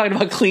thought we were talking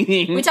about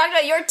cleaning. We talked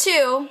about your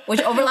 2,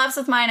 which overlaps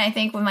with mine, I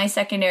think, with my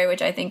secondary,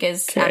 which I think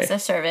is acts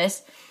of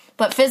service.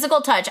 But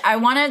physical touch, I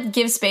want to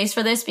give space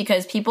for this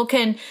because people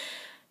can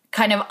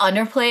kind of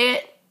underplay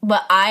it.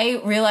 But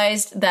I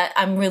realized that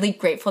I'm really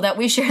grateful that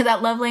we share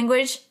that love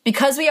language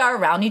because we are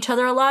around each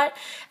other a lot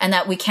and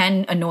that we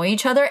can annoy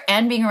each other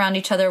and being around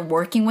each other,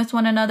 working with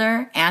one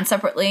another and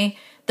separately.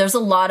 There's a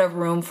lot of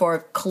room for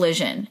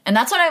collision. And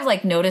that's what I've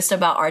like noticed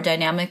about our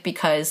dynamic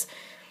because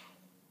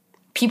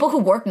people who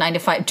work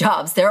 9-to-5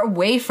 jobs, they're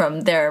away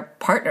from their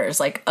partners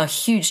like a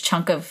huge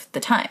chunk of the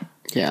time.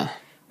 Yeah.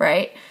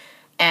 Right?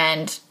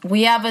 And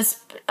we have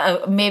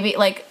a maybe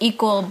like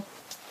equal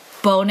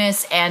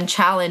bonus and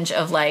challenge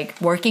of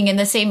like working in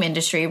the same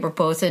industry. We're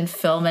both in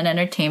film and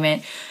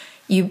entertainment.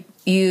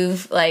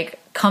 You've like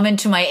come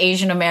into my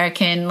Asian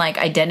American like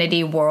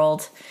identity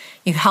world.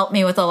 You've helped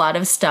me with a lot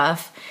of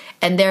stuff.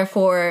 And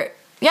therefore,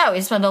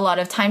 we spend a lot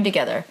of time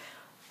together.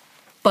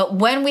 But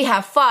when we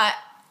have fought,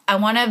 I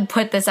want to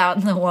put this out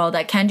in the world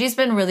that Kenji's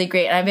been really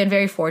great. And I've been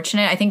very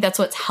fortunate. I think that's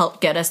what's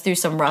helped get us through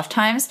some rough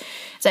times.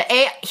 So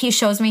he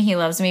shows me he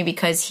loves me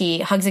because he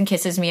hugs and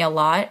kisses me a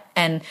lot.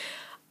 And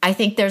I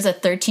think there's a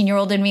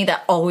 13-year-old in me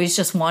that always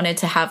just wanted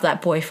to have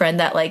that boyfriend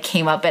that like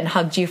came up and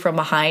hugged you from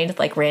behind,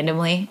 like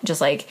randomly,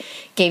 just like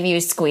gave you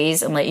a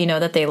squeeze and let you know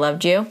that they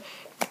loved you.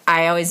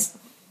 I always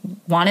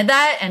wanted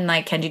that. And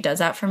like Kenji does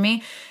that for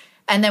me.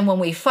 And then when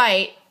we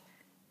fight,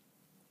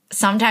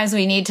 sometimes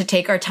we need to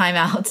take our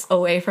timeouts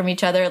away from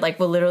each other. Like,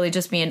 we'll literally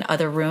just be in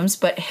other rooms,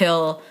 but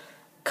he'll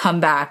come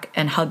back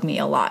and hug me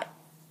a lot.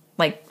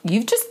 Like,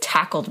 you've just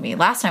tackled me.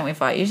 Last time we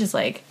fought, you just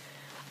like,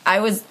 I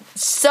was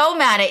so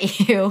mad at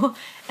you.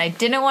 I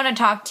didn't want to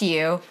talk to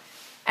you.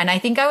 And I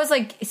think I was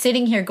like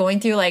sitting here going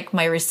through like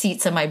my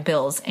receipts and my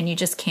bills, and you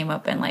just came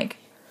up and like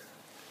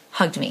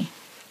hugged me.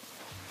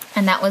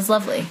 And that was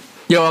lovely.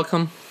 You're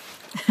welcome.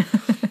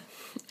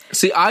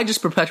 See, I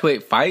just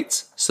perpetuate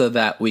fights so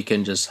that we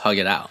can just hug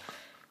it out.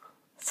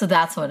 So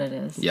that's what it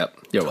is. Yep.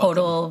 You're welcome.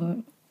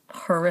 Total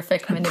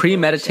horrific manipulation.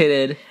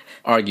 Premeditated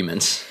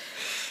arguments.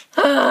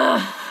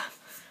 The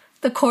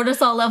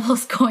cortisol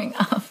level's going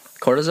up.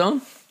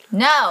 Cortisone?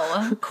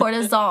 No,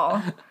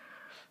 cortisol.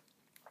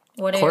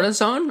 What are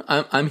Cortisone?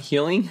 I'm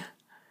healing.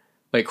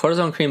 Wait,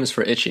 cortisone cream is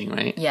for itching,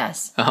 right?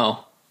 Yes.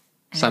 Oh.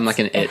 So I'm like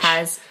an itch.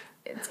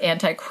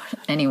 It's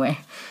anyway.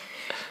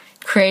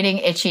 Creating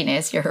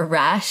itchiness. You're a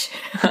rash.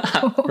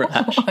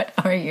 Rash. What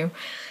are you?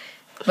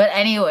 But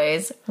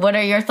anyways, what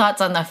are your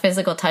thoughts on the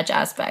physical touch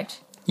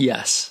aspect?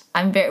 Yes.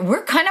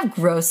 We're kind of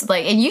gross.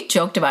 Like, and you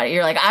joked about it.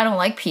 You're like, I don't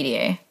like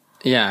PDA.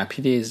 Yeah,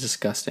 PDA is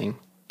disgusting.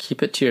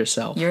 Keep it to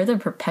yourself. You're the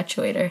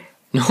perpetuator.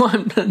 No,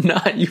 I'm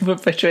not. You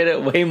perpetuate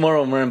it way more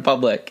when we're in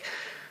public.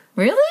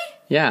 Really?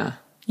 Yeah.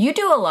 You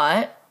do a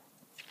lot.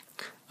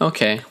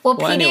 Okay. Well,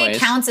 PDA anyways.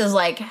 counts as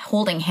like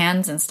holding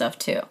hands and stuff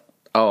too.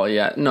 Oh,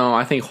 yeah. No,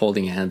 I think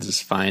holding hands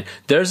is fine.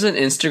 There's an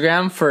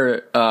Instagram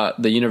for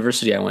the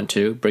university I went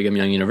to, Brigham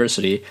Young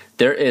University.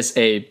 There is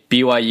a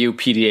BYU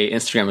PDA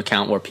Instagram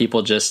account where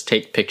people just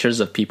take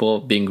pictures of people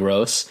being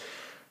gross.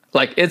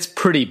 Like, it's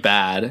pretty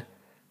bad.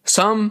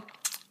 Some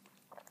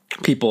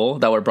people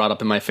that were brought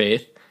up in my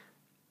faith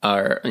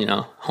are,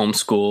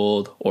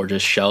 homeschooled or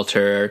just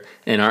sheltered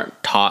and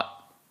aren't taught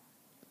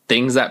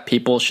things that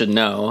people should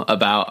know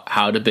about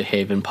how to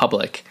behave in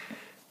public.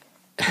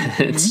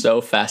 Mm-hmm. It's so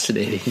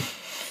fascinating.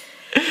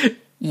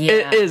 Yeah.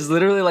 It is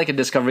literally like a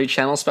Discovery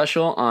Channel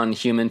special on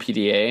human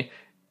PDA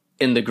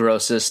in the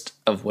grossest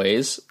of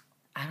ways.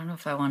 I don't know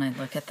if I want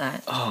to look at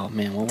that. Oh,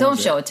 man. What Don't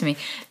was show it to me.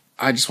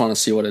 I just want to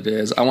see what it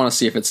is. I want to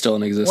see if it's still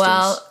in existence.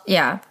 Well,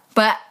 yeah.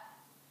 But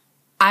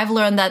I've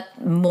learned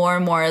that more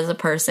and more as a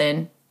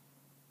person.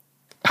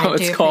 I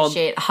do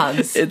appreciate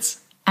hugs.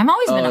 I'm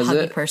always been a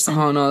huggy person.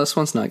 Oh, no, this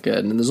one's not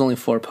good. And there's only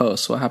 4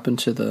 posts. What happened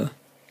to the...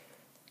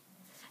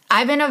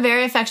 I've been a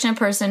very affectionate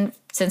person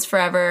since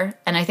forever,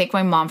 and I thank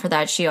my mom for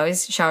that. She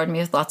always showered me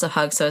with lots of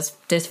hugs, so as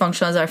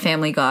dysfunctional as our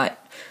family got,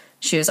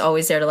 she was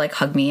always there to like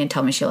hug me and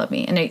tell me she loved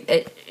me, and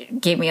it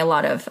gave me a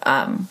lot of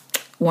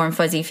warm,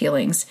 fuzzy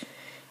feelings,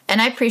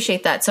 and I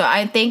appreciate that. So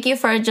I thank you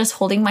for just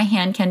holding my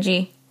hand,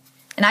 Kenji,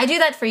 and I do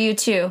that for you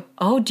too.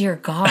 Oh dear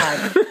God,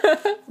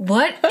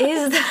 what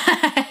is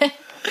that?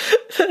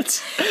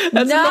 That's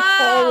in the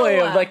hallway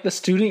of like the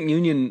student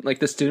union, like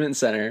the student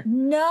center.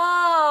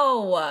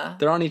 No,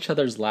 they're on each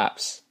other's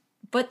laps.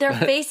 But their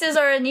faces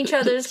are in each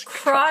other's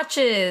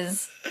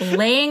crotches,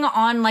 laying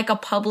on like a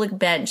public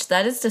bench.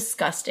 That is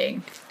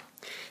disgusting.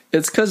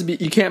 It's because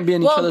you can't be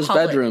in each other's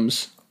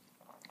bedrooms.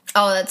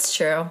 Oh, that's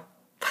true.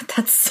 But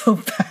that's so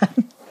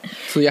bad.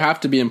 So you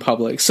have to be in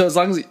public. So as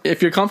long as,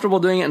 if you're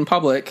comfortable doing it in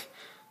public,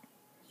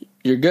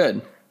 you're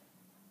good.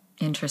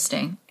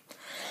 Interesting.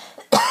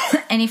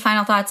 Any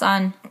final thoughts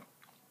on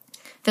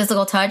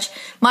physical touch?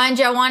 Mind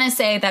you, I want to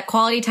say that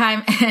quality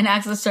time and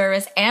acts of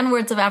service and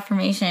words of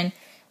affirmation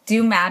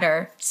do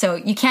matter. So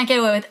you can't get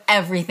away with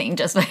everything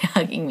just by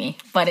hugging me,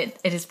 but it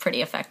is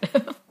pretty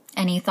effective.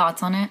 Any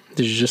thoughts on it?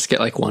 Did you just get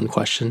like one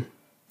question?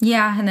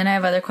 Yeah, and then I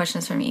have other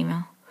questions from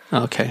email.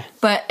 Okay.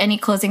 But any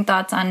closing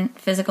thoughts on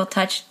physical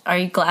touch? Are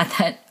you glad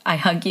that I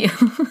hug you?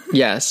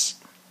 Yes.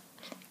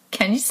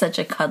 Kenji's such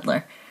a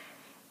cuddler.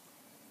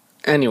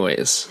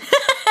 Anyways.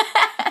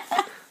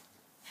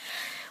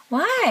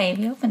 Why?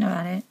 Be open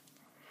about it.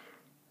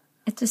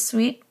 It's a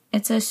sweet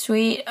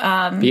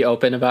Be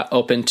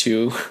open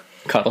to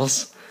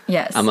cuddles.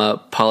 Yes. I'm a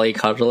poly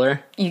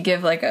cuddler. You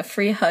give like a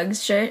free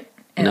hugs shirt.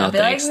 And No, I'll be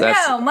thanks. like,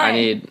 no, mine. I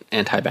need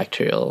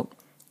antibacterial.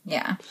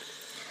 Yeah.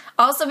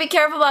 Also be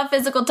careful about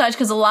physical touch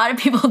because a lot of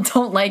people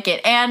don't like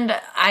it. And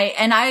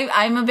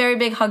I'm a very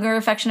big hugger,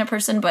 affectionate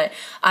person, but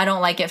I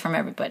don't like it from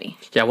everybody.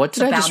 Yeah, what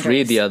did I just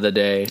read the other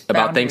day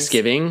about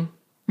Thanksgiving?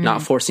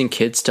 Not forcing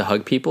kids to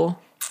hug people?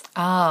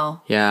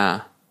 Oh.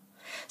 Yeah.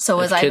 So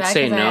was I back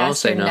because I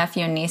asked your no.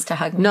 nephew and niece to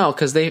hug me? No,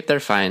 because they're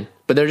fine.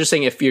 But they're just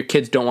saying if your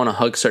kids don't want to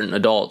hug certain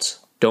adults,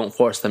 don't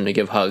force them to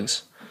give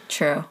hugs.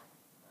 True.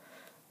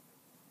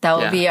 That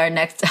will be our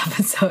next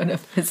episode of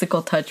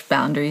Physical Touch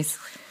Boundaries.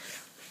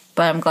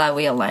 But I'm glad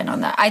we align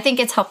on that. I think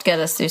it's helped get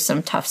us through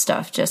some tough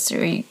stuff just for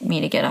me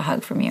to get a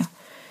hug from you.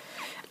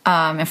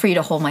 And for you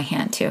to hold my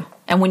hand too.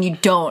 And when you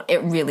don't,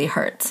 it really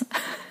hurts.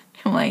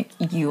 I'm like,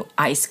 you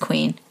ice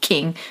queen,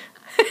 king.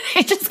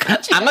 I just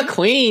got you. I'm a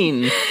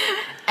queen.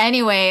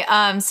 Anyway,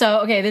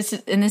 so okay,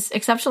 in this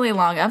exceptionally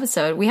long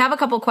episode, we have a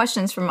couple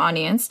questions from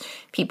audience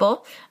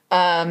people.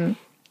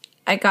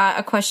 I got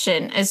a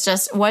question. It's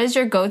just, what is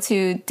your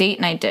go-to date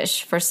night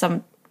dish for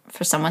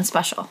someone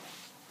special?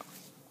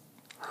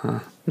 Huh.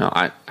 No,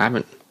 I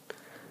haven't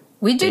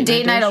We do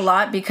date night dish? a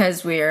lot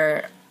because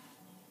we're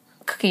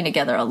cooking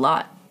together a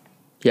lot.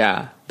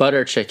 Yeah,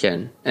 butter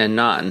chicken and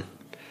naan.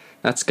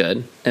 That's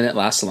good. And it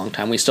lasts a long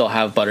time. We still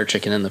have butter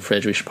chicken in the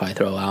fridge we should probably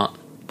throw out.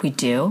 We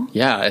do?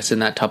 Yeah, it's in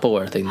that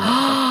Tupperware thing.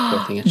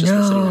 It's just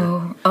been sitting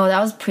there. Oh, that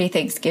was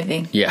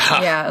pre-Thanksgiving.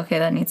 Yeah. Yeah, okay,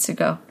 that needs to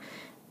go.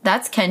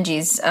 That's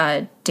Kenji's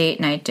date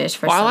night dish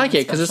for Well, I someone like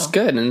it because it's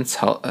special. good and it's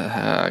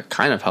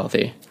kind of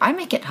healthy. I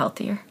make it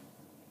healthier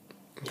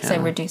because I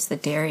Yeah. reduce the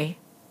dairy.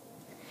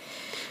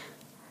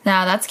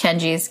 Now that's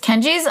Kenji's.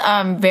 Kenji's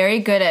very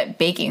good at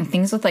baking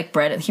things with like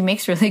bread. He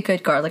makes really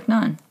good garlic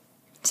naan.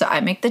 So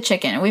I make the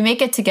chicken and we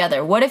make it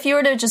together. What if you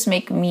were to just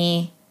make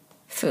me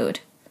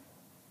food?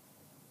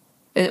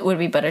 Would it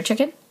be butter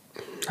chicken?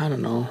 I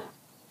don't know.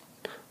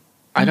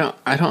 I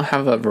don't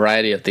have a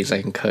variety of things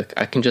I can cook.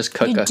 I can just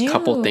cook You a do.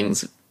 couple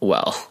things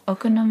well.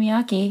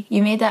 Okonomiyaki.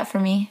 You made that for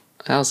me.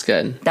 That was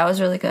good. That was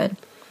really good.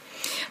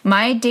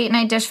 My date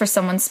night dish for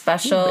someone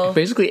special.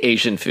 Basically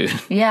Asian food.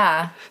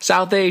 Yeah.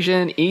 South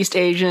Asian, East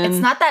Asian.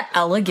 It's not that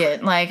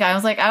elegant. Like I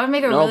was like, I would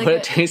make a No, really but good.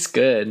 it tastes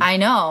good. I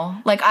know.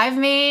 Like I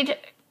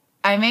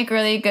make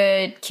really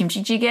good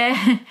kimchi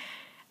jjigae.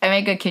 I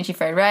make good kimchi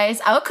fried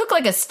rice. I would cook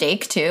like a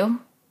steak too.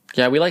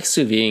 Yeah, we like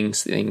sous vide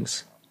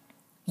things.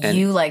 And-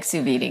 You like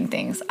sous videing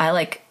things. I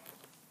like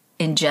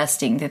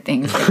ingesting the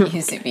things that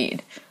you sous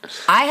vide.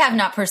 I have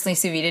not personally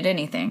sous videed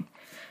anything,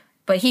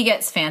 but he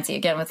gets fancy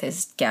again with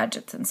his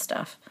gadgets and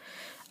stuff.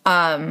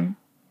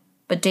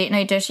 But date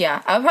night dish,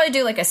 yeah, I would probably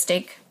do like a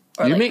steak.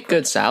 Or You like, make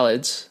good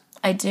salads.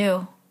 I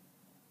do,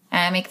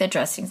 and I make the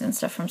dressings and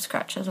stuff from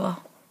scratch as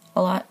well.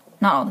 A lot,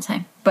 not all the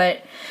time,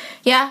 but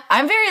yeah,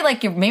 I'm very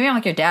like your. Maybe I'm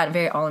like your dad. I'm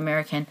very all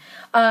American.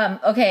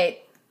 Okay.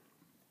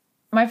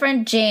 My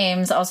friend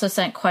James also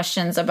sent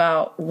questions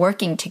about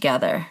working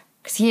together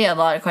because he had a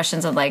lot of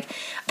questions of like,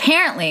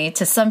 apparently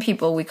to some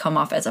people we come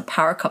off as a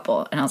power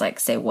couple, and I was like,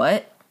 say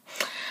what?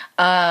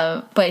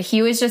 But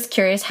he was just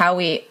curious how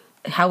we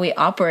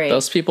operate.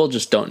 Those people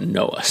just don't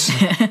know us.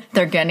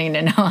 They're getting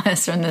to know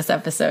us from this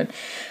episode.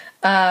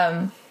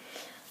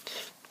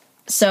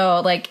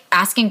 So like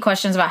asking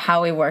questions about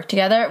how we work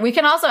together. We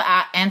can also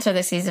answer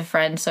this. He's a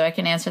friend, so I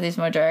can answer these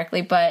more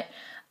directly. But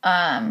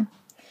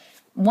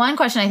one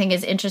question I think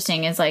is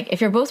interesting is like,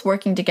 if you're both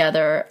working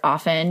together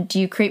often, do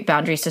you create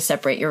boundaries to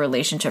separate your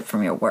relationship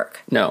from your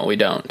work? No, we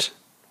don't.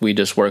 We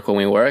just work when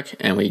we work,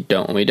 and we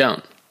don't when we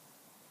don't.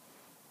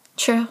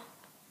 True.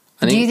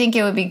 I Do you think think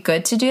it would be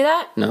good to do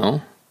that?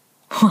 no.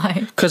 Why?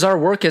 Because our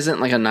work isn't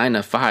like a 9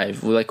 to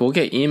 5. We'll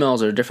get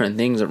emails or different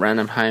things at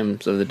random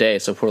times of the day.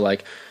 So if we're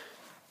like,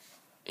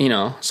 you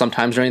know,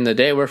 sometimes during the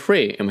day we're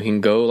free and we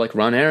can go like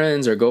run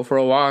errands or go for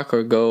a walk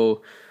or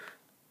go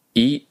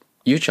eat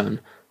yuchun.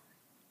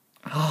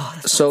 Oh,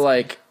 So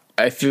like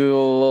I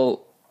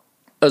feel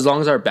as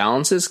long as our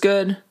balance is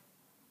good,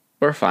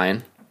 we're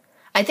fine.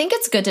 I think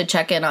it's good to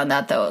check in on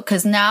that though,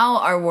 because now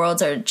our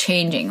worlds are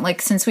changing.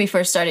 Like since we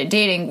first started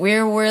dating,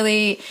 we're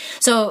really,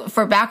 so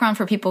for background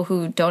for people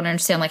who don't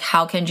understand like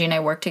how Kenji and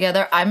I work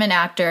together, I'm an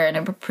actor and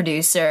I'm a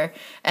producer,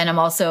 and I'm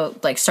also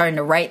like starting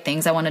to write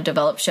things. I want to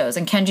develop shows,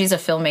 and Kenji's a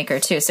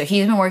filmmaker too. So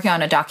he's been working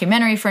on a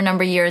documentary for a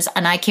number of years,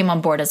 and I came on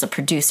board as a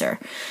producer.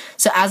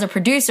 So as a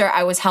producer,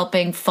 I was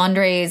helping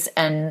fundraise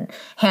and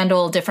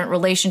handle different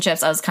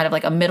relationships. I was kind of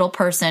like a middle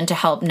person to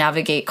help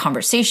navigate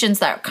conversations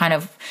that kind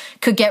of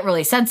could get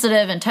really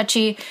sensitive and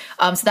touchy.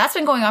 So that's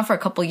been going on for a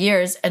couple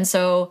years. And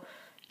so,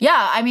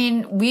 yeah, I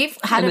mean, we've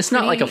had And it's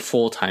not like a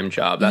full-time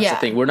job. That's Yeah. the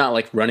thing. We're not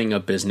like running a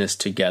business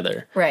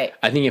together. Right.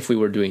 I think if we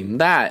were doing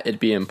that, it'd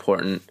be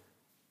important.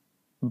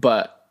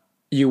 But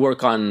you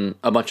work on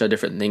a bunch of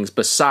different things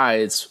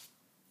besides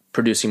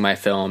producing my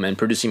film, and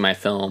producing my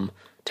film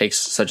takes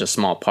such a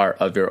small part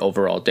of your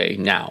overall day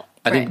now.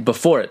 I think Right.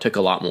 before it took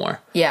a lot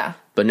more, Yeah.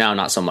 but now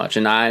not so much.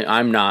 And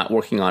I'm not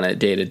working on it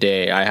day to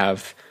day. I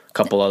have a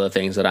couple other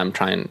things that I'm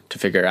trying to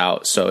figure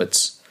out. So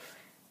it's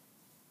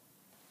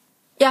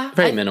Yeah.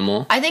 very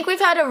minimal. I think we've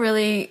had a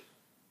really,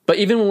 But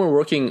even when we're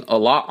working a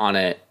lot on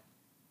it,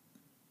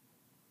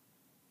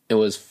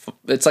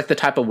 it's like the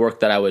type of work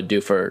that I would do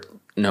for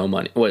no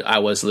money. Well, I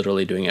was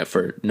literally doing it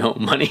for no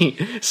money.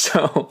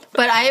 So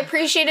but I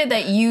appreciated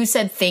that you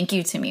said thank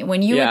you to me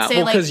when you yeah, would say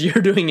well, like, because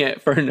you're doing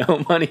it for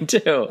no money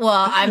too.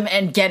 well, I'm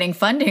and getting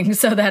funding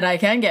so that I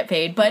can get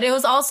paid. But it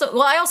was also,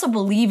 well, I also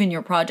believe in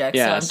your project.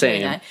 Yeah, so I'm same.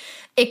 doing that.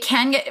 It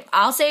can get,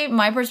 I'll say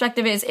my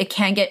perspective is it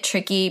can get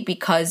tricky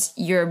because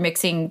you're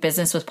mixing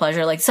business with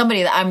pleasure. Like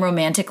somebody that I'm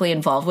romantically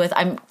involved with,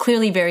 I'm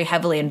clearly very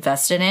heavily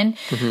invested in.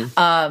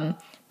 Mm-hmm.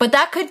 But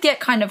that could get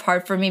kind of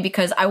hard for me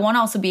because I want to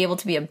also be able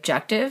to be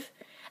objective.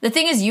 The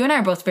thing is, you and I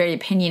are both very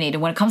opinionated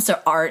when it comes to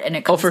art and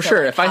it comes for to sure.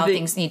 like, If I how think-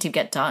 things need to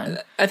get done.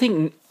 I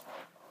think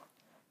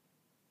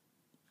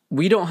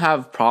we don't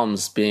have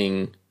problems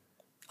being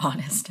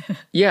Honest.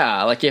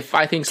 yeah. Like if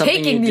I think something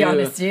Taking you the do,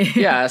 honesty.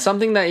 yeah,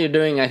 something that you're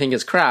doing I think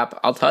is crap,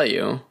 I'll tell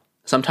you.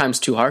 Sometimes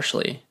too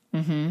harshly.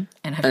 And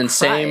I've And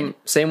cried.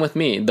 same with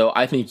me, though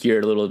I think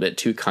you're a little bit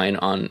too kind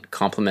on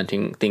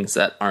complimenting things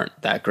that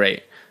aren't that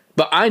great.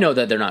 But I know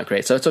that they're not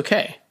great, so it's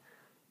okay.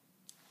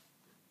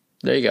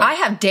 There you go. I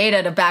have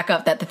data to back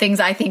up that the things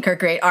I think are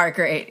great are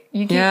great.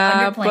 You keep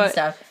underplaying but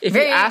stuff. If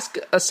you ask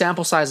a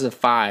sample size of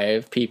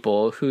 5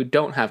 people who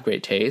don't have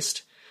great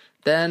taste,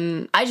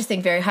 then I just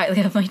think very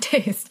highly of my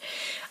taste.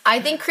 I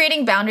think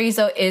creating boundaries,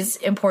 though, is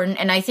important.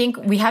 And I think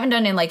we haven't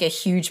done it in like a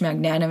huge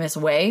magnanimous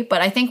way,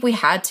 but I think we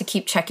had to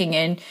keep checking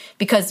in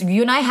because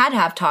you and I had to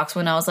have talks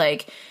when I was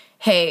like,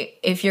 hey,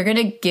 if you're going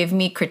to give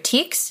me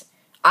critiques,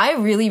 I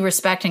really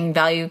respect and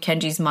value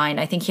Kenji's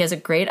mind. I think he has a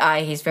great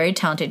eye. He's very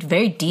talented,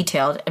 very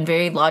detailed, and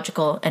very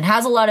logical, and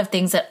has a lot of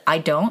things that I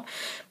don't.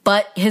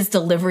 But his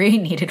delivery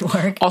needed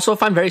work. Also,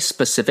 if I'm very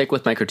specific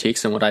with my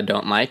critiques and what I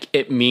don't like,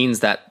 it means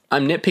that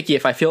I'm nitpicky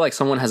if I feel like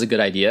someone has a good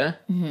idea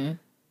and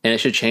it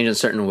should change in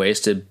certain ways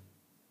to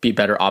be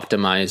better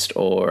optimized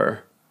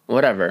or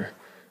whatever.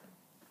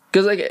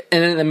 Because like,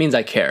 and then that means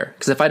I care.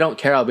 Because if I don't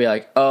care, I'll be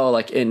like, oh,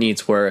 like it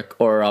needs work,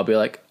 or I'll be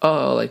like,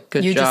 oh, like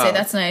good job. You just say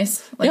that's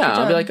nice. Like, yeah,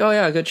 I'll be like, oh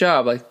yeah, good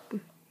job. Like,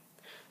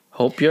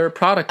 hope your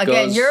product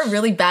Again, goes. you're a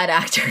really bad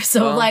actor.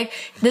 So like,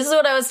 this is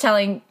what I was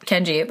telling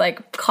Kenji,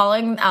 like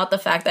calling out the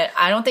fact that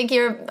I don't think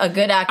you're a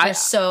good actor.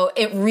 So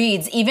it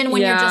reads even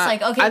when you're just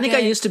like, okay. I think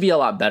good. I used to be a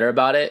lot better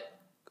about it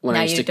when Now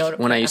I used you to don't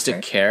when I put used to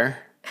effort. care.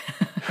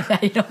 Now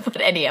you don't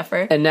put any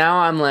effort. And now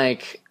I'm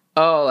like,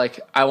 oh, like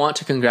I want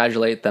to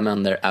congratulate them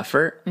on their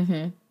effort.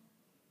 Mm-hmm.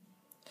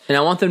 And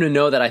I want them to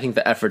know that I think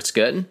the effort's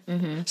good.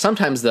 Mm-hmm.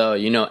 Sometimes, though,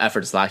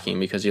 effort's lacking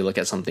because you look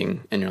at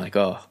something and you're like,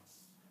 oh.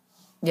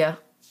 Yeah.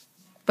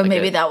 But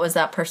maybe that was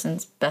that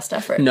person's best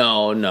effort.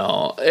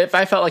 No. If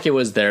I felt like it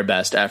was their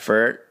best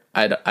effort,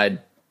 I'd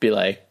be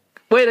like,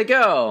 way to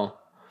go.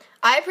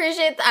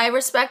 I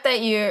respect that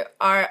you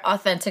are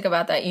authentic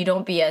about that. You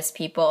don't BS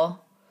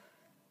people.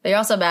 But you're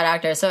also a bad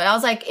actor. So I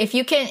was like, if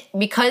you can,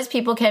 because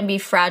people can be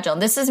fragile,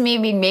 this is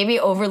maybe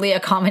overly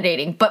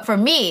accommodating. But for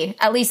me,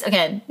 at least,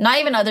 again, not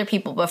even other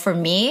people, but for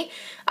me,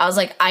 I was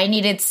like, I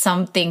needed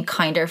something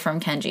kinder from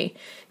Kenji.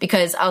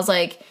 Because I was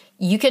like,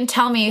 you can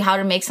tell me how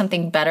to make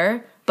something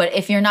better, but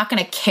if you're not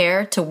going to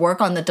care to work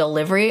on the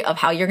delivery of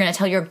how you're going to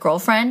tell your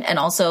girlfriend, and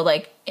also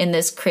like in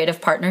this creative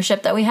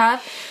partnership that we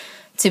have,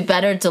 to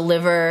better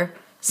deliver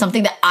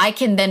something that I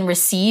can then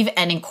receive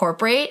and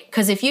incorporate.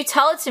 Because if you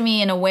tell it to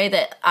me in a way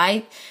that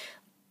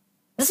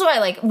this is what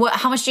I like.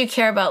 How much do you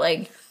care about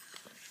like?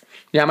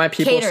 Yeah, my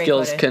people catering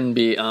skills order? can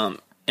be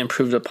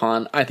improved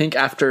upon. I think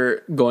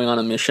after going on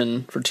a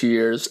mission for 2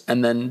 years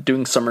and then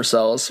doing summer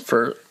cells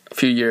for a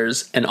few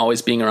years and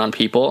always being around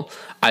people,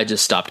 I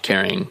just stopped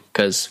caring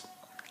because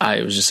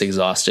I was just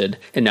exhausted.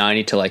 And now I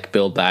need to like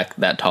build back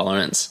that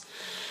tolerance.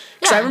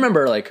 Because I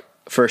remember like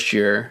first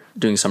year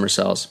doing summer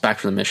cells back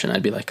from the mission,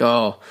 I'd be like,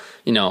 oh,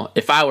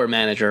 if I were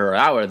manager or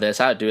I were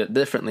this, I would do it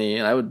differently.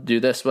 And I would do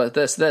this, but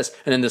this. And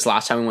then this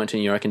last time we went to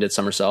New York and did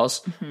summer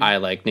cells, I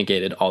like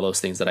negated all those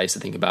things that I used to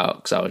think about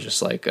because I was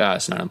just like,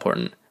 it's not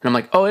important. And I'm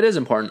like, oh, it is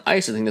important. I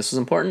used to think this was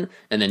important.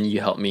 And then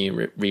you helped me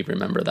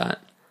remember that.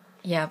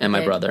 Yeah. And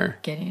my brother.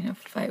 Getting in a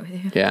fight with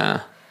you.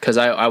 Yeah. Because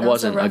I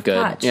wasn't rough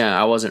patch.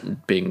 I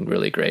wasn't being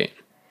really great.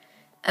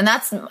 And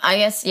that's, I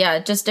guess,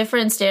 just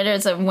different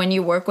standards of when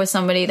you work with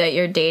somebody that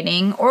you're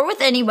dating or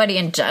with anybody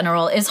in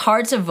general. It's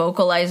hard to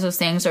vocalize those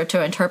things or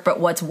to interpret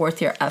what's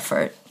worth your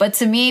effort. But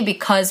to me,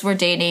 because we're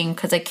dating,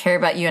 because I care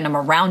about you and I'm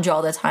around you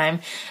all the time,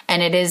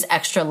 and it is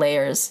extra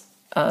layers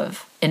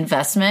of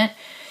investment,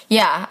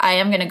 I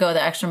am going to go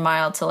the extra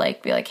mile to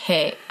like be like,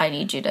 hey, I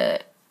need you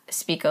to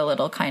speak a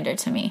little kinder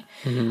to me.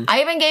 Mm-hmm. I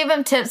even gave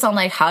him tips on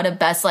like how to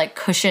best like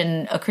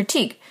cushion a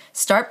critique.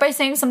 Start by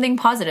saying something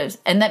positive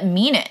and that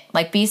mean it.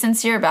 Like be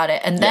sincere about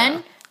it. And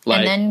then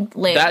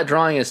later. That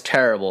drawing is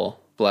terrible.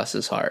 Bless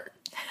his heart.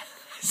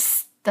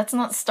 That's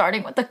not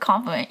starting with the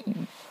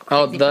compliment.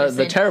 Oh,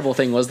 the terrible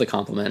thing was the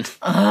compliment.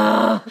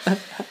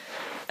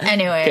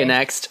 Anyway. Okay,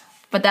 next.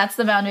 But that's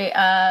the boundary.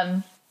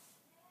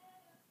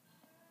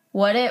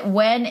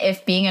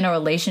 If being in a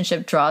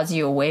relationship draws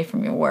you away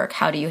from your work,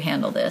 how do you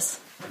handle this?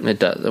 It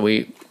does.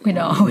 We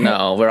know.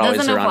 No, we're always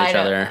doesn't around apply each to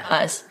other.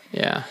 Us.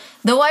 Yeah.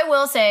 Though I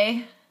will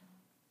say,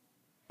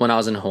 when I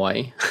was in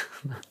Hawaii.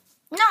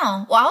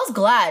 no. Well, I was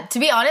glad. To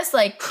be honest,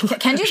 like,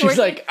 Kenji's She's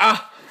like,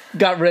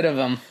 got rid of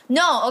him.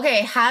 No,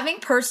 okay.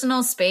 Having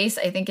personal space,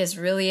 I think, is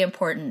really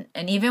important.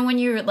 And even when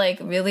you, like,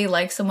 really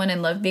like someone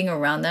and love being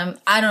around them,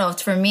 I don't know.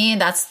 For me,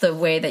 that's the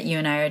way that you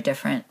and I are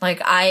different.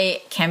 Like,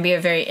 I can be a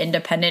very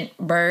independent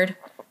bird.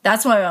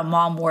 That's why my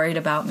mom worried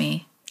about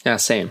me. Yeah,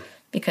 same.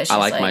 Because she's I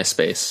like my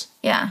space.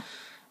 Yeah.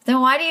 Then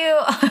why do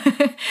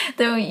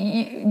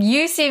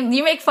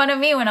you make fun of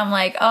me when I'm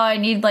like, oh, I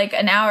need like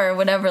an hour or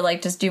whatever,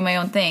 like just do my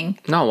own thing.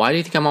 No, why do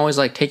you think I'm always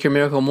like, take your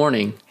miracle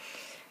morning?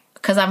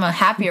 Because I'm a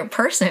happier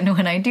person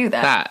when I do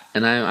that.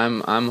 And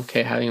I'm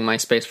okay having my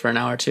space for an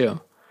hour too.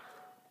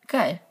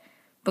 Good.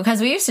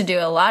 Because we used to do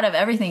a lot of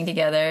everything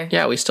together.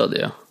 Yeah, we still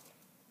do.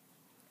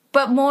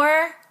 But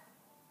more,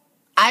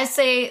 I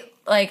say,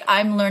 like,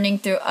 I'm learning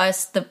through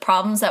us, the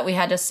problems that we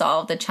had to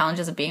solve, the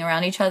challenges of being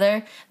around each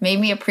other, made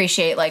me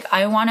appreciate, like,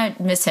 I want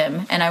to miss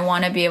him, and I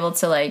want to be able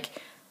to, like,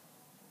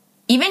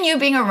 even you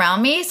being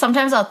around me,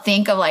 sometimes I'll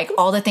think of, like,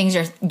 all the things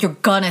you're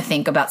gonna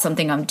think about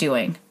something I'm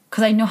doing,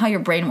 because I know how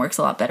your brain works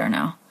a lot better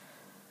now.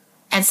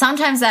 And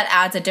sometimes that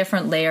adds a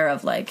different layer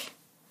of like,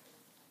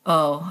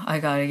 oh, I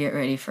gotta get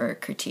ready for a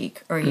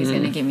critique, or he's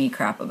gonna give me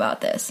crap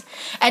about this.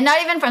 And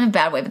not even from a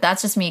bad way, but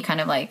that's just me kind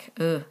of like,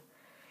 ugh.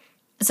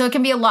 So it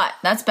can be a lot.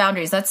 That's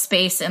boundaries, that's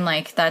space, and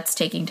like that's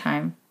taking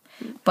time.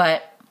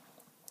 But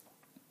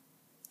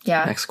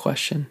yeah. Next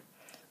question.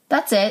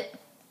 That's it.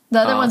 The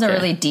other ones are okay.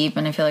 really deep,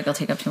 and I feel like it'll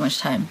take up too much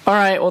time. All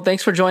right. Well,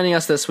 thanks for joining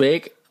us this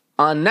week.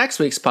 On next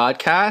week's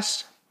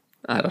podcast,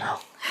 I don't know.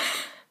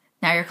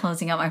 Now you're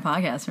closing out my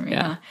podcast for me,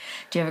 Yeah. huh?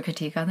 Do you have a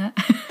critique on that?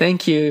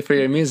 Thank you for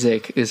your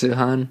music,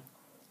 Izuhan.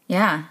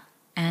 Yeah.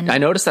 And I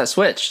noticed that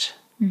switch.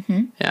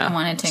 Mm-hmm. Yeah. I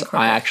wanted to So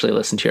incorporate. I actually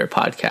listened to your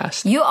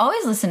podcast. You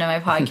always listen to my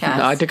podcast.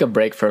 No, I took a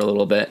break for a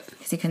little bit.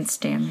 Because you couldn't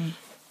stand me.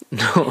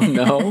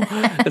 No.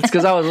 It's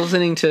because I was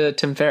listening to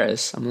Tim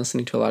Ferriss. I'm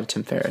listening to a lot of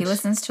Tim Ferriss. He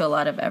listens to a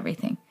lot of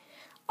everything.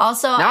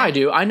 Also, Now I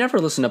do. I never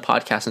listened to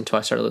podcasts until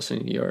I started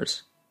listening to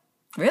yours.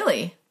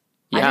 Really?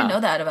 I Yeah. didn't know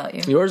that about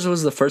you. Yours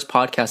was the first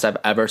podcast I've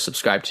ever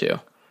subscribed to.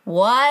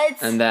 What?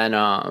 And then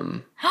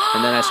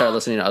I started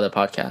listening to other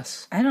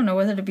podcasts. I don't know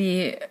whether to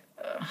be...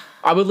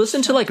 I would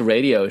listen to like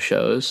radio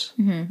shows,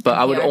 but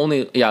I would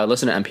NPR. I'd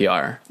listen to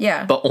NPR.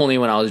 Yeah. But only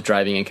when I was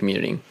driving and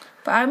commuting.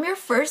 But I'm your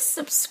first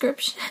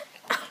subscription.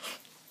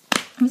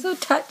 I'm so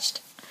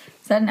touched.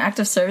 Is that an act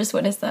of service?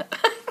 What is that?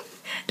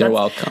 You're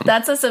welcome.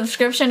 That's a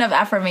subscription of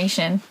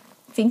affirmation.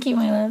 Thank you,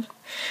 my love.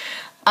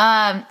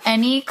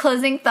 Any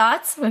closing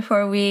thoughts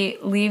before we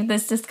leave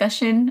this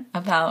discussion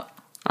about...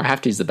 I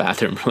have to use the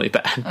bathroom really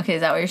bad. Okay,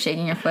 is that why you're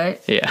shaking your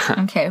foot?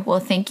 Yeah. Okay, well,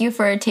 thank you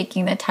for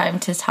taking the time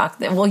to talk.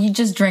 Well, you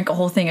just drank a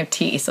whole thing of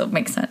tea, so it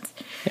makes sense.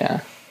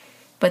 Yeah.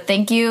 But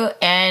thank you,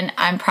 and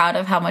I'm proud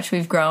of how much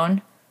we've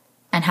grown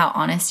and how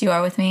honest you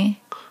are with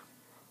me.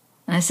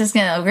 And it's just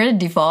we're gonna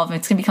devolve.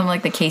 It's gonna become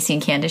like the Casey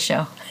and Candace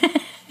show.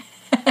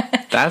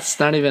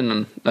 That's not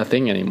even a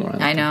thing anymore.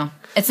 I know.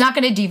 It's not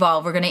gonna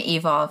devolve. We're gonna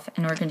evolve,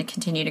 and we're gonna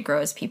continue to grow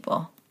as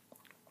people.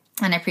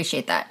 And I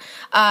appreciate that.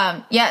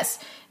 Yes,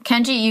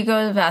 Kenji, you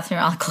go to the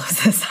bathroom. I'll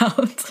close this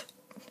out.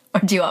 Or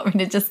do you want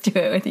me to just do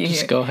it with you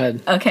Just here? go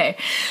ahead. Okay.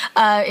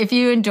 If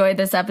you enjoyed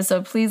this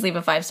episode, please leave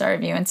a 5-star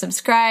review and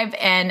subscribe.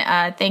 And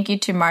thank you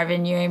to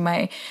Marvin Yuri,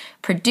 my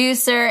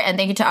producer. And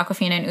thank you to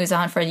Aquafina and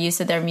Uzahan for the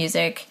use of their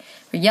music,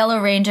 for Yellow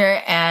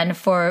Ranger, and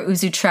for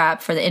Uzu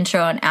Trap for the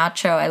intro and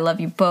outro. I love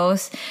you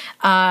both.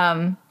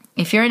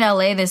 If you're in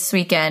LA this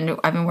weekend,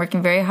 I've been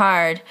working very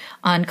hard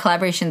on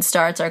Collaboration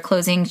Starts, our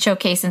closing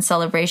showcase and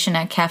celebration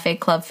at Cafe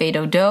Club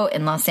Fado Do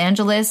in Los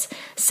Angeles,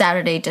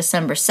 Saturday,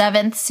 December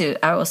 7th. So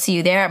I will see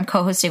you there. I'm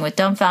co-hosting with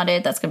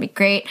Dumbfounded. That's going to be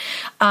great.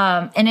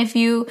 And if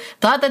you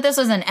thought that this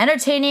was an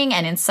entertaining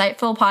and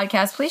insightful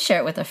podcast, please share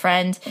it with a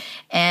friend.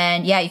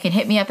 And yeah, you can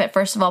hit me up at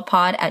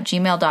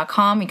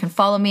firstofallpod@gmail.com. You can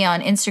follow me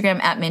on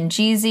Instagram at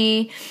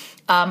Minjeezy.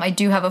 I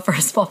do have a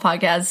First of All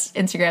podcast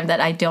Instagram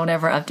that I don't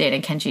ever update,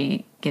 and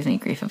Kenji gives me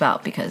grief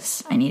about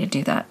because I need to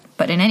do that.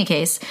 But in any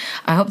case,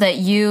 I hope that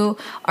you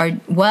are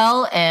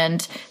well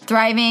and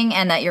thriving,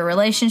 and that your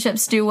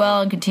relationships do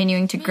well and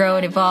continuing to grow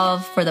and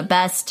evolve for the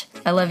best.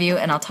 I love you,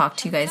 and I'll talk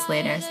to you guys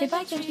later. Say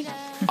bye, Kenji.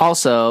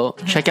 Also,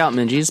 check out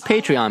Minji's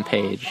Patreon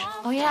page.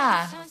 Oh,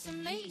 yeah.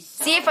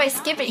 See, if I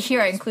skip it here,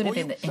 I include it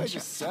in the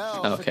intro.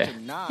 Okay.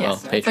 Yes. Well,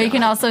 Patreon. But you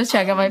can also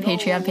check out my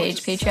Patreon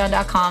page,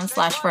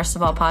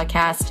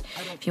 patreon.com/firstofallpodcast,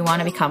 if you want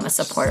to become a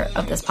supporter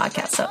of this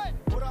podcast. So,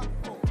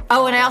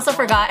 oh, and I also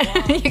forgot,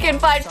 you can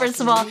find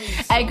First of All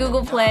at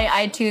Google Play,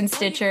 iTunes,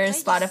 Stitcher,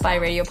 Spotify,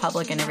 Radio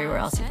Public, and everywhere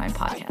else you find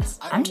podcasts.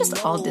 I'm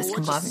just all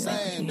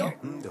discombobulated here.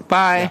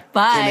 Bye.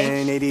 Bye.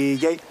 In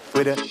 88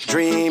 with a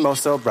dream oh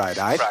so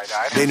bright-eyed.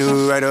 They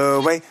knew right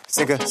away,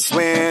 sink or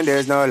swim,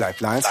 there's no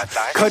lifelines.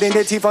 Cutting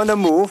their teeth on the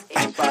move,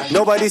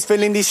 nobody's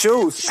filling these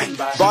shoes.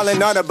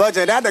 Balling on a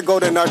budget at the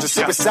Golden Arch,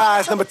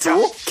 supersize number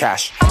 2,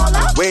 cash.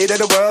 Weight of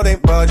the world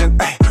ain't budging,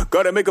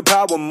 gotta make a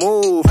power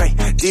move.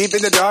 Deep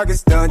in the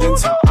darkest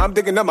dungeons, I'm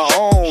digging up my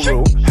own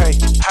route. Hey,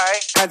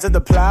 hands on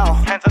the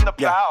plow,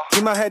 yeah.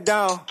 Keep my head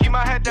down,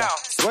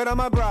 sweat on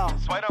my brow,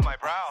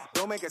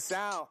 don't make a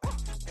sound.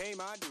 Pay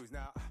my dues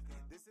now.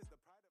 This is the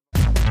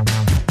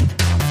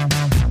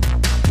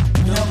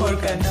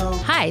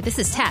Hi, this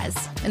is Taz.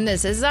 And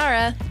this is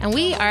Zara. And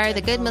we are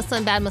the Good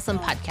Muslim, Bad Muslim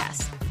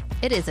podcast.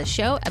 It is a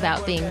show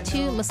about being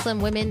two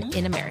Muslim women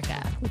in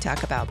America. We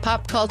talk about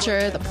pop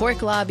culture, the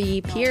pork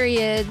lobby,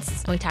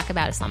 periods. And we talk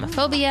about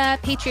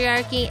Islamophobia,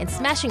 patriarchy, and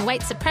smashing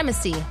white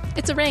supremacy.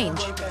 It's a range.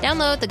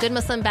 Download the Good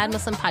Muslim, Bad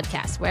Muslim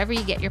podcast wherever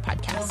you get your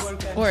podcasts.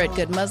 Or at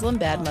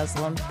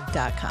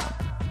goodmuslimbadmuslim.com.